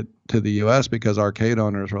made it to the U.S. because arcade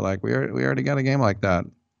owners were like, we already got a game like that.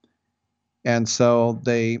 And so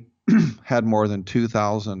they had more than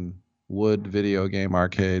 2,000 wood video game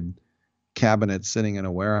arcade cabinets sitting in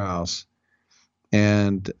a warehouse.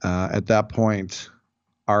 And at that point,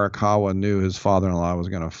 Arakawa knew his father-in-law was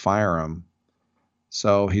going to fire him.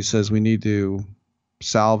 So he says, we need to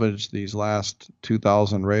salvage these last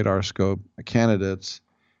 2,000 radar scope candidates.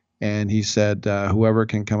 And he said, whoever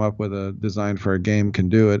can come up with a design for a game can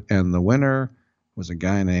do it. And the winner was a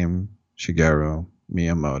guy named Shigeru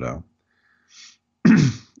Miyamoto.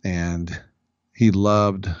 And he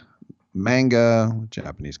loved manga,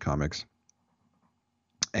 Japanese comics,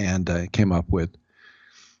 and came up with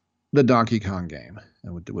the Donkey Kong game.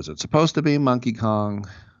 And was it supposed to be Monkey Kong?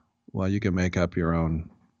 Well, you can make up your own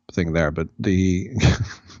thing there, but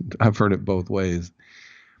I've heard it both ways.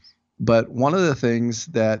 But one of the things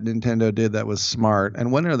that Nintendo did that was smart,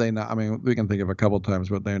 and when are they not? I mean, we can think of a couple times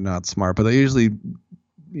where they're not smart, but they usually,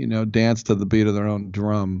 dance to the beat of their own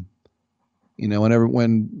drum.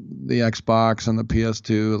 When the Xbox and the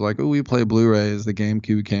PS2 was like, oh, we play Blu-rays, the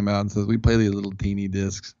GameCube came out and says, we play these little teeny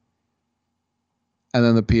discs. And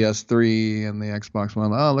then the PS3 and the Xbox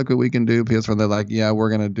One, oh, look what we can do. PS4, they're like, yeah, we're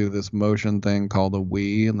going to do this motion thing called the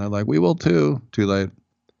Wii. And they're like, we will too. Too late.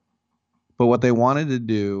 But what they wanted to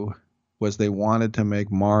do was they wanted to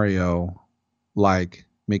make Mario like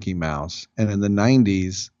Mickey Mouse. And in the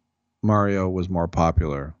 90s, Mario was more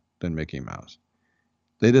popular than Mickey Mouse.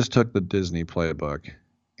 They just took the Disney playbook,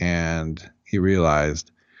 and he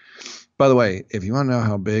realized, by the way, if you want to know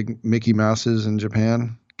how big Mickey Mouse is in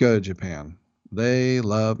Japan, go to Japan. They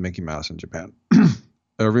love Mickey Mouse in Japan.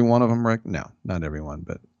 Every one of them, Rick? No, not everyone,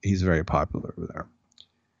 but he's very popular over there.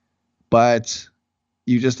 But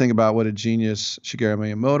you just think about what a genius Shigeru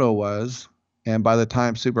Miyamoto was, and by the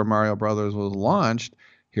time Super Mario Brothers was launched,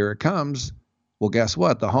 here it comes. Well, guess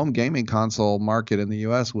what? The home gaming console market in the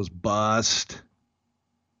U.S. was bust.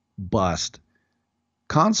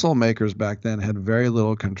 Console makers back then had very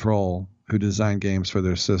little control who designed games for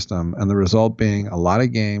their system, and the result being a lot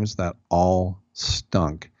of games that all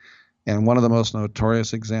stunk. And one of the most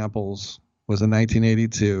notorious examples was in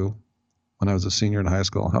 1982 when I was a senior in high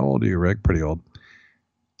school. How old are you, Rick? Pretty old.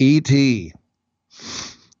 E.T.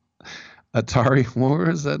 Atari, where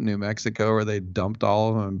was that? New Mexico, where they dumped all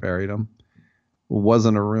of them and buried them. It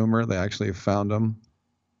wasn't a rumor. They actually found them.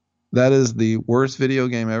 That is the worst video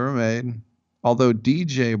game ever made. Although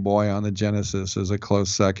DJ Boy on the Genesis is a close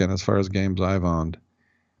second as far as games I've owned.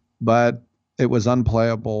 But it was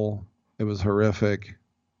unplayable. It was horrific.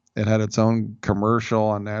 It had its own commercial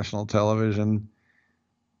on national television.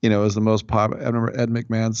 It was the most popular. I remember Ed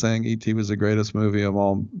McMahon saying E.T. was the greatest movie of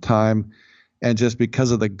all time. And just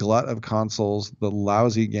because of the glut of consoles, the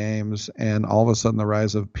lousy games, and all of a sudden the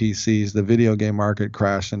rise of PCs, the video game market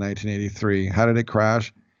crashed in 1983. How did it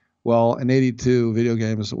crash? Well, in 82, video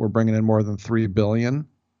games were bringing in more than $3 billion.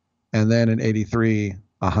 And then in 83,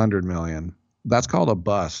 $100 million. That's called a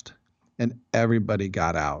bust. And everybody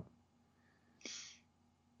got out.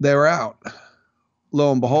 They were out.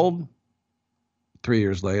 Lo and behold, 3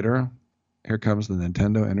 years later, here comes the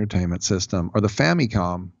Nintendo Entertainment System, or the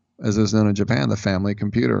Famicom, as is known in Japan, the family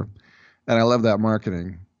computer. And I love that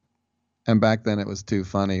marketing. And back then it was too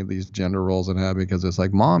funny, these gender roles it had, because it's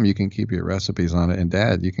like, Mom, you can keep your recipes on it, and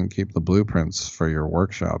Dad, you can keep the blueprints for your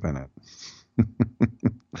workshop in it.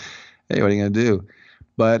 Hey, what are you going to do?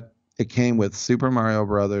 But it came with Super Mario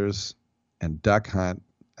Brothers and Duck Hunt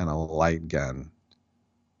and a light gun.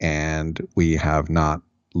 And we have not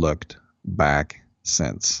looked back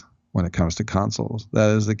since when it comes to consoles.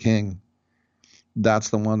 That is the king. That's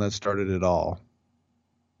the one that started it all.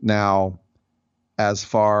 Now, as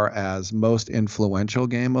far as most influential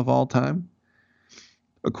game of all time,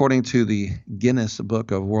 according to the Guinness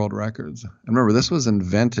Book of World Records, and remember, this was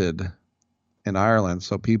invented in Ireland,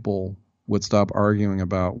 so people would stop arguing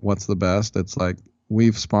about what's the best. It's like,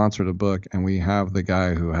 we've sponsored a book, and we have the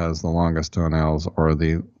guy who has the longest toenails, or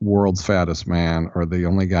the world's fattest man, or the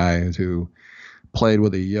only guy who played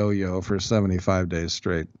with a yo-yo for 75 days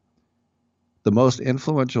straight. The most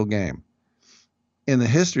influential game in the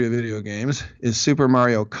history of video games is Super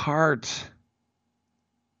Mario Kart.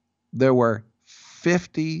 There were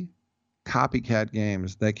 50 copycat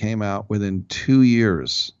games that came out within 2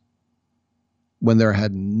 years when there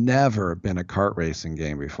had never been a kart racing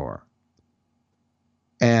game before.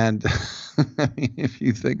 And I mean, if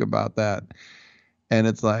you think about that, and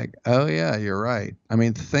it's like, oh yeah, you're right. I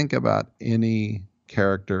mean, think about any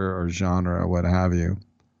character or genre or what have you.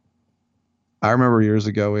 I remember years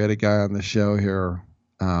ago, we had a guy on the show here.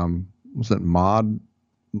 Was it Mod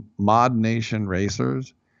Mod Nation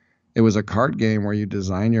Racers. It was a kart game where you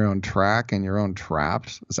design your own track and your own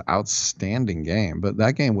traps. It's an outstanding game, but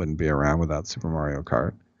that game wouldn't be around without Super Mario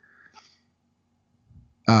Kart.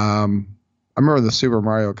 I remember the Super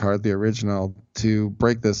Mario Kart, the original. To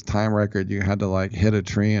break this time record, you had to like hit a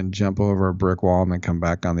tree and jump over a brick wall and then come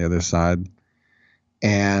back on the other side.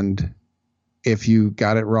 And if you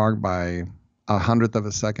got it wrong by 100th of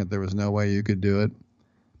a second, there was no way you could do it.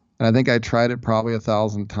 And I think I tried it probably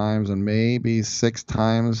 1,000 times, and maybe 6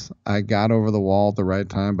 times I got over the wall at the right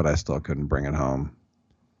time, but I still couldn't bring it home.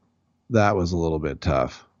 That was a little bit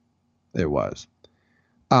tough. It was.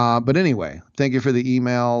 But anyway, thank you for the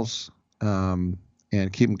emails. And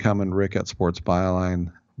keep them coming,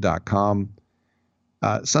 rick@sportsbyline.com.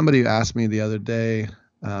 Somebody asked me the other day,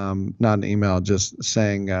 not an email, just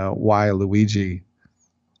saying why Luigi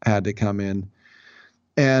had to come in.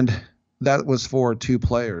 And that was for 2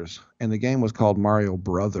 players. And the game was called Mario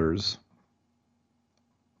Brothers.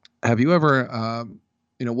 Have you ever,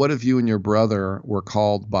 what if you and your brother were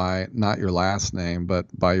called by not your last name, but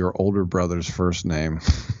by your older brother's first name?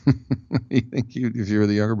 You think if you were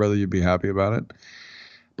the younger brother, you'd be happy about it?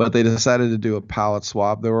 But they decided to do a palette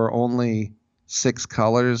swap. There were only 6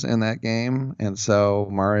 colors in that game, and so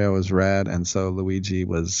Mario was red, and so Luigi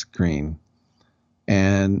was green.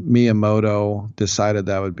 And Miyamoto decided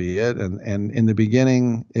that would be it. And in the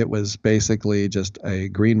beginning, it was basically just a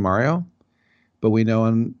green Mario. But we know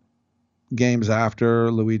in games after,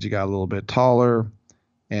 Luigi got a little bit taller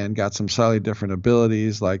and got some slightly different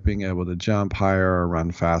abilities, like being able to jump higher or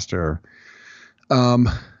run faster. And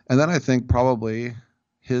then I think probably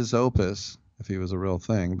his opus, if he was a real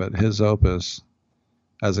thing, but his opus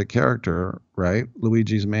as a character, right?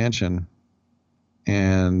 Luigi's Mansion.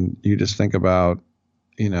 And you just think about,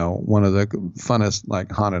 one of the funnest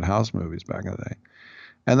like haunted house movies back in the day.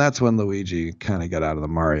 And that's when Luigi kind of got out of the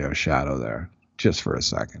Mario shadow there, just for a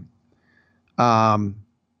second.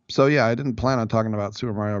 So yeah, I didn't plan on talking about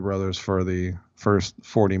Super Mario Brothers for the first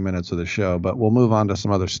 40 minutes of the show, but we'll move on to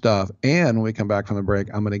some other stuff. And when we come back from the break,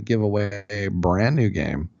 I'm going to give away a brand new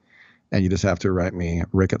game. And you just have to write me,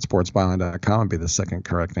 rick@sportsbyline.com, and be the second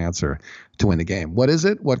correct answer to win the game. What is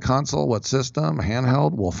it? What console? What system?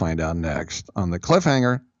 Handheld? We'll find out next on the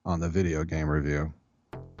Cliffhanger on the Video Game Review.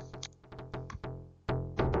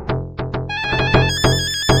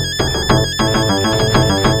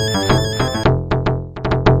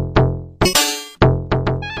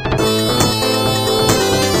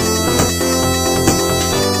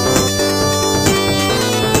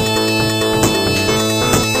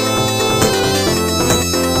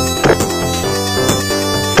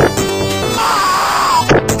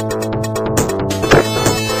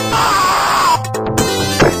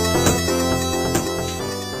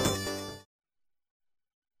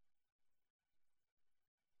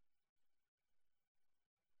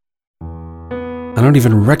 I don't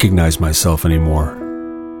even recognize myself anymore.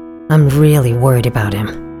 I'm really worried about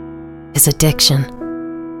him. His addiction.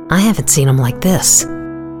 I haven't seen him like this.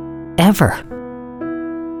 Ever.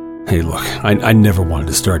 Hey, look, I never wanted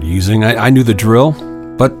to start using. I knew the drill,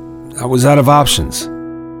 but I was out of options.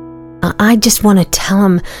 I just want to tell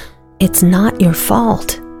him it's not your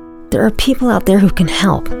fault. There are people out there who can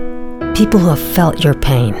help. People who have felt your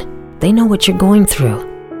pain. They know what you're going through.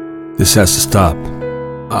 This has to stop.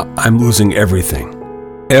 I'm losing everything.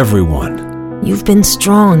 Everyone. You've been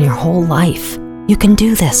strong your whole life. You can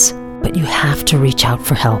do this, but you have to reach out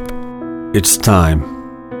for help. It's time.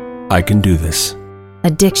 I can do this.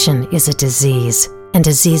 Addiction is a disease, and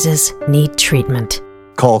diseases need treatment.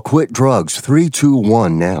 Call Quit Drugs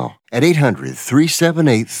 321 now at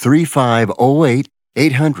 800-378-3508,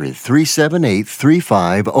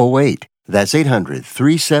 800-378-3508. That's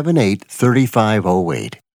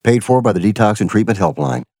 800-378-3508. Paid for by the Detox and Treatment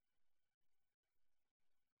Helpline.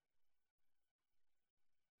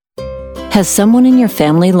 Has someone in your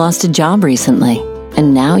family lost a job recently,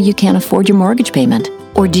 and now you can't afford your mortgage payment?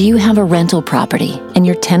 Or do you have a rental property and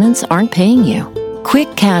your tenants aren't paying you?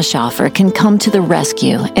 Quick Cash Offer can come to the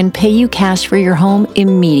rescue and pay you cash for your home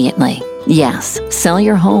immediately. Yes, sell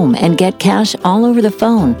your home and get cash all over the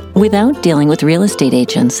phone without dealing with real estate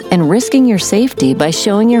agents and risking your safety by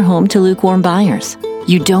showing your home to lukewarm buyers.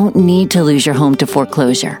 You don't need to lose your home to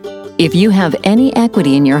foreclosure. If you have any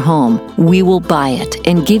equity in your home, we will buy it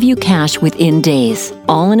and give you cash within days,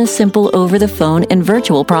 all in a simple over-the-phone and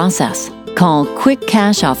virtual process. Call Quick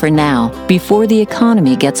Cash Offer now before the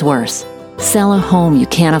economy gets worse. Sell a home you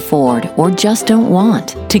can't afford or just don't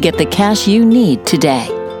want to get the cash you need today.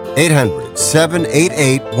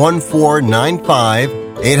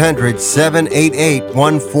 800-788-1495,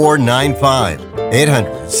 800-788-1495.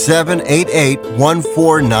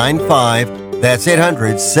 800-788-1495. That's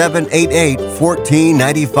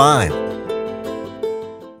 800-788-1495.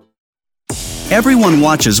 Everyone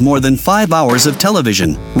watches more than 5 hours of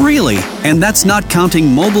television. Really? And that's not counting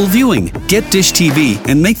mobile viewing. Get Dish TV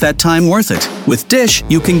and make that time worth it. With Dish,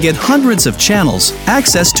 you can get hundreds of channels,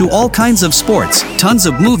 access to all kinds of sports, tons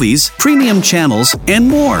of movies, premium channels, and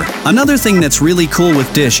more. Another thing that's really cool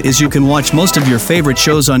with Dish is you can watch most of your favorite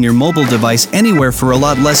shows on your mobile device anywhere for a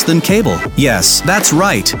lot less than cable. Yes, that's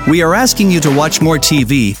right. We are asking you to watch more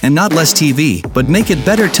TV and not less TV, but make it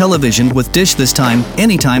better television with Dish this time,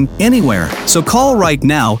 anytime, anywhere. So call right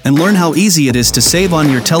now and learn how easy it is to save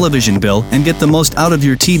on your television bill and get the most out of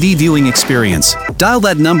your TV viewing experience. Dial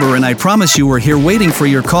that number and I promise you we're here waiting for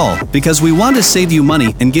your call because we want to save you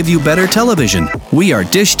money and give you better television. We are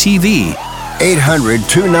Dish TV.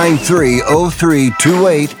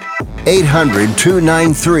 800-293-0328.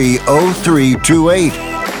 800-293-0328.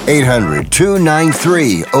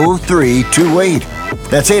 800-293-0328.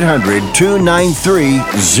 That's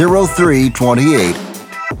 800-293-0328.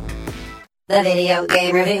 The Video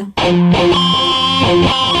Game Review.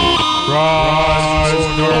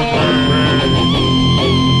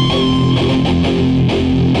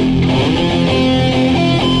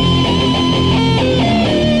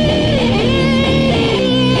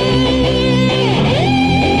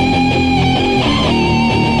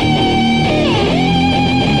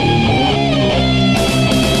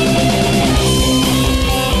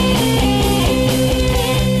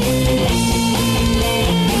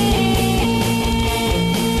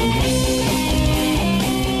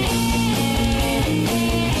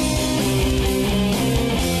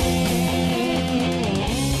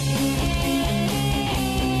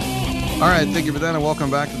 All right, thank you for that, and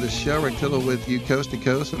welcome back to the show. Rick Tittle with you coast to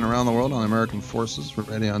coast and around the world on the American Forces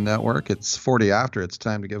Radio Network. It's 40 after. It's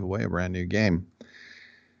time to give away a brand new game.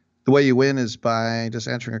 The way you win is by just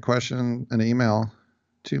answering a question, an email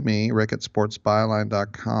to me,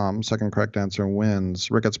 rick@sportsbyline.com. Second correct answer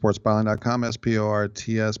wins. rick@sportsbyline.com,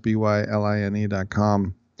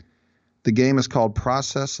 sportsbyline.com. The game is called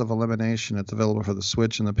Process of Elimination. It's available for the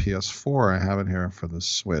Switch and the PS4. I have it here for the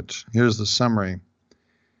Switch. Here's the summary.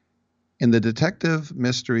 In the detective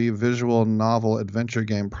mystery visual novel adventure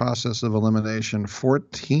game Process of Elimination,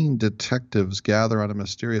 14 detectives gather on a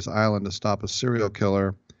mysterious island to stop a serial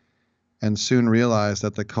killer and soon realize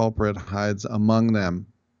that the culprit hides among them.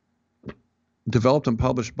 Developed and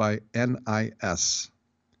published by NIS.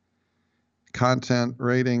 Content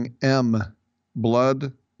rating M.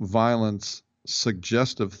 Blood, violence,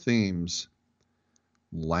 suggestive themes.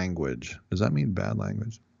 Language. Does that mean bad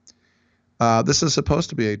language? This is supposed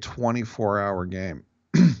to be a 24-hour game.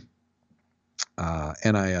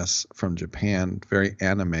 NIS from Japan, very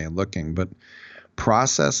anime looking, but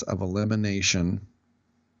Process of Elimination.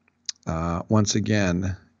 Once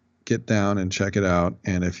again, get down and check it out.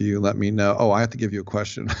 And if you let me know, I have to give you a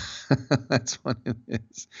question. That's what it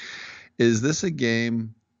is. Is this a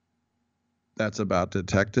game that's about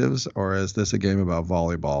detectives, or is this a game about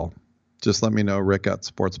volleyball? Just let me know,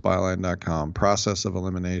 rick@sportsbyline.com. Process of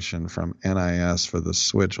Elimination from NIS for the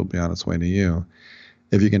Switch will be on its way to you.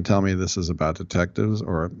 If you can tell me this is about detectives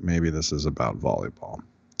or maybe this is about volleyball.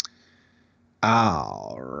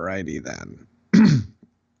 All righty then.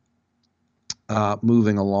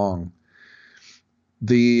 Moving along.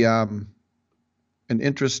 An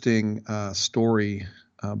interesting story,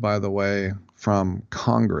 by the way, from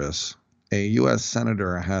Congress. A U.S.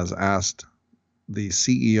 senator has asked the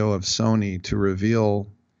CEO of Sony to reveal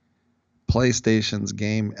PlayStation's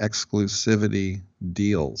game exclusivity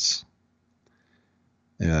deals.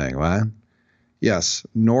 You think, what? Yes,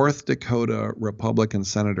 North Dakota Republican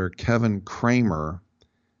Senator Kevin Kramer,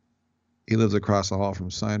 he lives across the hall from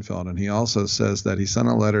Seinfeld, and he also says that he sent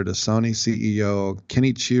a letter to Sony CEO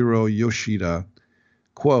Kenichiro Yoshida,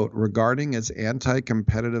 quote, regarding its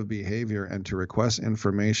anti-competitive behavior and to request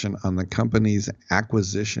information on the company's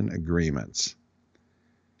acquisition agreements.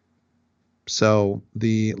 So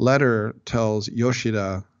the letter tells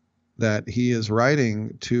Yoshida that he is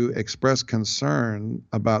writing to express concern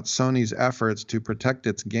about Sony's efforts to protect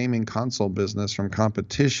its gaming console business from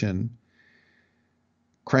competition.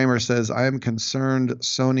 Kramer says, I am concerned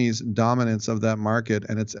Sony's dominance of that market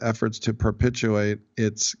and its efforts to perpetuate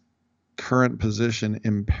its current position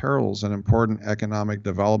imperils an important economic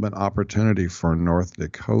development opportunity for North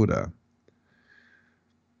Dakota.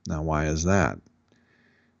 Now, why is that?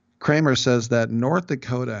 Kramer says that North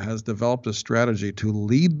Dakota has developed a strategy to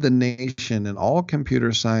lead the nation in all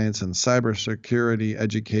computer science and cybersecurity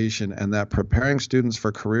education, and that preparing students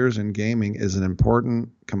for careers in gaming is an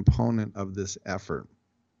important component of this effort.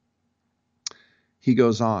 He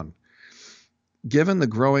goes on. Given the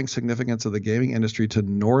growing significance of the gaming industry to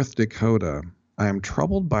North Dakota, I am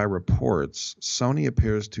troubled by reports Sony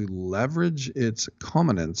appears to leverage its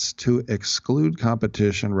dominance to exclude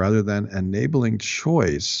competition rather than enabling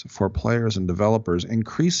choice for players and developers.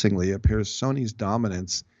 Increasingly, it appears Sony's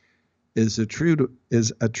dominance is attributable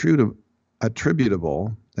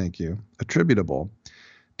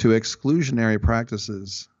to exclusionary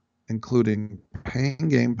practices, including paying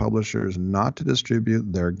game publishers not to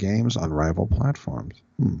distribute their games on rival platforms.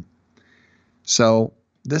 So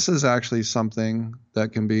this is actually something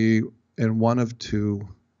that can be in one of two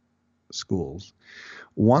schools.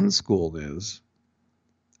 One school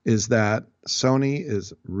is that Sony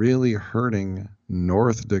is really hurting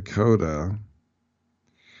North Dakota.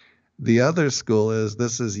 The other school is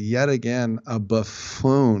this is yet again a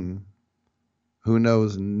buffoon who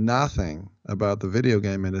knows nothing about the video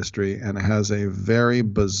game industry and has a very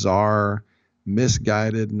bizarre,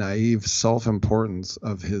 misguided, naive self-importance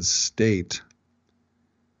of his state.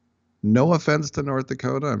 No offense to North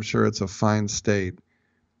Dakota, I'm sure it's a fine state,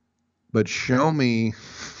 but show me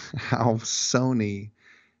how Sony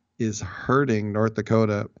is hurting North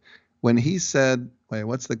Dakota. When he said, wait,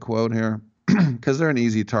 what's the quote here? Because they're an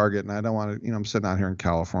easy target, and I don't want to, I'm sitting out here in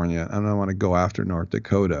California. I don't want to go after North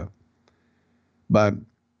Dakota. But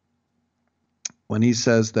when he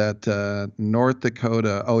says that North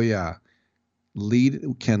Dakota,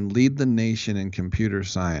 can lead the nation in computer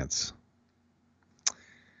science,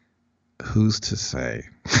 who's to say?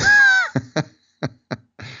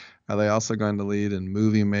 Are they also going to lead in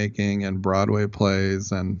movie making and Broadway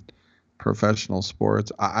plays and professional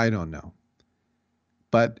sports? I don't know.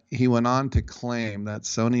 But he went on to claim that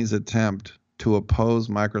Sony's attempt to oppose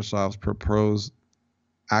Microsoft's proposed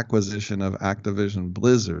acquisition of Activision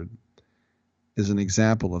Blizzard is an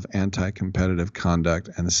example of anti-competitive conduct,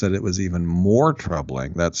 and said it was even more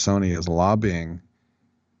troubling that Sony is lobbying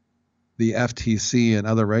the FTC and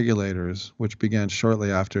other regulators, which began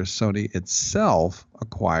shortly after Sony itself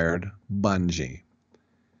acquired Bungie.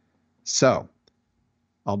 So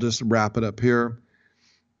I'll just wrap it up here.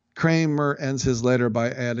 Kramer ends his letter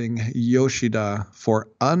by adding Yoshida for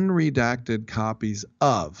unredacted copies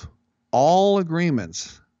of all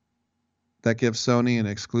agreements that give Sony an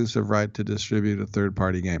exclusive right to distribute a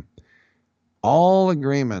third-party game. All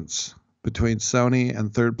agreements between Sony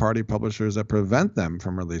and third-party publishers that prevent them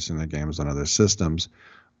from releasing the games on other systems.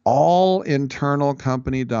 All internal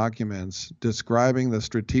company documents describing the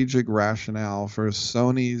strategic rationale for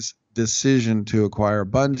Sony's decision to acquire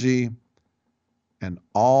Bungie, and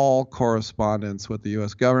all correspondence with the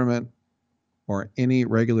U.S. government or any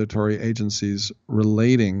regulatory agencies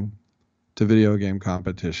relating to video game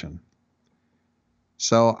competition.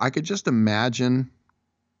 So I could just imagine,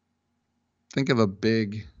 think of a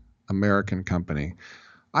big American company.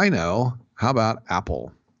 I know, how about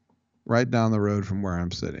Apple, right down the road from where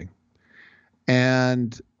I'm sitting?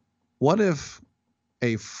 And what if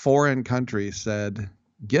a foreign country said,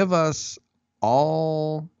 give us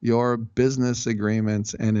all your business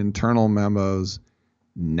agreements and internal memos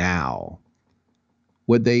now?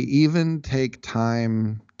 Would they even take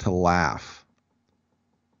time to laugh?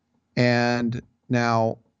 And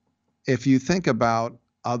now, if you think about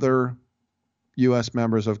other U.S.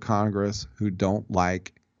 members of Congress who don't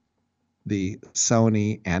like the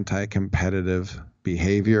Sony anti-competitive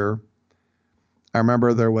behavior, I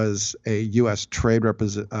remember there was a U.S. trade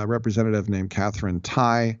representative named Catherine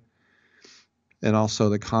Tai, and also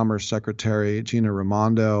the Commerce Secretary, Gina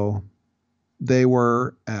Raimondo. They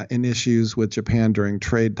were in issues with Japan during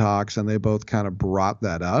trade talks, and they both kind of brought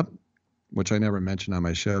that up, which I never mentioned on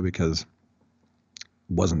my show because it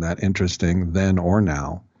wasn't that interesting then or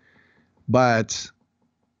now. But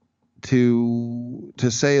to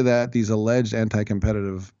say that these alleged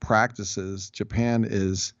anti-competitive practices, Japan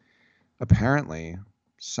is apparently,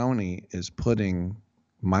 Sony is putting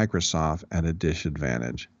Microsoft at a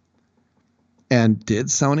disadvantage. And did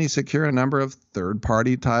Sony secure a number of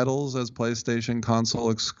third-party titles as PlayStation console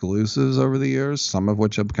exclusives over the years, some of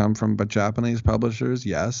which have come from Japanese publishers?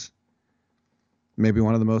 Yes. Maybe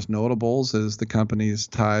one of the most notables is the company's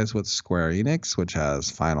ties with Square Enix, which has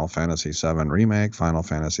Final Fantasy VII Remake, Final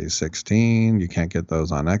Fantasy XVI. You can't get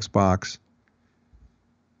those on Xbox.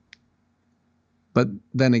 But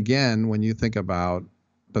then again, when you think about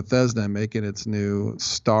Bethesda making its new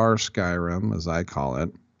Star Skyrim, as I call it,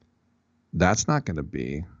 that's not going to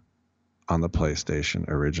be on the PlayStation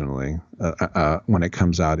originally when it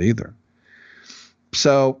comes out either.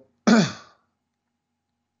 So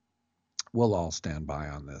we'll all stand by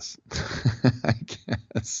on this. I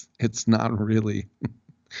guess it's not really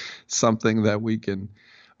something that we can,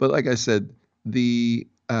 but like I said, the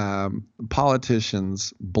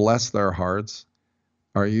politicians, bless their hearts,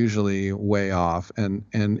 are usually way off. And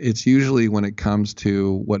it's usually when it comes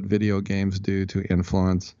to what video games do to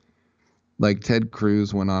influence. Like Ted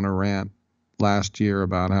Cruz went on a rant last year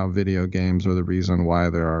about how video games are the reason why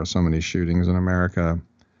there are so many shootings in America.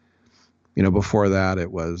 You know, before that,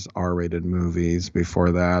 it was R-rated movies.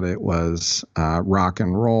 Before that, it was rock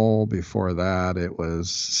and roll. Before that, it was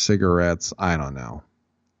cigarettes. I don't know.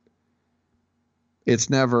 It's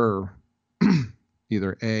never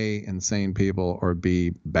either A, insane people, or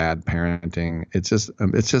B, bad parenting. It's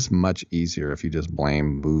just much easier if you just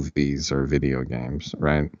blame movies or video games,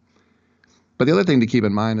 right? But the other thing to keep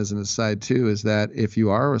in mind as an aside, too, is that if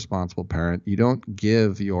you are a responsible parent, you don't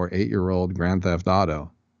give your 8-year-old Grand Theft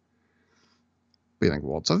Auto. You think,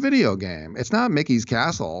 well, it's a video game. It's not Mickey's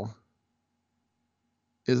Castle.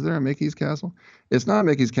 Is there a Mickey's Castle? It's not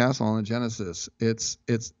Mickey's Castle on the Genesis.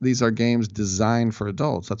 These are games designed for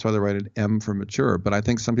adults. That's why they're rated M for mature. But I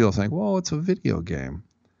think some people think, well, it's a video game.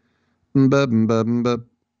 No,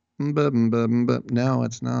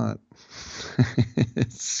 it's not.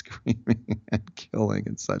 It's screaming and killing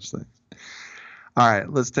and such things. All right,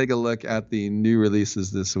 let's take a look at the new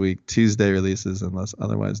releases this week. Tuesday releases, unless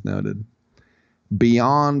otherwise noted.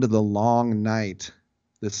 Beyond the Long Night.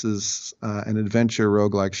 This is an adventure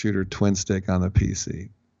roguelike shooter twin stick on the PC.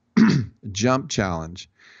 Jump Challenge,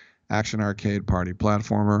 action arcade party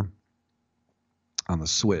platformer on the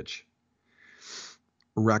Switch.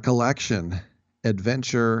 Recollection,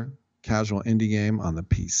 adventure casual indie game on the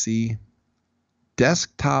PC.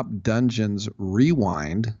 Desktop Dungeons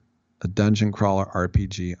Rewind, a dungeon crawler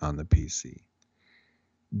RPG on the PC.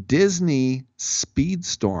 Disney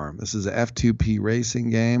Speedstorm. This is a F2P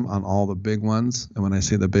racing game on all the big ones. And when I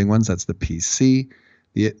say the big ones, that's the PC,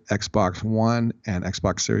 the Xbox One and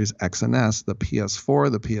Xbox Series X and S, the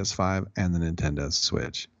PS4, the PS5, and the Nintendo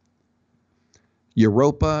Switch.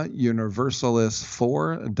 Europa Universalis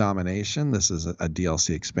 4 Domination. This is a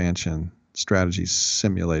DLC expansion strategy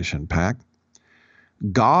simulation pack.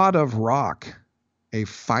 God of Rock, a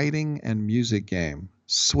fighting and music game.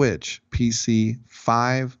 Switch, PC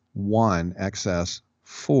 5, 1, XS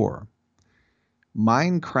 4.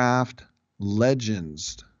 Minecraft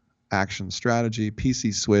Legends action strategy,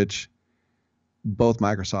 PC, Switch, both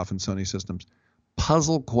Microsoft and Sony systems.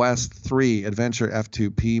 Puzzle Quest 3 Adventure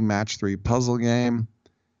F2P Match 3 puzzle game.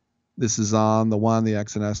 This is on the 1, the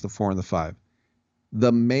X and S, the 4, and the 5.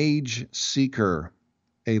 The Mage Seeker,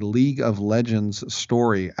 a League of Legends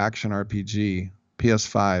story action RPG.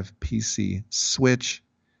 PS5, PC, Switch,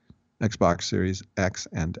 Xbox Series X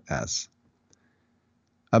and S.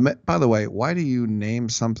 By the way, why do you name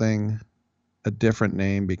something a different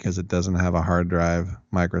name because it doesn't have a hard drive?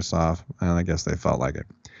 Microsoft, and I guess they felt like it.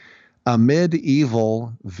 A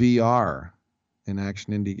Medieval VR, an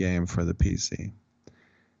action indie game for the PC.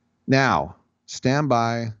 Now, stand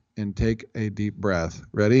by and take a deep breath.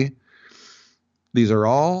 Ready? These are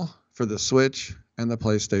all for the Switch and the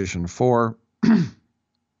PlayStation 4.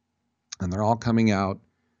 And they're all coming out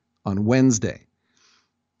on Wednesday.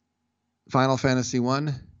 Final Fantasy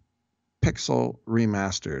 1, Pixel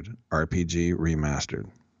Remastered, RPG Remastered.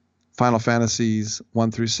 Final Fantasies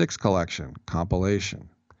 1 through 6 Collection, Compilation.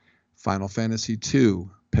 Final Fantasy 2,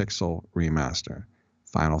 Pixel Remaster.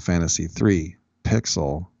 Final Fantasy 3,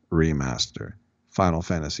 Pixel Remaster. Final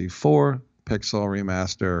Fantasy 4, Pixel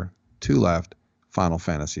Remaster. 2 left. Final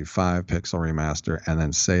Fantasy 5, Pixel Remaster. And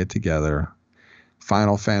then say it together.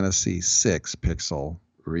 Final Fantasy VI Pixel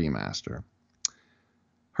Remaster.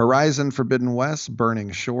 Horizon Forbidden West,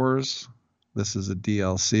 Burning Shores. This is a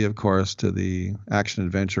DLC, of course, to the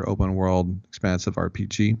action-adventure open-world expansive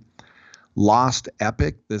RPG. Lost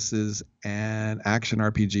Epic. This is an action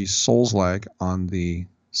RPG Souls-like on the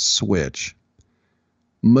Switch.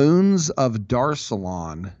 Moons of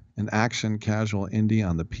Darsalon, an action casual indie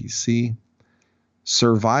on the PC.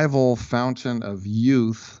 Survival Fountain of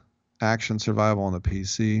Youth, action survival on the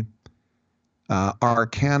PC.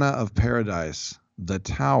 Arcana of Paradise, The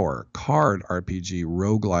Tower, card RPG,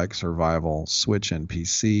 roguelike survival, Switch and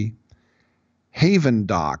PC. Haven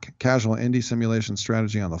Dock, casual indie simulation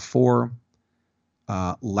strategy on the 4.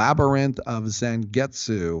 Labyrinth of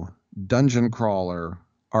Zangetsu, dungeon crawler,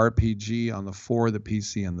 RPG on the 4, the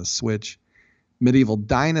PC, and the Switch. Medieval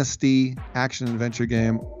Dynasty, action adventure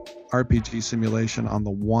game, RPG simulation on the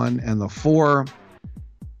 1 and the 4.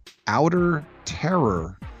 Outer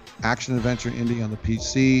Terror, action adventure indie on the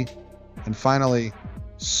PC. And finally,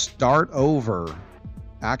 Start Over,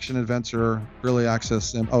 action adventure early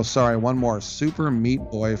access sim. Oh, sorry, one more. Super Meat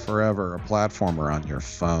Boy Forever, a platformer on your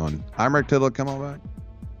phone. I'm Rick Tittle. Come on back.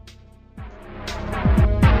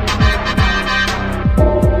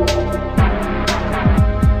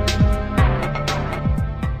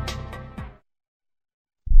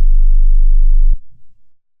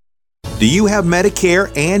 Do you have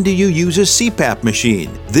Medicare and do you use a CPAP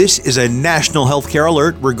machine? This is a national healthcare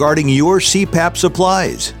alert regarding your CPAP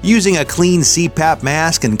supplies. Using a clean CPAP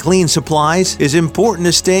mask and clean supplies is important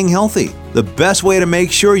to staying healthy. The best way to make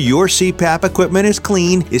sure your CPAP equipment is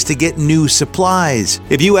clean is to get new supplies.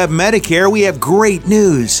 If you have Medicare, we have great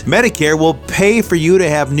news. Medicare will pay for you to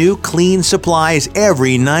have new clean supplies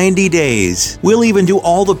every 90 days. We'll even do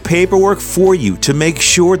all the paperwork for you to make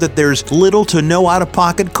sure that there's little to no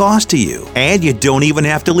out-of-pocket cost to you. And you don't even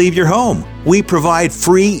have to leave your home. We provide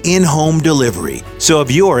free in-home delivery. So if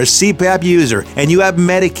you're a CPAP user and you have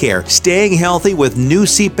Medicare, staying healthy with new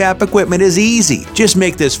CPAP equipment is easy. Just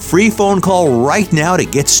make this free phone call right now to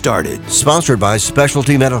get started. Sponsored by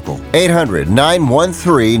Specialty Medical.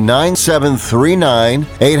 800-913-9739.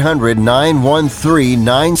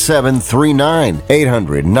 800-913-9739.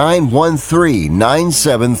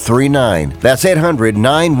 800-913-9739. That's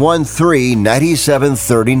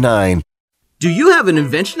 800-913-9739. Do you have an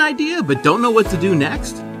invention idea but don't know what to do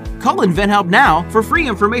next? Call InventHelp now for free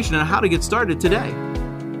information on how to get started today.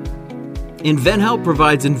 InventHelp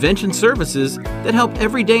provides invention services that help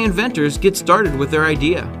everyday inventors get started with their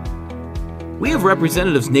idea. We have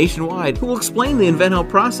representatives nationwide who will explain the InventHelp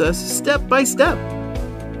process step by step.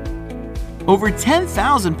 Over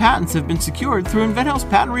 10,000 patents have been secured through InventHelp's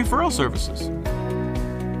patent referral services.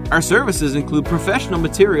 Our services include professional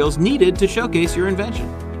materials needed to showcase your invention,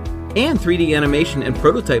 and 3D animation and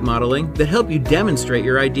prototype modeling that help you demonstrate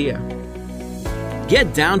your idea.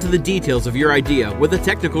 Get down to the details of your idea with a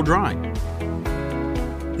technical drawing.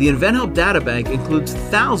 The InventHelp Data Bank includes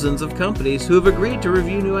thousands of companies who have agreed to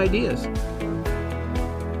review new ideas.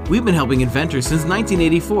 We've been helping inventors since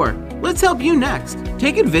 1984. Let's help you next.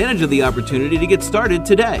 Take advantage of the opportunity to get started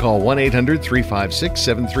today. Call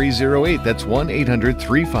 1-800-356-7308. That's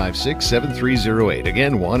 1-800-356-7308.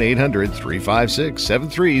 Again,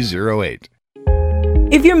 1-800-356-7308.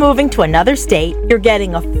 If you're moving to another state, you're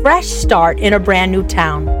getting a fresh start in a brand new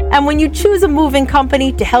town. And when you choose a moving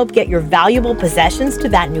company to help get your valuable possessions to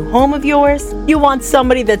that new home of yours, you want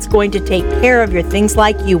somebody that's going to take care of your things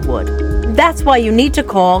like you would. That's why you need to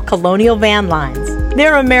call Colonial Van Lines.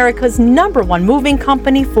 They're America's #1 moving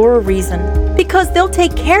company for a reason. Because they'll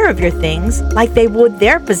take care of your things like they would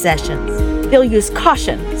their possessions. They'll use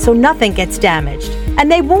caution so nothing gets damaged. And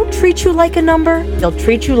they won't treat you like a number, they'll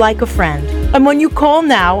treat you like a friend. And when you call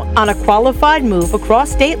now on a qualified move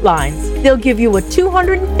across state lines, they'll give you a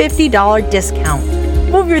 $250 discount.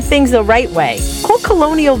 Move your things the right way. Call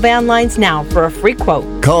Colonial Van Lines now for a free quote.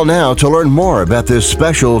 Call now to learn more about this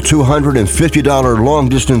special $250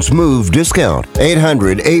 long-distance move discount.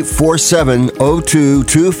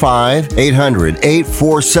 800-847-0225.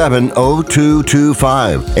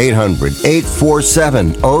 800-847-0225.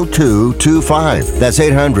 800-847-0225. That's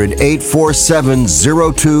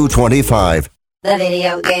 800-847-0225. The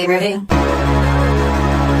Video Game Review.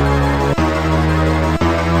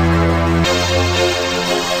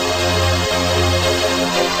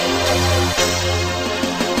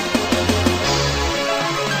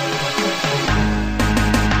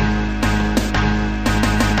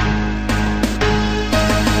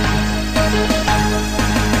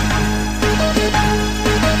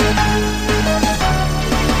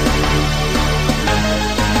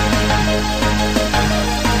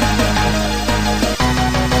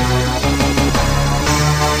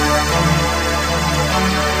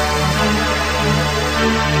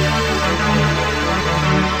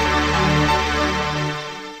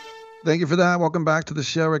 Thank you for that. Welcome back to the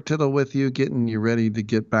show. Rick Tittle with you, getting you ready to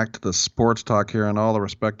get back to the sports talk here on all the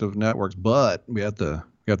respective networks. But we have to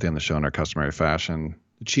end the show in our customary fashion.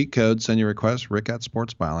 The cheat code, send your request,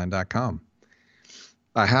 rick@sportsbyline.com.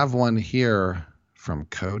 I have one here from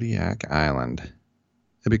Kodiak Island.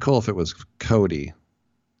 It'd be cool if it was Cody.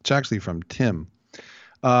 It's actually from Tim.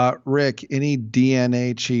 Rick, any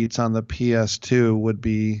DNA cheats on the PS2 would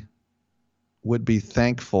be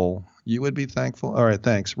thankful. You would be thankful? All right,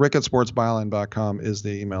 thanks. Rick@sportsbyline.com is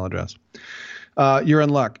the email address. You're in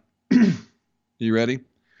luck. You ready?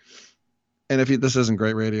 And this isn't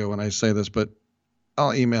great radio when I say this, but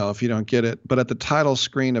I'll email if you don't get it. But at the title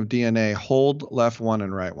screen of DNA, hold left one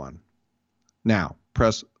and right one. Now,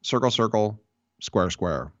 press circle, circle, square,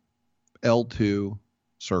 square. L2,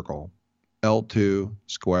 circle. L2,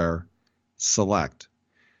 square, select.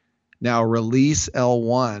 Now release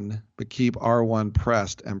L1, but keep R1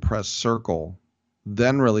 pressed and press circle.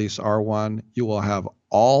 Then release R1. You will have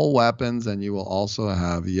all weapons and you will also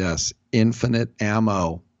have, yes, infinite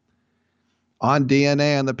ammo. On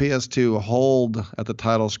DNA on the PS2, hold at the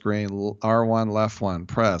title screen, R1, left 1,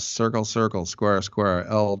 press, circle, circle, square, square,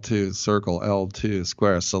 L2, circle, L2,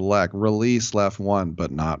 square, select, release left 1,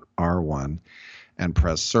 but not R1, and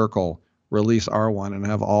press circle, release R1, and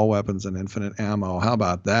have all weapons and infinite ammo. How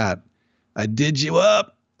about that? I did you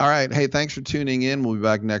up. All right. Hey, thanks for tuning in. We'll be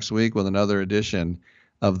back next week with another edition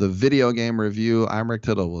of the Video Game Review. I'm Rick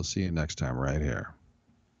Tittle. We'll see you next time right here.